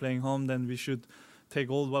that we are playing home. Then we should take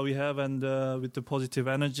all what we have and with the positive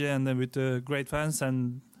energy and then with the great fans.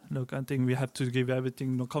 And look, I think we have to give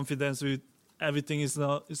everything. No confidence with everything is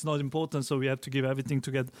not important. So we have to give everything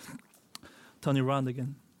to get turn it around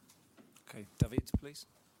again. Okay, David, please.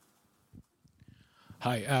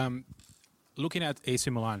 Hi. Looking at AC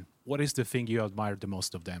Milan, what is the thing you admire the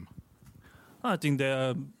most of them? I think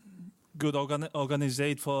they're good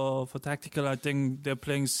organized for tactical. I think they're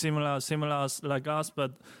playing similar like us,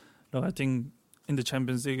 but no, I think in the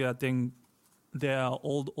Champions League, I think they are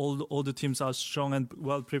all the teams are strong and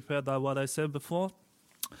well prepared. That's what I said before.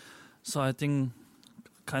 So I think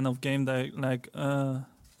kind of game that like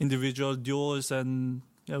individual duels and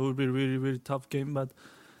it will be really really tough game. But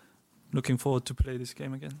looking forward to play this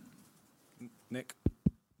game again. Nick,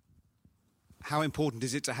 how important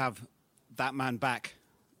is it to have that man back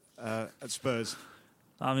at Spurs?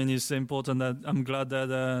 I mean, it's important that I'm glad that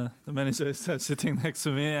the manager is sitting next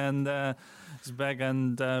to me and is back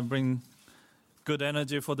and bring good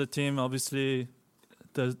energy for the team. Obviously,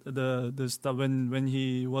 the staff when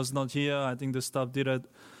he was not here, I think the staff did a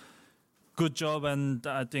good job, and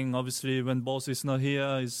I think obviously when boss is not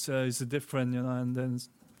here, it's different, you know. And then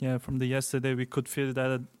from the yesterday we could feel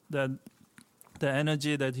that the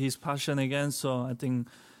energy, that his passion again. So I think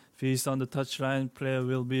if he's on the touchline, player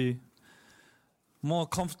will be more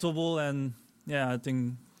comfortable, and I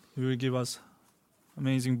think he will give us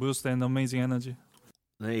amazing boost and amazing energy.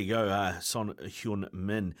 There you go, Son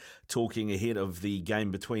Heung-min talking ahead of the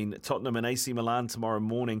game between Tottenham and AC Milan tomorrow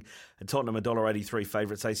morning. And Tottenham $1.83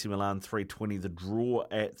 favourites, AC Milan $3.20, the draw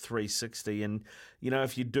at $3.60. And, you know,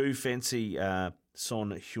 if you do fancy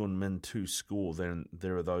Son Heung-min to score, then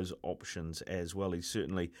there are those options as well. He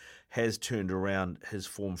certainly has turned around his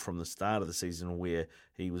form from the start of the season, where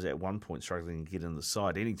he was at one point struggling to get in the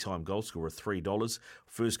side. Anytime goal scorer $3,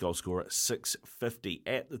 first goal scorer $6.50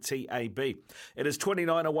 at the TAB. It is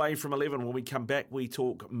 29 away from 11. When we come back, we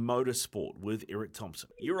talk motorsport with Eric Thompson.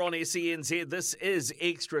 You're on SENZ. This is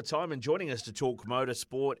Extra Time, and joining us to talk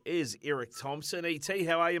motorsport is Eric Thompson. ET,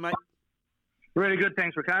 how are you, mate? Really good,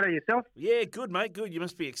 thanks, Ricardo. Yourself? Yeah, good, mate, good. You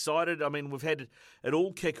must be excited. I mean, we've had it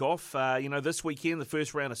all kick off. This weekend, the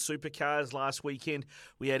first round of supercars. Last weekend,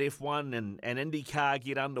 we had F1 and IndyCar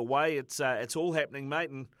get underway. It's all happening,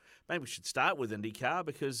 mate, and maybe we should start with IndyCar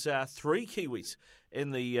because 3 Kiwis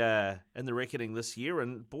in the reckoning this year,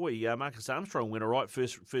 and boy, Marcus Armstrong went all right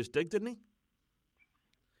first dig, didn't he?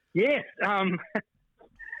 Yes, I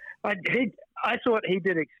thought he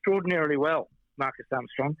did extraordinarily well, Marcus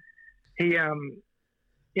Armstrong. He,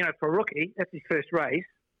 for a rookie, that's his first race.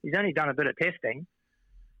 He's only done a bit of testing.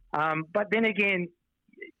 But then again,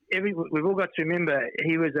 we've all got to remember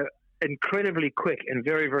he was incredibly quick and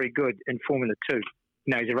very, very good in Formula 2. You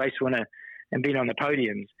know, he's a race winner and been on the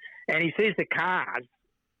podiums. And he says the cars,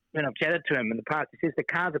 when I've chatted to him in the past, he says the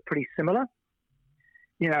cars are pretty similar.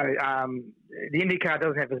 You know, the IndyCar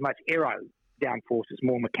doesn't have as much aero downforce. It's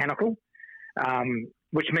more mechanical,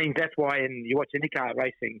 which means that's why you watch IndyCar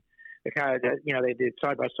racing, the car, they did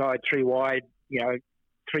side by side, 3 wide,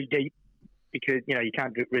 3 deep, because you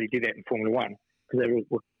can't really do that in Formula 1 because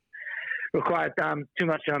they require too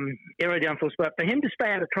much aero downforce. But for him to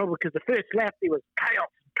stay out of trouble, because the first lap there was chaos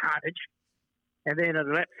and carnage, and then at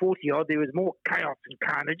lap 40 odd there was more chaos and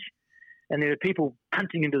carnage, and there were people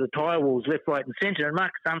punting into the tyre walls left, right, and centre. And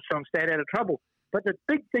Marcus Armstrong stayed out of trouble. But the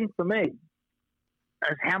big thing for me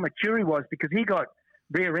is how mature he was, because he got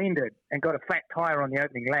rear-ended and got a flat tyre on the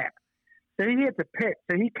opening lap. So he had to pit,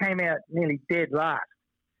 so he came out nearly dead last.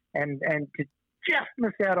 And to just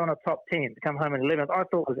miss out on a top 10 to come home in 11th, I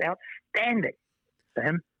thought was outstanding for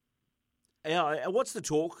him. Yeah, what's the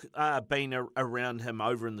talk been around him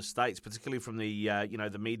over in the States, particularly from the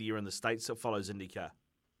the media in the States that follows IndyCar?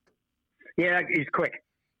 Yeah, he's quick.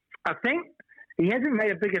 I think he hasn't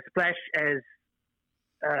made a bigger splash as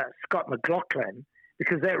Scott McLaughlin,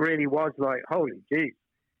 because that really was like, holy geez,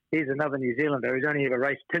 here's another New Zealander who's only ever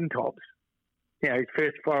raced tin tops. His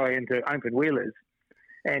first foray into open wheelers,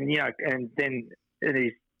 and and then in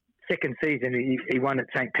his second season he won at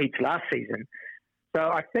St. Pete's last season. So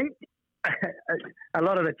I think a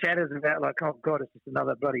lot of the chat is about like, oh God, it's just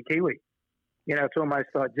another bloody Kiwi. You know, it's almost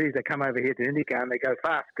like, geez, they come over here to IndyCar and they go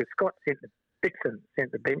fast because Dixon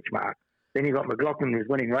sent the benchmark. Then you got McLaughlin who's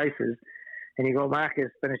winning races, and you got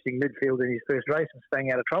Marcus finishing midfield in his first race and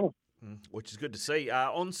staying out of trouble. Which is good to see.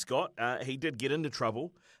 On Scott, he did get into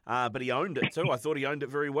trouble, but he owned it too. I thought he owned it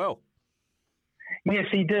very well. Yes,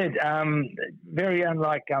 he did. Very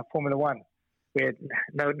unlike Formula One, where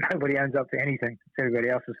nobody owns up to anything. It's everybody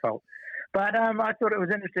else's fault. But I thought it was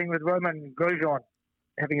interesting with Romain Grosjean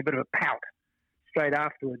having a bit of a pout straight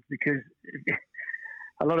afterwards, because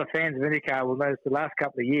a lot of fans of IndyCar will notice the last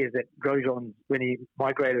couple of years that Grosjean, when he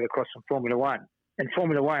migrated across from Formula One, in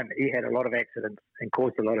Formula One, he had a lot of accidents and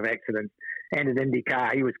caused a lot of accidents. And in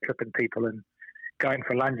IndyCar, he was clipping people and going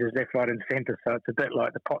for lunges left, right and centre. So it's a bit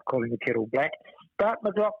like the pot calling the kettle black. But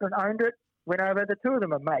McLaughlin owned it, went over. The two of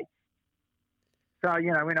them are mates. So,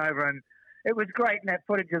 you know, went over, and it was great in that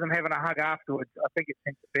footage of them having a hug afterwards. I think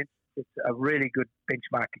it's a really good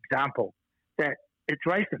benchmark example that it's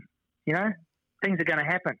racing, you know. Things are going to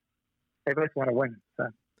happen. They both want to win,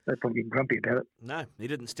 so they're probably grumpy about it. No, he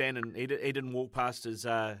didn't stand and he didn't walk past his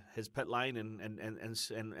pit lane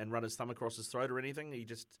and run his thumb across his throat or anything. He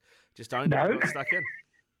just owned it and got stuck in.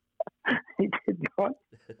 He did not.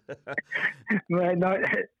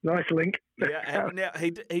 Nice link. Yeah, now he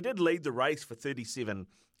did lead the race for 37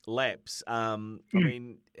 laps. I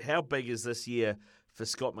mean, how big is this year for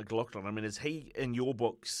Scott McLaughlin? I mean, is he in your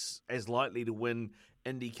books as likely to win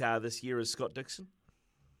IndyCar this year as Scott Dixon?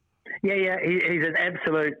 Yeah, he's an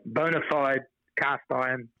absolute bona fide cast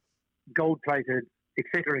iron, gold-plated,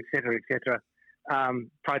 etc.,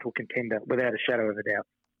 title contender without a shadow of a doubt.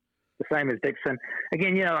 The same as Dixon.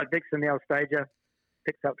 Again, you know, like Dixon, the old stager,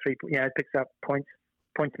 picks up points.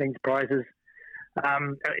 Points means prizes.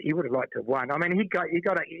 He would have liked to have won. I mean, he got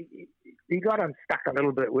unstuck a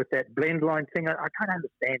little bit with that blend line thing. I can't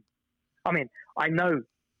understand. I mean, I know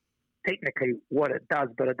technically what it does,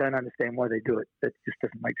 but I don't understand why they do it. That just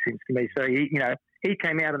doesn't make sense to me. So he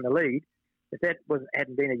came out in the lead. If that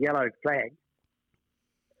hadn't been a yellow flag,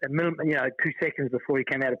 2 seconds before he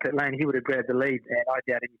came out of pit lane, he would have grabbed the lead, and I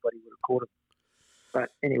doubt anybody would have caught him. But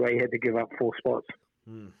anyway, he had to give up 4 spots.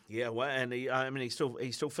 Yeah, well, and he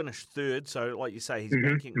still finished third. So, like you say, he's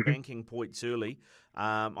banking points early.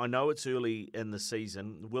 I know it's early in the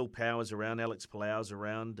season. Will Power's around, Alex Palau's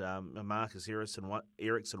around, Marcus Ericsson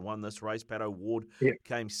won this race. Pato Ward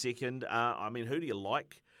came second. I mean, who do you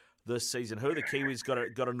like this season? Who are the Kiwis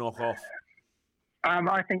got to knock off?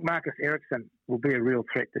 I think Marcus Ericsson will be a real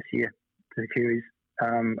threat this year to the Kiwis.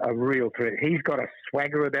 A real threat. He's got a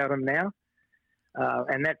swagger about him now.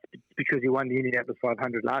 And that's because he won the Indianapolis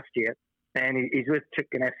 500 last year. And he's with Chip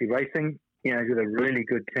Ganassi Racing. You know, he's with a really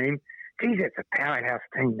good team. Geez, that's a powerhouse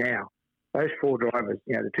team now. Those 4 drivers,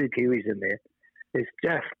 you know, the 2 Kiwis in there, it's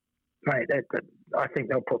just, mate, I think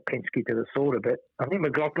they'll put Penske to the sword a bit. I think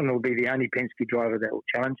McLaughlin will be the only Penske driver that will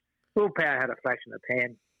challenge. Will Power had a flash in the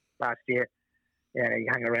pan last year. You know, he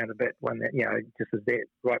hung around a bit when that, you know, just was there,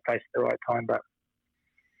 right place at the right time. But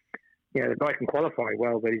you know, the guy can qualify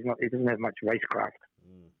well, but he doesn't have much racecraft.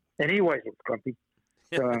 And he always looks grumpy.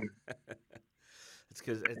 So, it's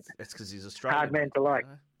because he's Australian. Hard man to like.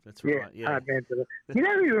 That's right. Yeah. Hard man to like. You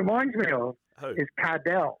know who he reminds me of? Who? Is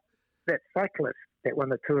Cardell, that cyclist that won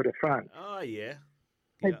the Tour de France. Oh, yeah.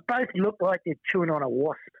 They both look like they're chewing on a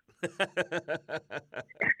wasp.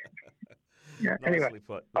 Yeah, anyway,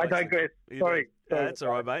 put. I digress. Sorry. That's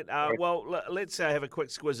all right, mate. Well, let's have a quick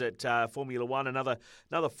squiz at Formula One. Another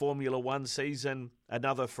Formula One season,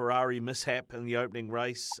 another Ferrari mishap in the opening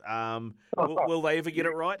race. Will they ever get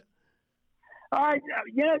it right? There's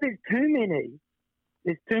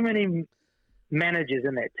too many managers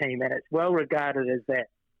in that team, and it's well regarded as that.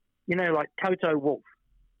 You know, like Toto Wolff,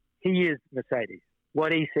 he is Mercedes.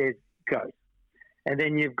 What he says goes. And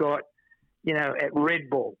then you've got, you know, at Red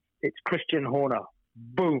Bull, it's Christian Horner.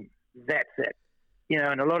 Boom. That's it. You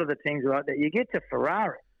know, and a lot of the teams are like that. You get to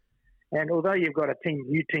Ferrari, and although you've got a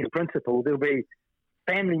new team principal, there'll be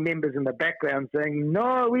family members in the background saying,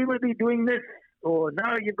 no, we will be doing this, or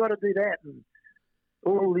no, you've got to do that. And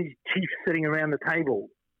all these chiefs sitting around the table.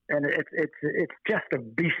 And it's just a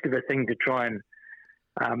beast of a thing to try and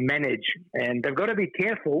manage. And they've got to be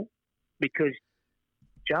careful because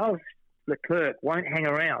Charles Leclerc won't hang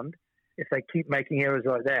around if they keep making errors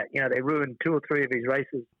like that. You know, they ruined 2 or 3 of his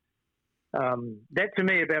races. That to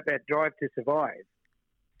me about that Drive to Survive,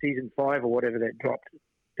 season 5 or whatever that dropped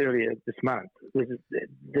earlier this month, was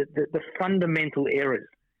the fundamental errors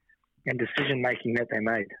and decision making that they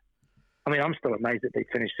made. I mean, I'm still amazed that they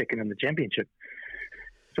finished second in the championship.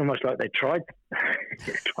 It's almost like they tried to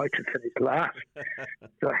finish last.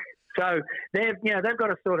 So they've got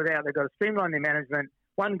to sort it out. They've got to streamline their management.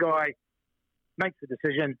 One guy makes the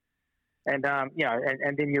decision, and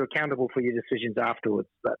and then you're accountable for your decisions afterwards.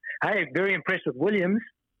 But hey, very impressed with Williams.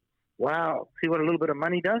 Wow, see what a little bit of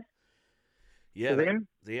money does. Yeah, for them.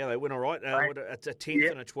 They went all right. It's a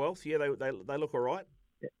 10th and a 12th. Yeah, they look all right.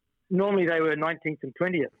 Normally they were 19th and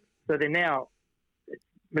 20th, so they're now.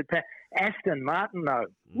 Aston Martin, though.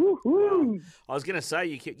 Woohoo! I was going to say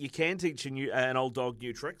you can teach an old dog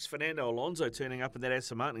new tricks. Fernando Alonso turning up in that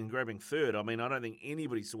Aston Martin and grabbing third. I mean, I don't think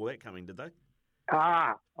anybody saw that coming, did they?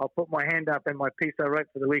 I'll put my hand up in my piece I wrote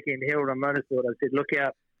for the Weekend Herald on Motorsport. I said, look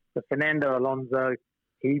out for Fernando Alonso.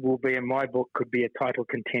 He will be, in my book, could be a title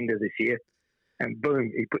contender this year. And boom,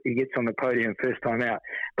 he gets on the podium first time out.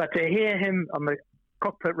 But to hear him on the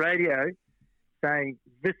cockpit radio saying,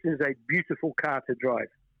 this is a beautiful car to drive.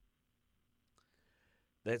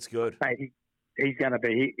 That's good. Mate, he's going to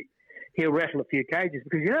be. He'll rattle a few cages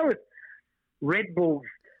because, with Red Bull's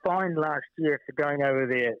fine last year for going over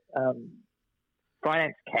their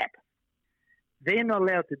finance cap, they're not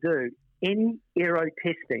allowed to do any aero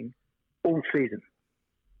testing all season.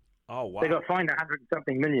 Oh, wow. They got fined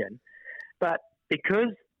 100-something million. But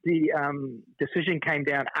because the decision came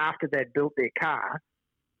down after they'd built their car,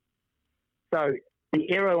 so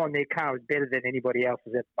the aero on their car is better than anybody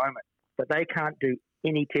else's at the moment. But they can't do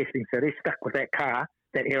any testing, so they're stuck with that car,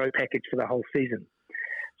 that aero package for the whole season.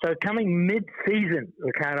 So coming mid-season,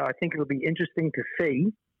 Ricardo, I think it'll be interesting to see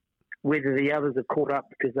whether the others have caught up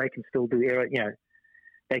because they can still do aero,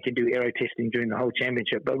 they can do aero testing during the whole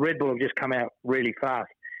championship. But Red Bull have just come out really fast.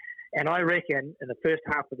 And I reckon in the first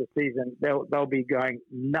half of the season, they'll be going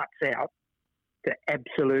nuts out to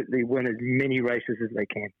absolutely win as many races as they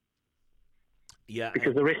can. Yeah.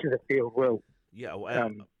 Because the rest of the field will. Yeah, well,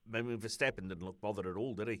 Verstappen didn't look bothered at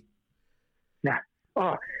all, did he? No.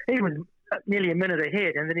 Oh, he was nearly a minute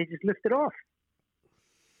ahead, and then he just lifted off.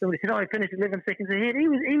 Somebody said, he finished 11 seconds ahead. He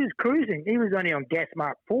was cruising. He was only on gas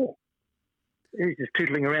Mark 4. He was just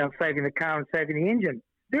tootling around, saving the car and saving the engine.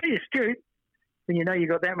 Very astute. When you know you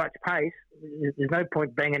got that much pace, there's no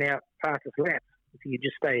point banging out fastest laps if you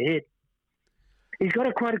just stay ahead. He's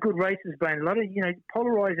got quite a good races brain. A lot of,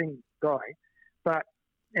 polarising guy,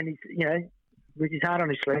 and he's, with his heart on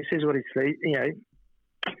his sleeve, says what his sleeve,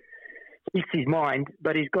 speaks his mind,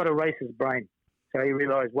 but he's got a racer's brain. So he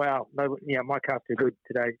realised, wow, my car's too good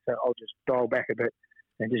today, so I'll just dial back a bit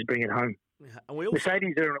and just bring it home. And we also,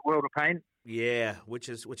 Mercedes are in a world of pain. Yeah, which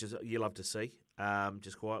is you love to see,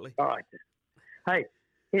 just quietly. All right. Hey,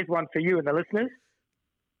 here's one for you and the listeners.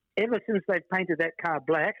 Ever since they've painted that car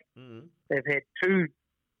black, they've had 2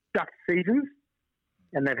 duff seasons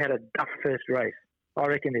and they've had a duff first race. I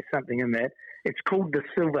reckon there's something in that. It's called the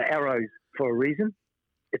Silver Arrows for a reason.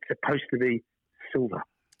 It's supposed to be silver.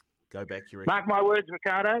 Go back, you reckon? Mark my words,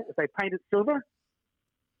 Ricardo. If they paint it silver,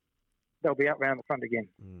 they'll be up round the front again.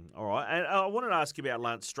 All right. And I wanted to ask you about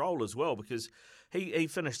Lance Stroll as well, because he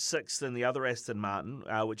finished 6th in the other Aston Martin,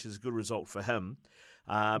 which is a good result for him.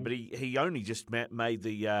 But he only just made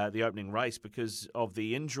the opening race because of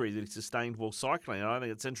the injury that he sustained while cycling. And I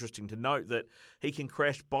think it's interesting to note that he can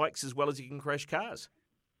crash bikes as well as he can crash cars.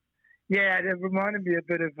 Yeah, it reminded me a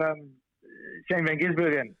bit of Shane Van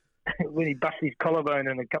Gisbergen when he busted his collarbone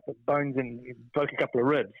and a couple of bones and broke a couple of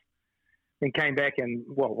ribs. Then came back and,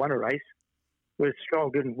 won a race. Whereas Stroll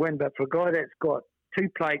didn't win. But for a guy that's got 2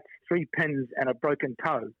 plates, 3 pins and a broken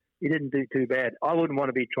toe, he didn't do too bad. I wouldn't want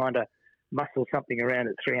to be trying to muscle something around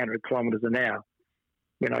at 300 kilometres an hour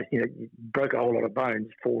when I broke a whole lot of bones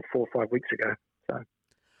 4 or 5 weeks ago. So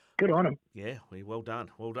good on him. Yeah, well done.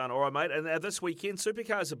 Well done. All right, mate. And this weekend,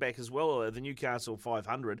 supercars are back as well. The Newcastle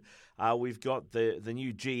 500. We've got the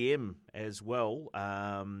new GM as well.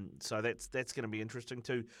 So that's going to be interesting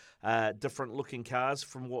too. Different looking cars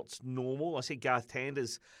from what's normal. I see Garth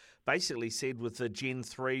Tander's basically said with the Gen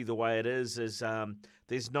 3 the way it is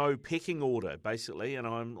there's no pecking order, basically. And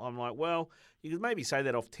I'm like, well, you could maybe say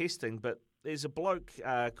that off testing, but there's a bloke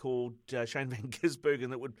called Shane Van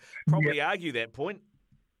Gisbergen that would probably argue that point.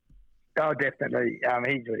 Oh, definitely.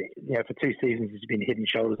 He's for 2 seasons he's been head and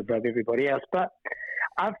shoulders above everybody else. But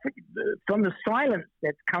from the silence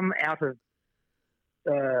that's come out of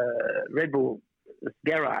Red Bull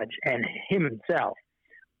garage and him himself,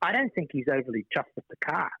 I don't think he's overly chuffed with the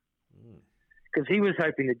car because he was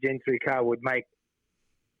hoping the Gen 3 car would make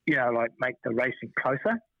the racing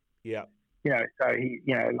closer. Yeah. So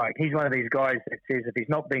he's one of these guys that says if he's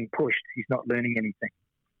not being pushed, he's not learning anything.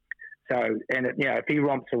 So, if he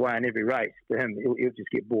romps away in every race, to him, he'll just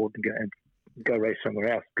get bored and go race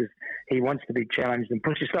somewhere else because he wants to be challenged and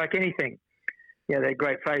pushed. It's like anything. That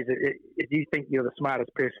great phrase, if you think you're the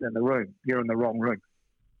smartest person in the room, you're in the wrong room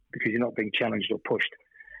because you're not being challenged or pushed.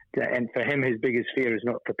 and for him, his biggest fear is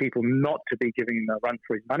not for people not to be giving him a run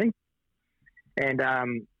for his money. And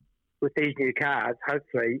with these new cars,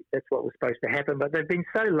 hopefully that's what was supposed to happen. But they've been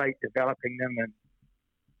so late developing them, and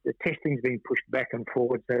the testing's been pushed back and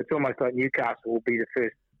forward. So it's almost like Newcastle will be a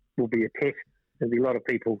test. There'll be a lot of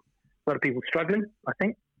people struggling, I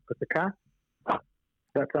think, with the car. But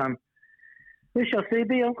we shall see.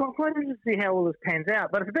 I'm quite interested to see how all this pans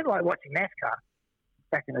out. But it's a bit like watching NASCAR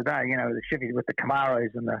back in the day, the Chevys with the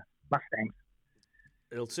Camaros and the Mustangs.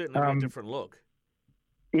 It'll certainly be a different look.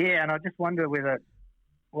 Yeah, and I just wonder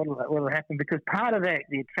what'll happen, because part of that,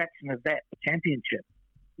 the attraction of that championship,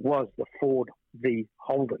 was the Ford v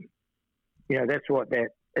Holden. That's what that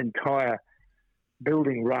entire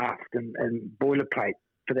building raft and boilerplate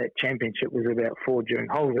for that championship was about, Ford during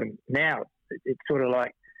Holden. Now it's sort of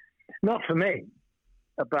like, not for me,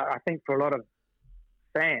 but I think for a lot of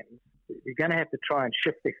fans, you're going to have to try and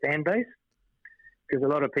shift their fan base, because a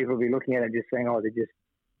lot of people will be looking at it and just saying, they're just,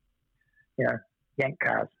 yank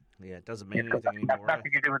cars. Yeah, it doesn't mean anything anymore.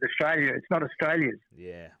 Nothing to do with Australia. It's not Australia's.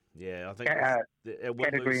 Yeah. I think it will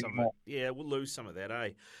category lose some anymore. of it. Yeah, we'll lose some of that, eh?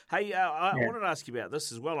 Hey, I wanted to ask you about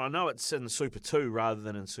this as well. I know it's in Super 2 rather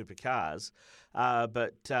than in Supercars,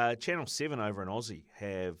 but Channel 7 over in Aussie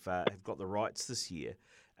have got the rights this year,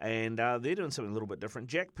 and they're doing something a little bit different.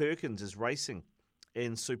 Jack Perkins is racing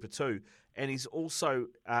in Super 2, and he's also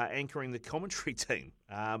anchoring the commentary team.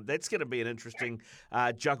 That's going to be an interesting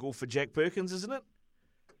juggle for Jack Perkins, isn't it?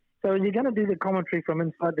 So you're going to do the commentary from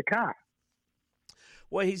inside the car?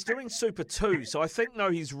 Well, he's doing Super 2, so I think,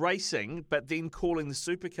 he's racing, but then calling the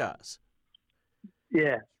supercars.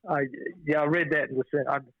 Yeah, I read that.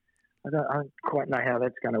 I don't quite know how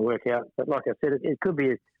that's going to work out. But like I said, it could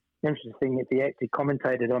be interesting if he actually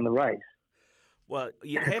commentated on the race. Well,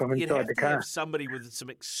 you'd have to have somebody with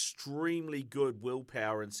some extremely good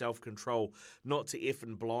willpower and self-control not to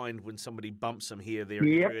effing blind when somebody bumps him here, there, and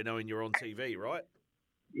everywhere, knowing you're on TV, right?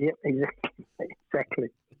 Yep, exactly.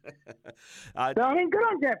 So, I mean, good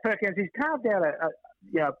on Jack Perkins. He's carved out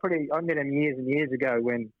I met him years and years ago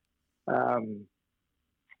when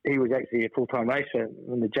he was actually a full-time racer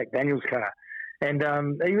in the Jack Daniels car. And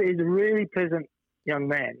he's a really pleasant young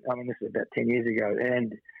man. I mean, this is about 10 years ago.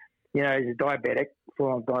 And, he's a diabetic,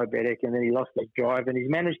 full-on diabetic, and then he lost his drive, and he's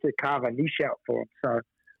managed to carve a niche out for him. So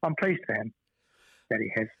I'm pleased for him that he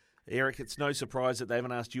has. Eric, it's no surprise that they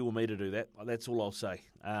haven't asked you or me to do that. That's all I'll say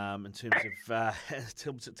in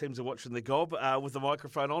terms of watching the gob with the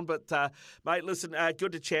microphone on. But, mate, listen,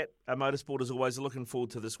 good to chat. Motorsport, as always. Looking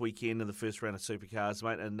forward to this weekend and the first round of Supercars,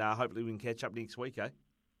 mate, and hopefully we can catch up next week, eh?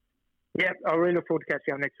 Yeah, I really look forward to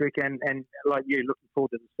catching up next weekend, and like you, looking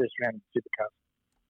forward to the first round of Supercars.